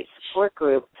got a great support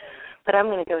group. But I'm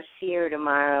going to go see her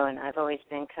tomorrow, and I've always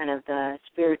been kind of the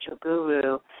spiritual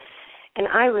guru. And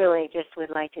I really just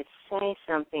would like to say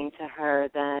something to her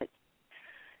that,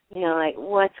 like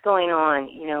what's going on,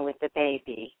 with the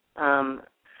baby.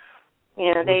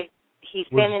 He's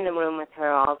been in the room with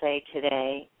her all day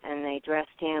today, and they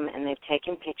dressed him, and they've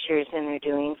taken pictures, and they're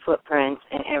doing footprints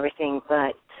and everything.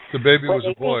 But the baby was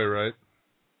a boy, right?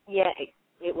 Yeah,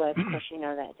 it was. Of course, you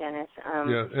know that, Dennis.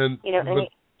 And he's just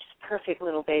a perfect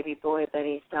little baby boy, but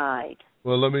he's died.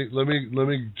 Well, let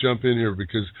me jump in here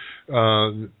because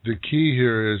the key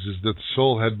here is that the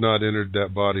soul had not entered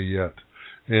that body yet,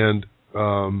 and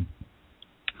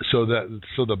so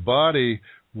the body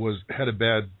had a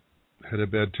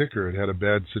bad ticker, it had a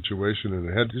bad situation, and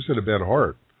it had a bad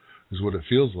heart, is what it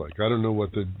feels like. I don't know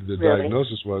what the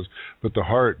diagnosis was, but the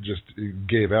heart just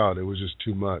gave out. It was just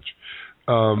too much.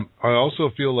 I also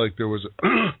feel like there was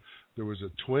a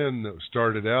twin that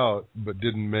started out but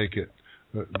didn't make it.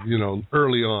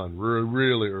 Early on,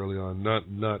 really early on,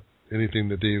 not anything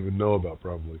that they even know about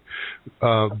probably.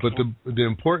 But the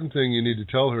important thing you need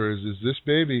to tell her is this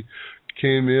baby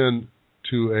came in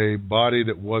to a body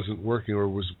that wasn't working or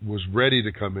was ready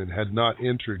to come in, had not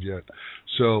entered yet.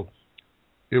 So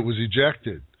it was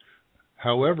ejected.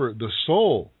 However, the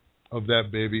soul of that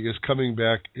baby is coming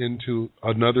back into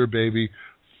another baby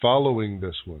following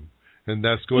this one. And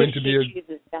that's going to be she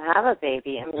chooses to have a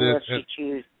baby. Will she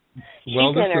choose? She's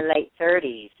in her late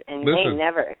 30s, and they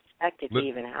never expected to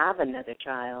even have another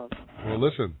child. Well,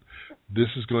 listen, this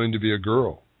is going to be a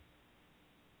girl.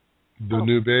 The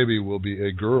new baby will be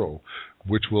a girl,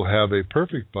 which will have a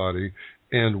perfect body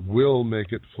and will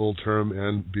make it full term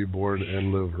and be born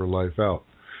and live her life out.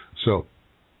 So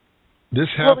this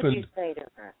happened. What would you say to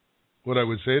her? What I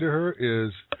would say to her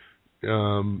is,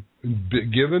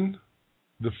 given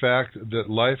the fact that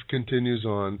life continues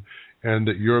on and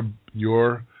that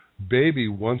your baby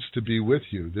wants to be with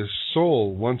you. This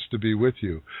soul wants to be with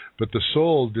you. But the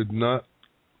soul did not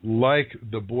like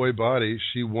the boy body.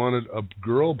 She wanted a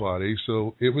girl body,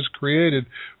 so it was created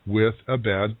with a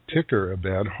bad ticker, a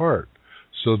bad heart.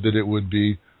 so that it would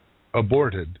be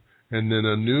aborted, and then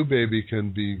a new baby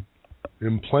can be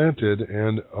implanted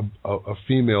and a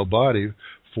female body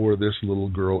for this little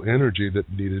girl energy that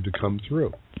needed to come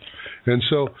through. And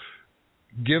so,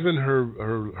 given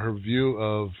her view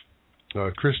of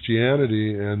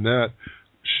Christianity and that,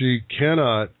 she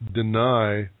cannot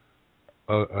deny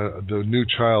the new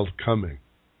child coming.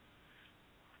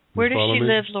 Where does she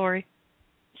live, Lori?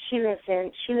 She lives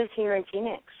here in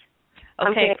Phoenix. Okay.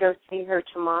 I'm going to go see her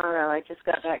tomorrow. I just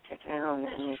got back to town.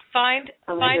 And find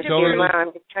I'm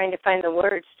just trying to find the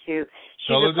words to.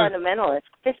 She's a fundamentalist,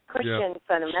 Christian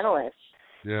fundamentalist.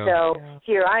 Yeah. So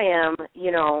here I am,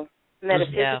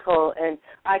 metaphysical, and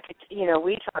I could,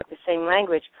 we talk the same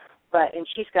language, and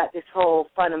she's got this whole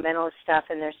fundamentalist stuff,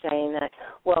 and they're saying that,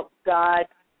 well, God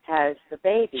has the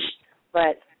baby,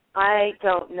 but I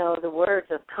don't know the words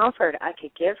of comfort I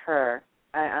could give her.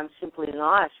 I'm simply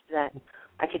lost that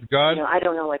I could, I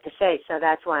don't know what to say, so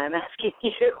that's why I'm asking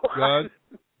you.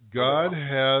 God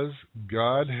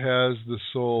has the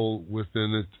soul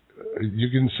within it. You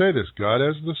can say this. God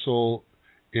has the soul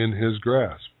in his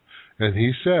grasp. And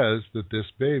he says that this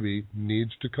baby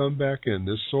needs to come back in.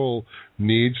 This soul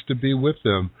needs to be with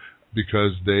them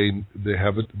because they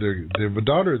have a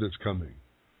daughter that's coming.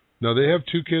 Now, they have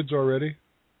 2 kids already?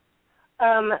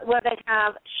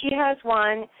 She has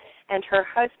one, and her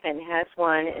husband has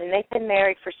one, and they've been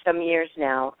married for some years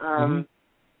now,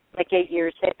 like 8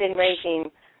 years. They've been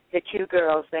raising the 2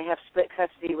 girls. They have split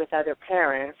custody with other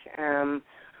parents.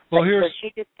 So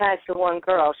she just has the one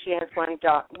girl. She has one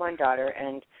daughter,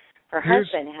 and her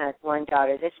husband has one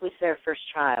daughter. This was their first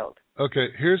child. Okay,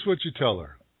 here's what you tell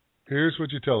her.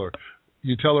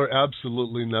 You tell her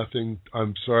absolutely nothing.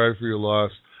 I'm sorry for your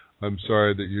loss. I'm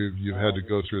sorry that you've had to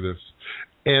go through this.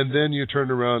 And then you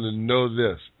turn around and know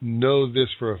this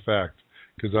for a fact,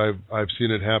 because I've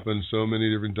seen it happen so many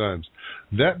different times.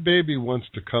 That baby wants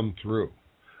to come through.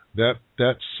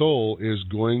 That soul is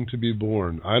going to be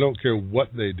born. I don't care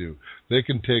what they do. They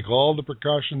can take all the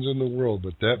precautions in the world,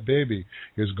 but that baby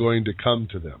is going to come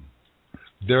to them.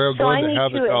 They're going to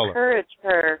have a dollar. So I need to encourage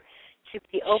her to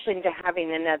be open to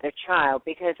having another child,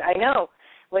 because I know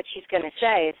what she's going to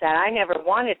say is that I never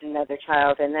wanted another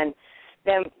child, and then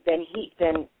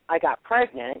I got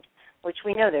pregnant, which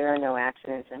we know there are no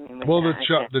accidents. I mean,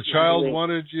 the child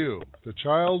wanted you. The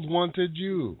child wanted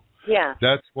you. Yeah.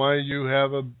 That's why you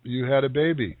had a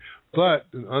baby. But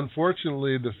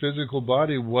unfortunately, the physical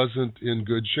body wasn't in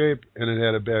good shape, and it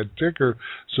had a bad ticker,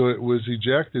 so it was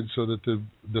ejected so that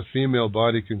the female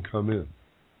body can come in.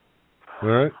 All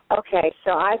right? Okay,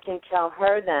 so I can tell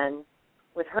her then,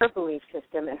 with her belief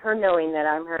system and her knowing that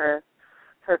I'm her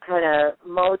kind of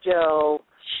mojo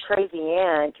crazy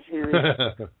aunt who's,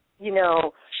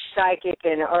 psychic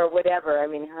or whatever. I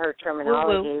mean, her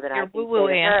terminology, but I can say to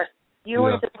her, you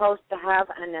were supposed to have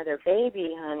another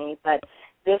baby, honey, but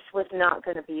this was not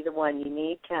going to be the one. You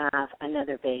need to have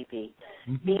another baby.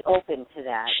 Mm-hmm. Be open to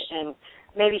that. And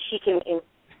maybe she can,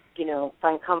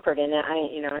 find comfort in it.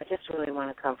 I just really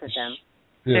want to comfort them.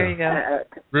 Yeah. There you go.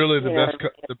 Really,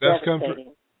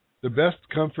 the best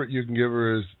comfort you can give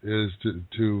her is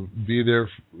to be there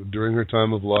during her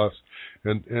time of loss,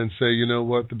 and say, you know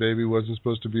what, the baby wasn't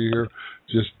supposed to be here.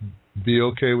 Just be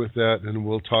okay with that, and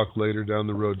we'll talk later down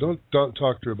the road. Don't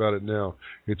talk to her about it now.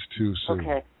 It's too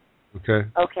soon. Okay.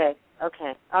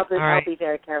 I'll be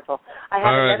very careful. I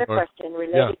have another question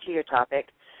related to your topic.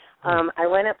 I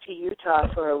went up to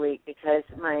Utah for a week because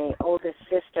my oldest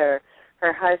sister,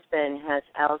 her husband has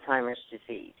Alzheimer's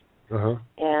disease,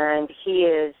 and he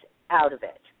is out of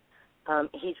it.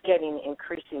 He's getting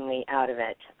increasingly out of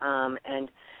it, and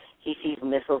he sees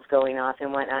missiles going off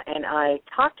and whatnot. And I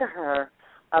talked to her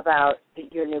about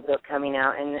your new book coming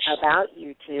out and about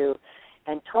you two,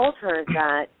 and told her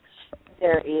that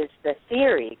there is the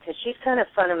theory, because she's kind of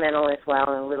fundamental as well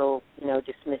and a little,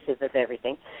 dismissive of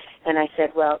everything. And I said,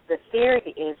 well, the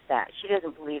theory is that she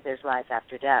doesn't believe there's life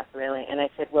after death, really. And I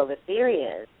said, well, the theory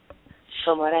is,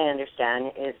 from what I understand,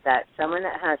 is that someone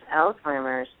that has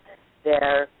Alzheimer's,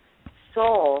 their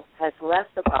soul has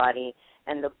left the body,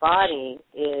 and the body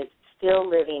is still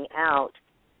living out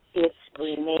its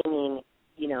remaining,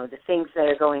 the things that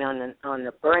are going on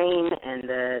the brain and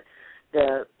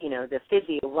the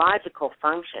physiological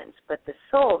functions, but the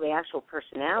soul, the actual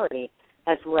personality,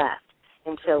 has left.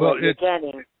 And so what you're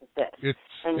getting is this.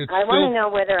 And I want to know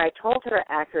whether I told her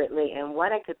accurately and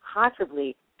what I could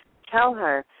possibly tell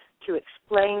her to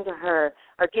explain to her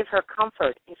or give her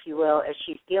comfort, if you will, as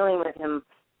she's dealing with him.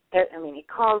 I mean, he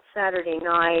called Saturday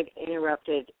night,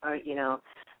 interrupted,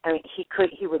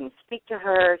 he wouldn't speak to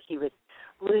her. He was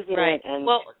losing right. it. And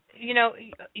well, you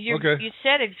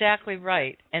said exactly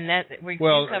right, and that you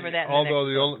cover that. Although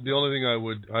the only thing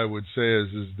I would say is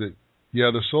that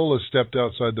the soul has stepped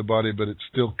outside the body, but it's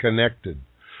still connected,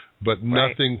 but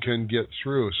nothing can get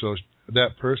through. So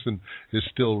that person is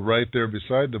still right there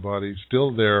beside the body,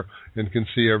 still there, and can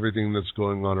see everything that's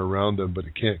going on around them, but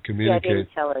it can't communicate I didn't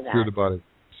tell her that. through the body.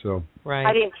 So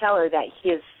I didn't tell her that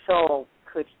his soul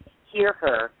could hear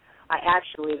her.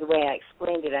 The way I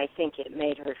explained it, I think it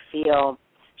made her feel.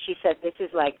 She said this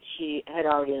is like she had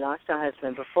already lost her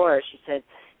husband before. She said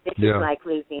this is like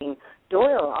losing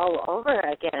Doyle all over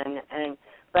again,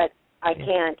 but I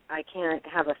can't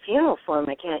have a funeral for him.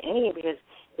 I can't because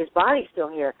his body's still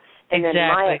here. And then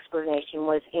my explanation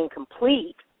was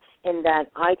incomplete in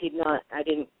that I didn't.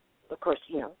 Of course,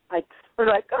 I was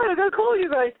like, God, I gotta call you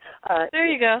guys. There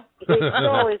you go. His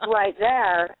soul is right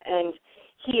there, and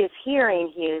he is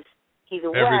hearing. He's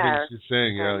aware. Everything she's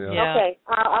saying, yeah. Okay,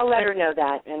 I'll let her know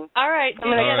that. And all right,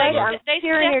 I'm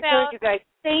hearing your toes, you guys.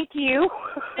 Thank you.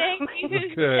 Thank you.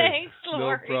 Okay. Thanks,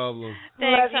 Lori. No problem.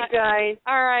 Thanks. Love you guys.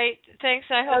 All right. Thanks.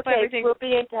 I hope everything. We'll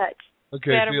be in touch.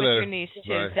 Okay. Better see you with later. your niece too.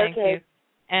 Bye. Thank you.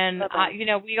 And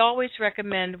we always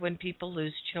recommend when people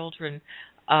lose children,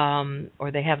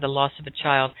 or they have the loss of a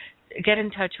child, get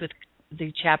in touch with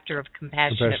the chapter of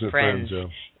Compassionate Friends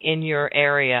in your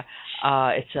area.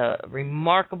 It's a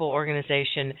remarkable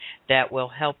organization that will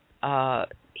help the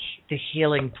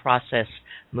healing process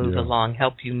move along,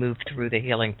 help you move through the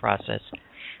healing process.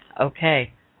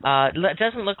 Okay. It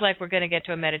doesn't look like we're going to get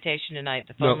to a meditation tonight.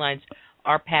 The phone lines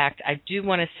are packed. I do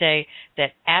want to say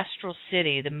that Astral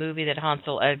City, the movie that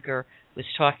Hansel Edgar was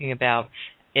talking about,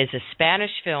 is a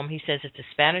Spanish film. He says it's a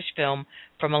Spanish film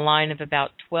from a line of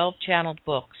about 12 channeled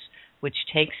books, which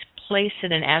takes place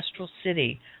in an astral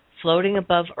city floating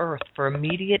above Earth for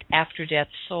immediate after-death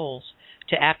souls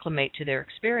to acclimate to their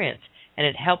experience. And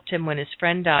it helped him when his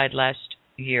friend died last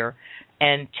year.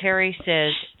 And Terry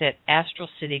says that Astral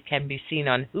City can be seen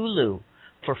on Hulu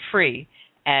for free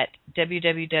at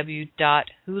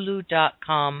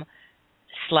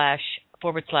www.hulu.com/watch,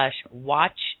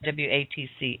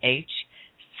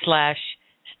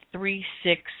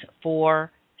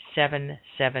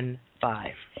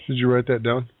 WATCH/364-775. Did you write that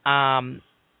down?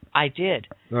 I did.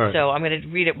 All right. So I'm going to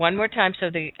read it one more time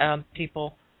so the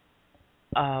people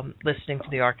listening to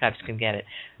the archives can get it.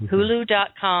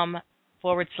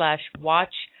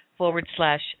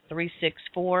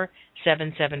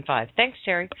 Hulu.com/watch/364-775. Thanks,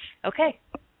 Terry. Okay.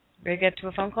 Ready to get to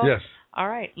a phone call? Yes. All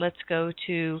right. Let's go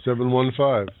to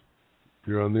 715.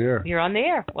 You're on the air. You're on the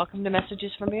air. Welcome to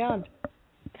Messages from Beyond.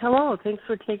 Hello. Thanks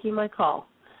for taking my call.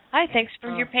 Hi. Thanks for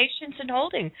your patience and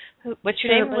holding. What's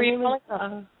your name? Where are you calling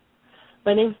from?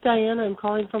 My name's Diane. I'm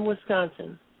calling from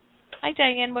Wisconsin. Hi,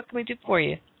 Diane. What can we do for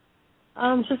you?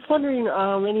 Just wondering,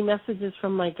 any messages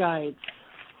from my guides?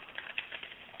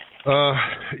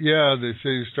 They say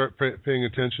you start paying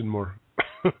attention more.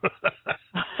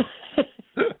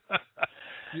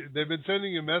 They've been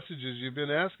sending you messages. You've been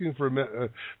asking for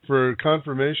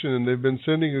confirmation, and they've been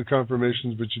sending you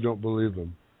confirmations, but you don't believe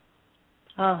them.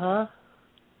 Uh-huh.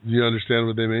 Do you understand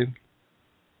what they mean?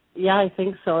 Yeah, I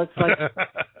think so. It's like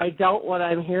I doubt what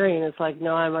I'm hearing. It's like,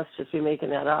 no, I must just be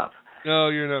making that up. No,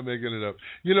 you're not making it up.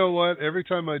 You know what? Every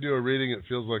time I do a reading, it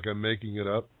feels like I'm making it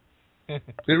up. It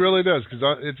really does, because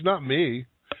it's not me.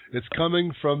 It's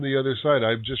coming from the other side.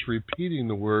 I'm just repeating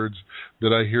the words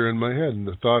that I hear in my head and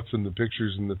the thoughts and the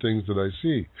pictures and the things that I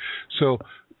see. So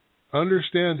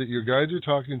understand that your guides are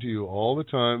talking to you all the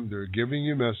time. They're giving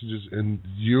you messages, and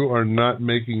you are not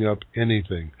making up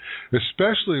anything,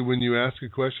 especially when you ask a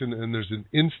question and there's an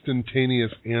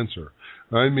instantaneous answer.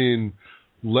 I mean,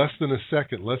 less than a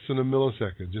second, less than a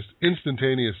millisecond, just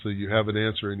instantaneously you have an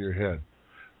answer in your head.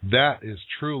 That is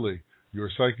truly your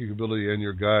psychic ability and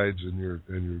your guides and your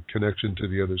connection to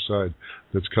the other side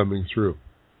that's coming through.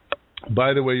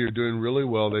 By the way, you're doing really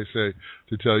well. They say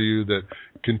to tell you that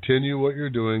continue what you're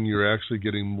doing. You're actually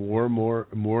getting more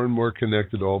and more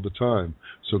connected all the time.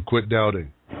 So quit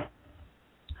doubting.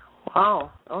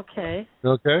 Wow. Okay.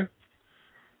 Okay.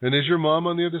 And is your mom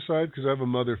on the other side? Because I have a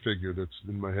mother figure that's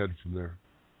in my head from there.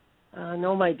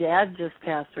 No, my dad just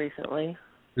passed recently.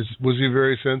 Was he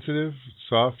very sensitive,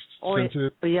 soft,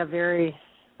 sensitive? Yeah, very.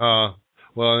 Well,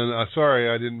 and sorry,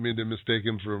 I didn't mean to mistake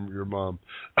him for your mom.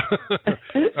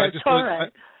 I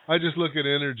just look at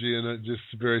energy, and just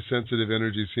very sensitive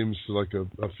energy seems like a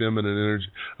feminine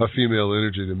energy, a female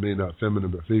energy to me, not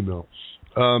feminine but female.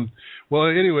 Well,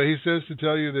 anyway, he says to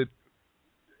tell you that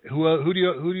who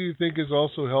do you think is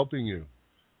also helping you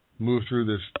move through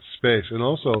this space, and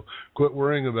also quit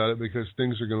worrying about it because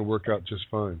things are going to work out just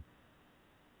fine.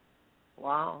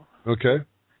 Wow. Okay.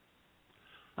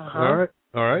 All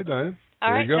right, Diane.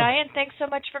 All right, Diane, thanks so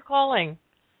much for calling.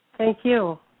 Thank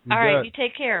you. All right, you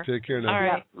take care. Take care now. All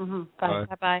right. Yeah. Mm-hmm. Bye.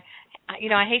 Bye-bye.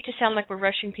 I hate to sound like we're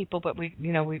rushing people, but we're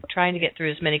trying to get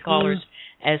through as many callers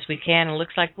as we can. And it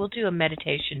looks like we'll do a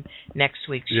meditation next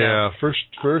week's show. Yeah,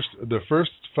 the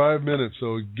first 5 minutes.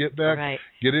 So get back,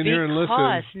 get in here and listen.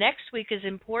 Because next week is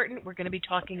important. We're going to be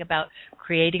talking about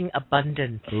creating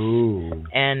abundance. Ooh.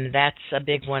 And that's a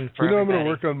big one for everybody. I'm going to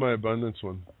work on my abundance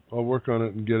one. I'll work on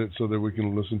it and get it so that we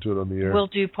can listen to it on the air. We'll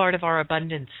do part of our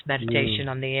abundance meditation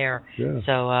on the air. Yeah.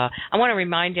 So I want to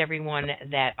remind everyone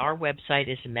that our website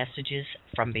is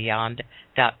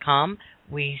messagesfrombeyond.com.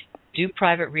 We do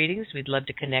private readings. We'd love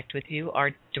to connect with you.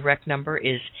 Our direct number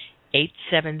is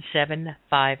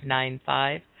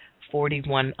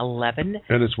 877-595-4111.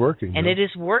 And it's working. And it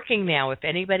is working now. If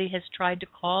anybody has tried to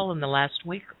call in the last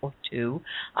week or two,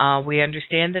 we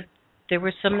understand that there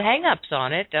were some hang-ups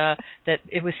on it, that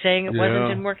it was saying it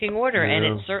wasn't in working order, and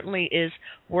it certainly is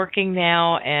working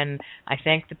now, and I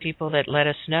thank the people that let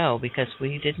us know, because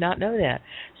we did not know that.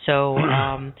 So,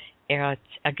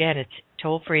 again, it's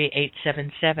toll-free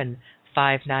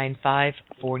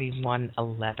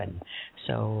 877-595-4111.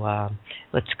 So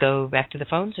let's go back to the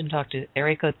phones and talk to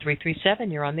area code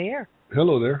 337. You're on the air.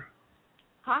 Hello there.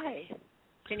 Hi.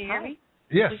 Can you hear me?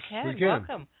 Yes, we can.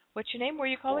 Welcome. What's your name? Where are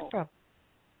you calling from?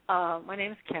 My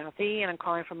name is Kathy, and I'm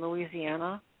calling from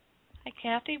Louisiana. Hi,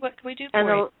 Kathy. What can we do for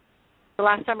you? The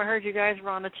last time I heard you guys were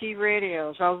on the T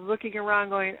radio, so I was looking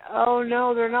around going, oh,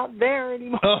 no, they're not there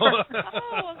anymore.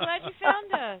 I'm glad you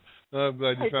found us. I'm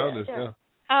glad you found us, yeah.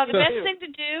 The best thing to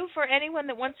do for anyone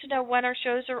that wants to know when our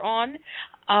shows are on,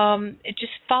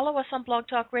 just follow us on Blog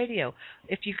Talk Radio.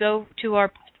 If you go to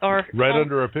our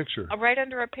under our picture. Right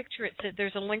under our picture,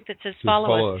 there's a link that says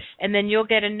follow us, and then you'll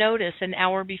get a notice an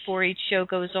hour before each show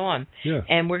goes on. Yeah.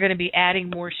 And we're going to be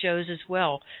adding more shows as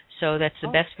well. So that's the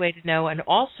best way to know. And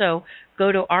also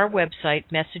go to our website,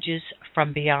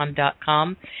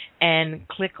 messagesfrombeyond.com, and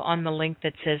click on the link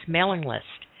that says mailing list.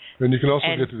 And you can also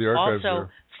get to the archives also,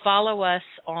 there. Follow us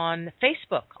on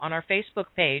Facebook, on our Facebook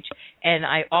page, and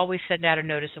I always send out a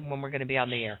notice of when we're going to be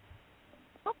on the air.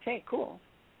 Okay, cool.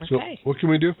 So what can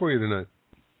we do for you tonight?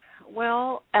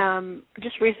 Well,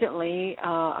 just recently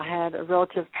I had a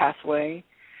relative pass away,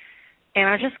 and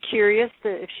I'm just curious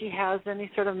if she has any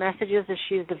sort of messages, if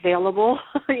she's available,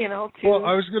 to Well,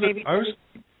 I was going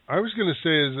to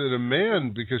say, is it a man,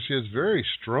 because she has very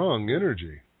strong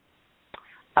energy?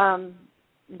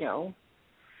 No.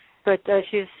 But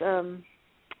she's,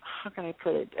 how can I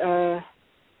put it?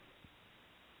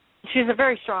 She's a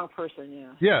very strong person,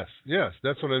 yeah. Yes,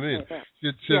 that's what I mean. Yeah.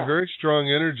 She had very strong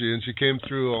energy, and she came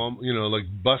through, like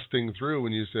busting through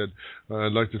when you said,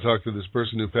 I'd like to talk to this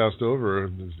person who passed over,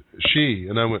 she.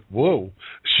 And I went, whoa,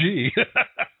 she.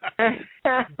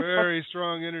 Very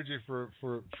strong energy for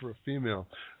a female.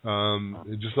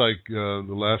 Just like the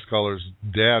last caller's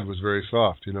dad was very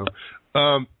soft,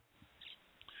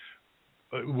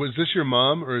 Was this your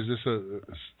mom, or is this a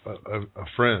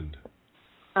friend?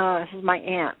 This is my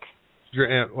aunt. Your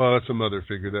aunt. Well, that's a mother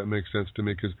figure. That makes sense to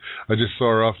me, because I just saw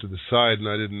her off to the side, and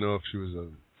I didn't know if she was a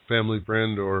family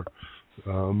friend or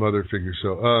a mother figure.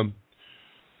 So,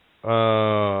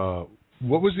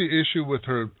 what was the issue with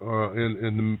her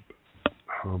in the?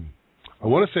 I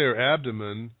want to say her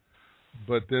abdomen,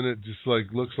 but then it just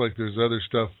looks like there's other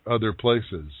stuff, other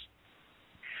places.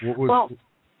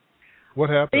 What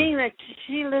happened? Being that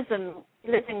she lives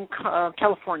in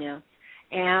California,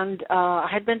 and I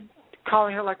had been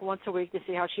calling her like once a week to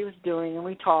see how she was doing, and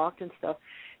we talked and stuff.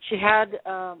 She had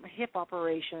a hip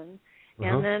operation,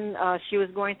 and then she was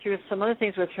going through some other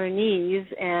things with her knees,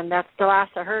 and that's the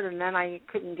last I heard, and then I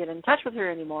couldn't get in touch with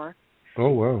her anymore. Oh,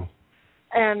 wow.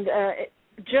 And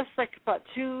just like about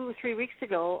 2-3 weeks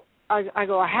ago, I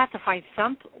have to find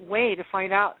some way to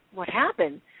find out what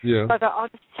happened. Yeah. So I thought, I'll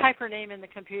just type her name in the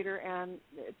computer, and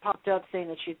it popped up saying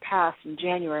that she'd passed in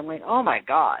January. I'm like, oh, my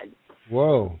God.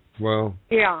 Whoa. Wow.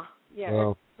 Yeah.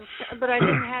 Wow. But I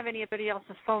didn't have anybody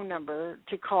else's phone number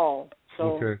to call.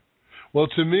 So. Okay. Well,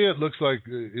 to me, it looks like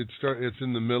it's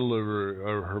in the middle of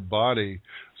her body.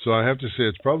 So I have to say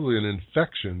it's probably an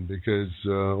infection, because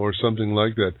or something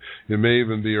like that. It may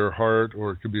even be her heart,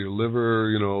 or it could be her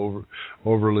liver,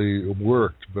 overly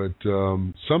worked. But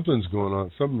something's going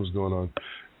on. Something was going on.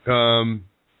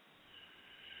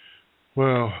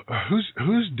 Well,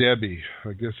 who's Debbie?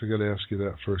 I guess I got to ask you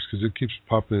that first, because it keeps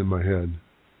popping in my head.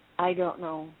 I don't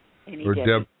know any or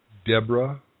Debbie.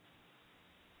 Deborah?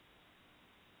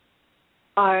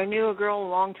 I knew a girl a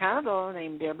long time ago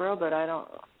named Deborah, but I don't.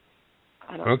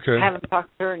 Okay. I haven't talked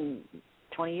to her in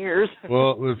 20 years.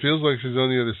 Well, it feels like she's on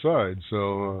the other side.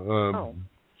 So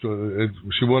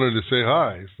she wanted to say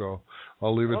hi, so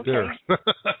I'll leave it there.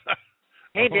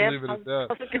 Hey, Deb. I'll leave it at that.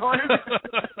 How's it going?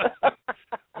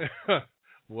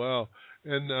 Wow.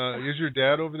 And is your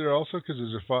dad over there also? Because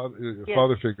there's a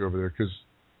father figure over there. Because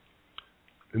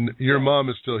your mom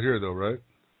is still here, though, right?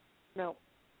 No.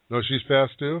 No, she's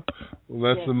passed too?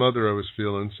 Well, that's the mother I was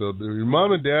feeling. So your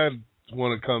mom and dad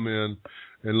want to come in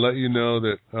and let you know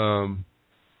that,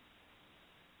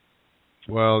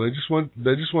 they just want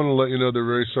to let you know they're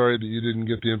very sorry that you didn't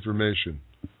get the information.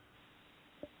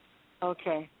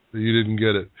 Okay. That you didn't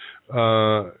get it.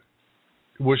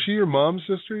 Was she your mom's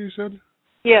sister, you said?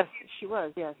 Yes, she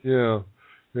was, yes. Yeah,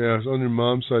 it's on your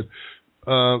mom's side.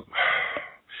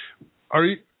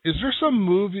 Is there some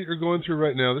move that you're going through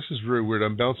right now? This is very weird.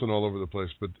 I'm bouncing all over the place,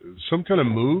 but some kind of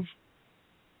move?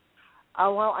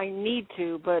 Well, I need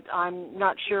to, but I'm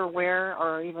not sure where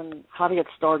or even how to get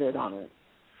started on it.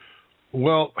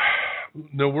 Well,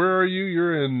 now where are you?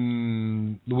 You're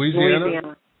in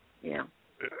Louisiana? Yeah.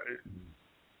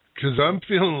 Because I'm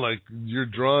feeling like you're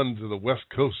drawn to the West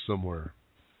Coast somewhere.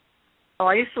 Oh,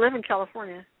 I used to live in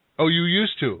California. Oh, you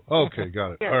used to? Okay,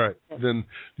 got it. Yes. All right. Then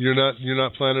you're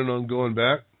not planning on going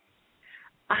back?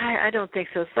 I don't think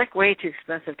so. It's like way too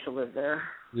expensive to live there.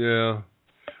 Yeah.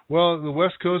 Well, the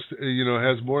West Coast,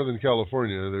 has more than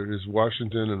California. There is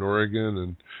Washington and Oregon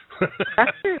and.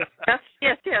 That's true.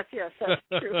 Yes. That's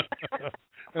true.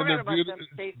 And they're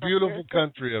beautiful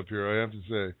country up here, I have to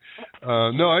say.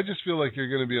 No, I just feel like you're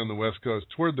going to be on the West Coast,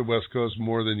 toward the West Coast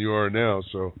more than you are now.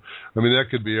 So, I mean, that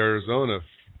could be Arizona.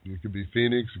 It could be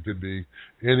Phoenix. It could be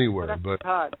anywhere. That's but too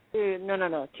hot.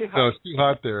 No, too hot. No, it's too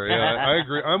hot there. Yeah, I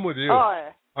agree. I'm with you. Oh,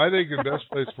 yeah. I think the best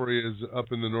place for you is up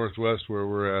in the Northwest where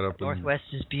we're at. Northwest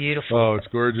is beautiful. Oh, it's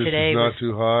gorgeous. Today it's not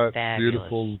too hot. Fabulous.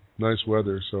 Beautiful, nice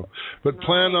weather. So, but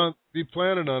be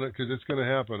planning on it because it's going to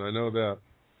happen. I know that.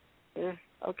 Yeah.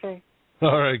 Okay.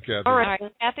 All right, Kathy. All right,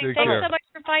 Kathy. Take Thanks care. so much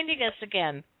for finding us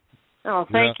again. Oh,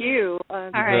 thank you.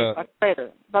 All right. Talk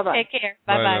later. Bye-bye. Take care.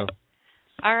 Bye-bye.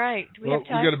 All right. Do we have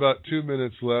time? We got about 2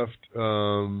 minutes left.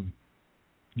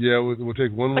 We'll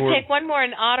take one more. We'll take one more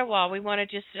in Ottawa. We want to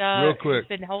just real quick.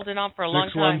 It's been holding on for a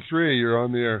long time. 613, you're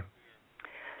on the air.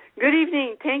 Good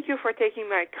evening. Thank you for taking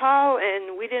my call,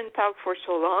 and we didn't talk for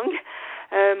so long.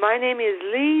 My name is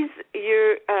Lise.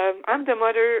 I'm the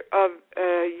mother of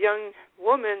a young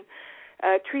woman.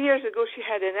 3 years ago, she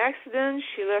had an accident.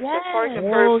 She left a part of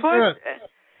her foot.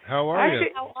 How are you?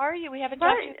 How are you? We haven't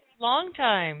talked to you in a long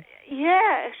time.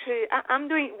 Yeah, actually, I'm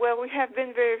doing well. We have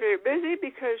been very, very busy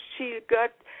because she got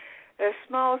a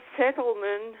small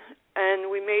settlement, and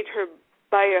we made her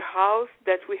buy a house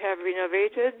that we have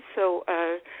renovated. So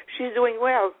she's doing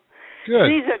well. Good.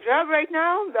 She needs a job right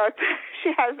now, but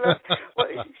she has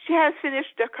she has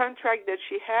finished the contract that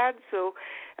she had, so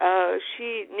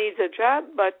she needs a job,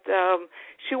 but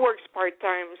she works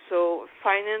part-time, so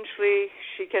financially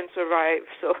she can survive.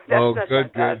 So that's not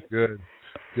that bad.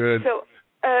 Good. So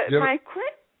my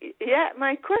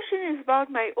question is about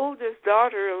my oldest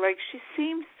daughter. Like, she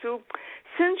seems to,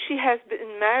 since she has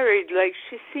been married, like,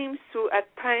 she seems to at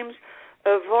times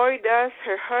avoid us.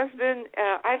 Her husband,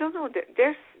 I don't know.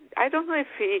 I don't know if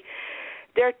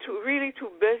they're really too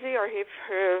busy, or if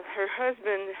her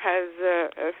husband has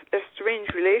a strange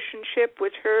relationship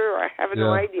with her, or I have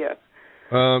no idea.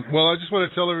 Well, I just want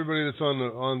to tell everybody that's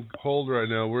on hold right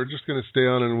now, we're just going to stay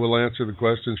on and we'll answer the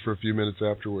questions for a few minutes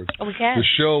afterwards. Oh, we can. The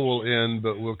show will end,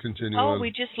 but we'll continue on. Oh, we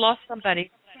just lost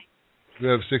somebody. We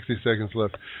have 60 seconds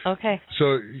left. Okay.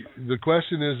 So the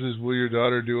question is will your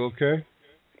daughter do okay?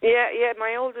 Yeah,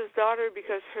 my oldest daughter,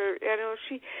 because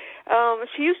she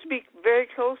used to be very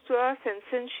close to us, and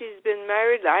since she's been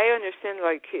married, I understand,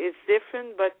 like, it's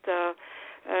different, but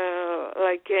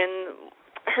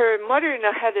her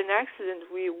mother-in-law had an accident.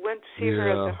 We went to see her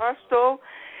at the hospital,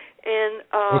 and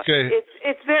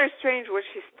it's very strange what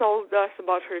she's told us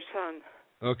about her son.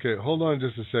 Okay, hold on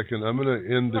just a second. I'm going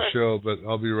to end the show, but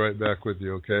I'll be right back with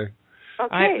you, okay?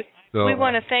 Okay. We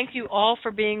want to thank you all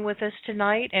for being with us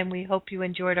tonight, and we hope you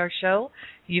enjoyed our show.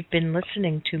 You've been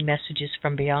listening to Messages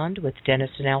from Beyond with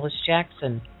Dennis and Alice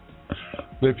Jackson.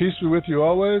 May peace be with you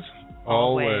always.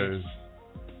 Always.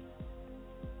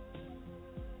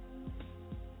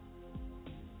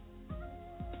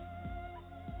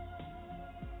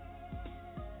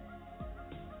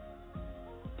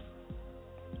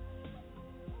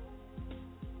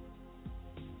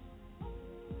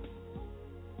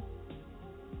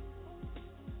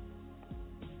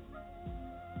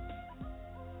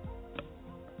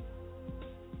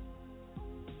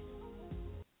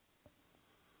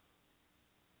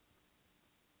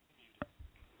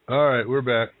 All right, we're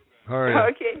back. How are you?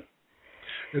 Okay.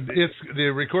 It's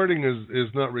the recording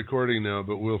is not recording now,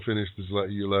 but we'll finish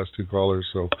your last two callers.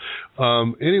 So,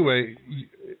 anyway,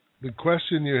 the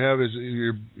question you have is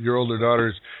your older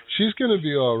daughter. She's going to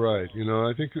be all right.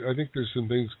 I think there's some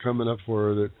things coming up for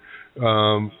her that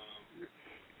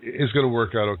is going to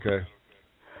work out okay.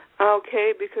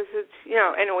 Okay, because it's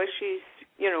anyway she's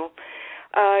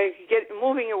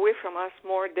moving away from us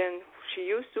more than she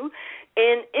used to,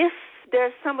 and if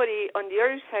there's somebody on the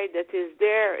other side that is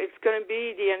there, it's going to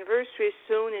be the anniversary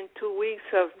soon in 2 weeks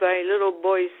of my little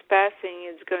boy's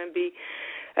passing. It's going to be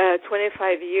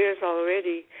 25 years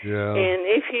already. Yeah. And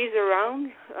if he's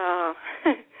around,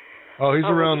 he's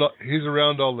around. He's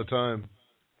around all the time.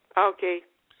 Okay.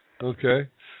 Okay.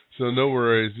 So no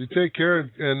worries. You take care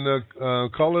and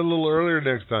call in a little earlier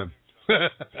next time. All right,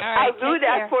 I'll do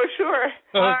that care. for sure.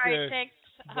 Okay. All right, thanks.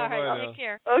 Bye-bye All right, now. take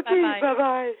care. Okay,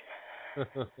 Bye-bye.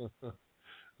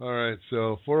 All right,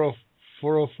 so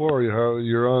 404,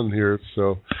 you're on here.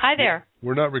 So hi there.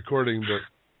 We're not recording, but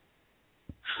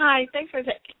hi. Thanks for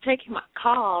taking my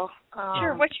call.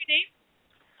 Sure. What's your name?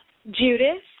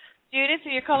 Judith. Judith,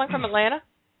 are you calling from Atlanta?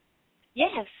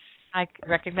 Yes. I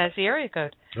recognize the area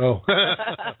code. Oh.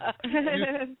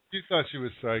 you thought she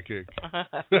was psychic.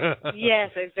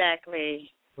 Yes, exactly.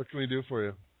 What can we do for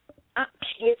you?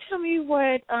 Can you tell me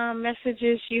what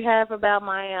messages you have about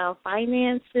my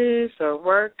finances or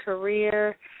work,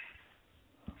 career,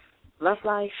 love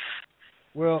life?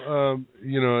 Well, I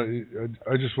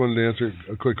just wanted to answer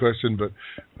a quick question, but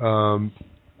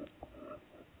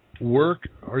work,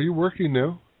 are you working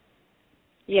now?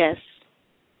 Yes.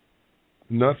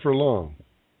 Not for long.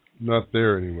 Not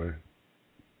there anyway.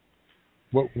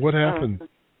 What happened?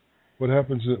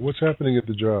 What's happening at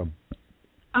the job?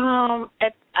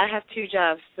 I have two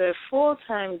jobs. The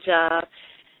full-time job,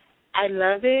 I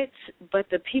love it, but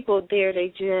the people there, they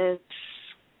just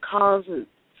cause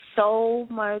so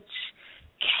much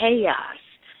chaos.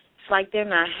 It's like they're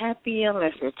not happy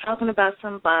unless they're talking about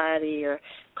somebody or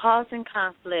causing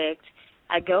conflict.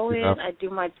 I go in, I do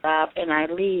my job, and I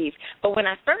leave. But when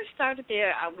I first started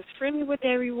there, I was friendly with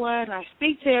everyone. I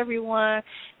speak to everyone,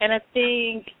 and I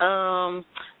think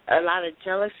a lot of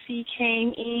jealousy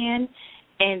came in.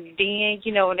 And then,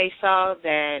 when they saw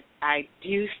that I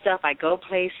do stuff, I go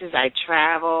places, I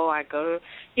travel, I go,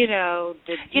 the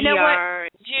DR. You know what,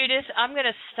 Judith, I'm going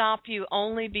to stop you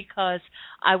only because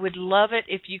I would love it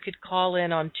if you could call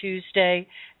in on Tuesday.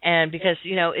 And because,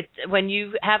 when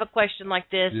you have a question like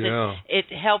this, it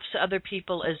helps other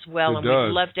people as well. And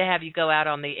we'd love to have you go out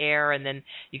on the air, and then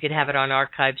you can have it on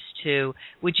archives too.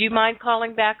 Would you mind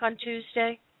calling back on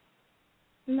Tuesday?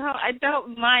 No, I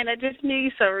don't mind. I just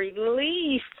need some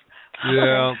relief.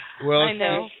 Yeah, well, I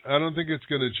know. I don't think it's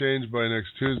going to change by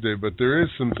next Tuesday, but there is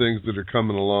some things that are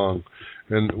coming along,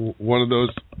 and one of those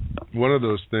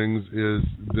things is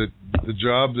that the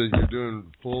job that you're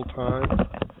doing full time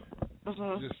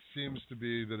just seems to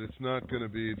be that it's not going to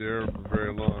be there for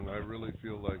very long. I really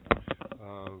feel like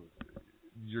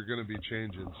you're going to be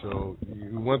changing, so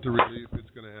you want the relief.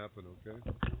 It's going to happen, okay?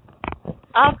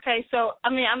 Okay, so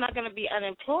I'm not going to be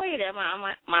unemployed. I'm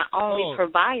my only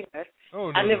provider. Oh,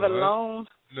 no, I live alone.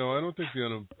 I don't think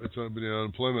it's going to be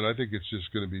unemployment. I think it's just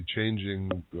going to be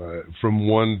changing from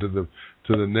one to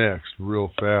the next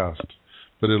real fast.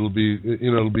 But it'll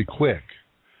be quick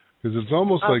because it's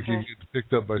almost like you get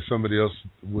picked up by somebody else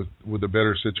with a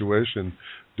better situation,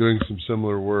 doing some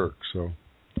similar work. So.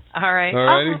 All right. All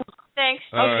righty. Thanks.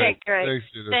 All right. Great. Thanks,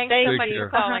 Judith. Thanks everybody for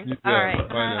calling. Yeah, all right.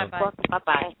 Bye now.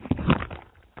 Bye-bye.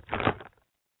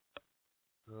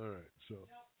 All right, so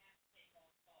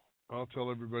I'll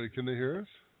tell everybody. Can they hear us?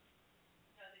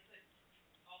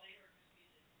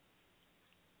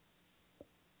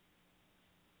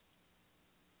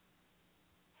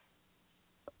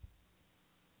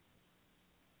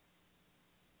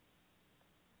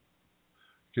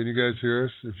 Can you guys hear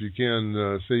us? If you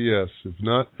can, say yes. If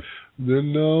not,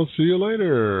 then I'll see you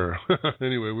later.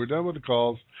 Anyway, we're done with the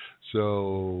calls,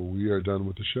 so we are done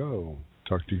with the show.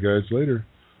 Talk to you guys later.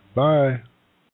 Bye.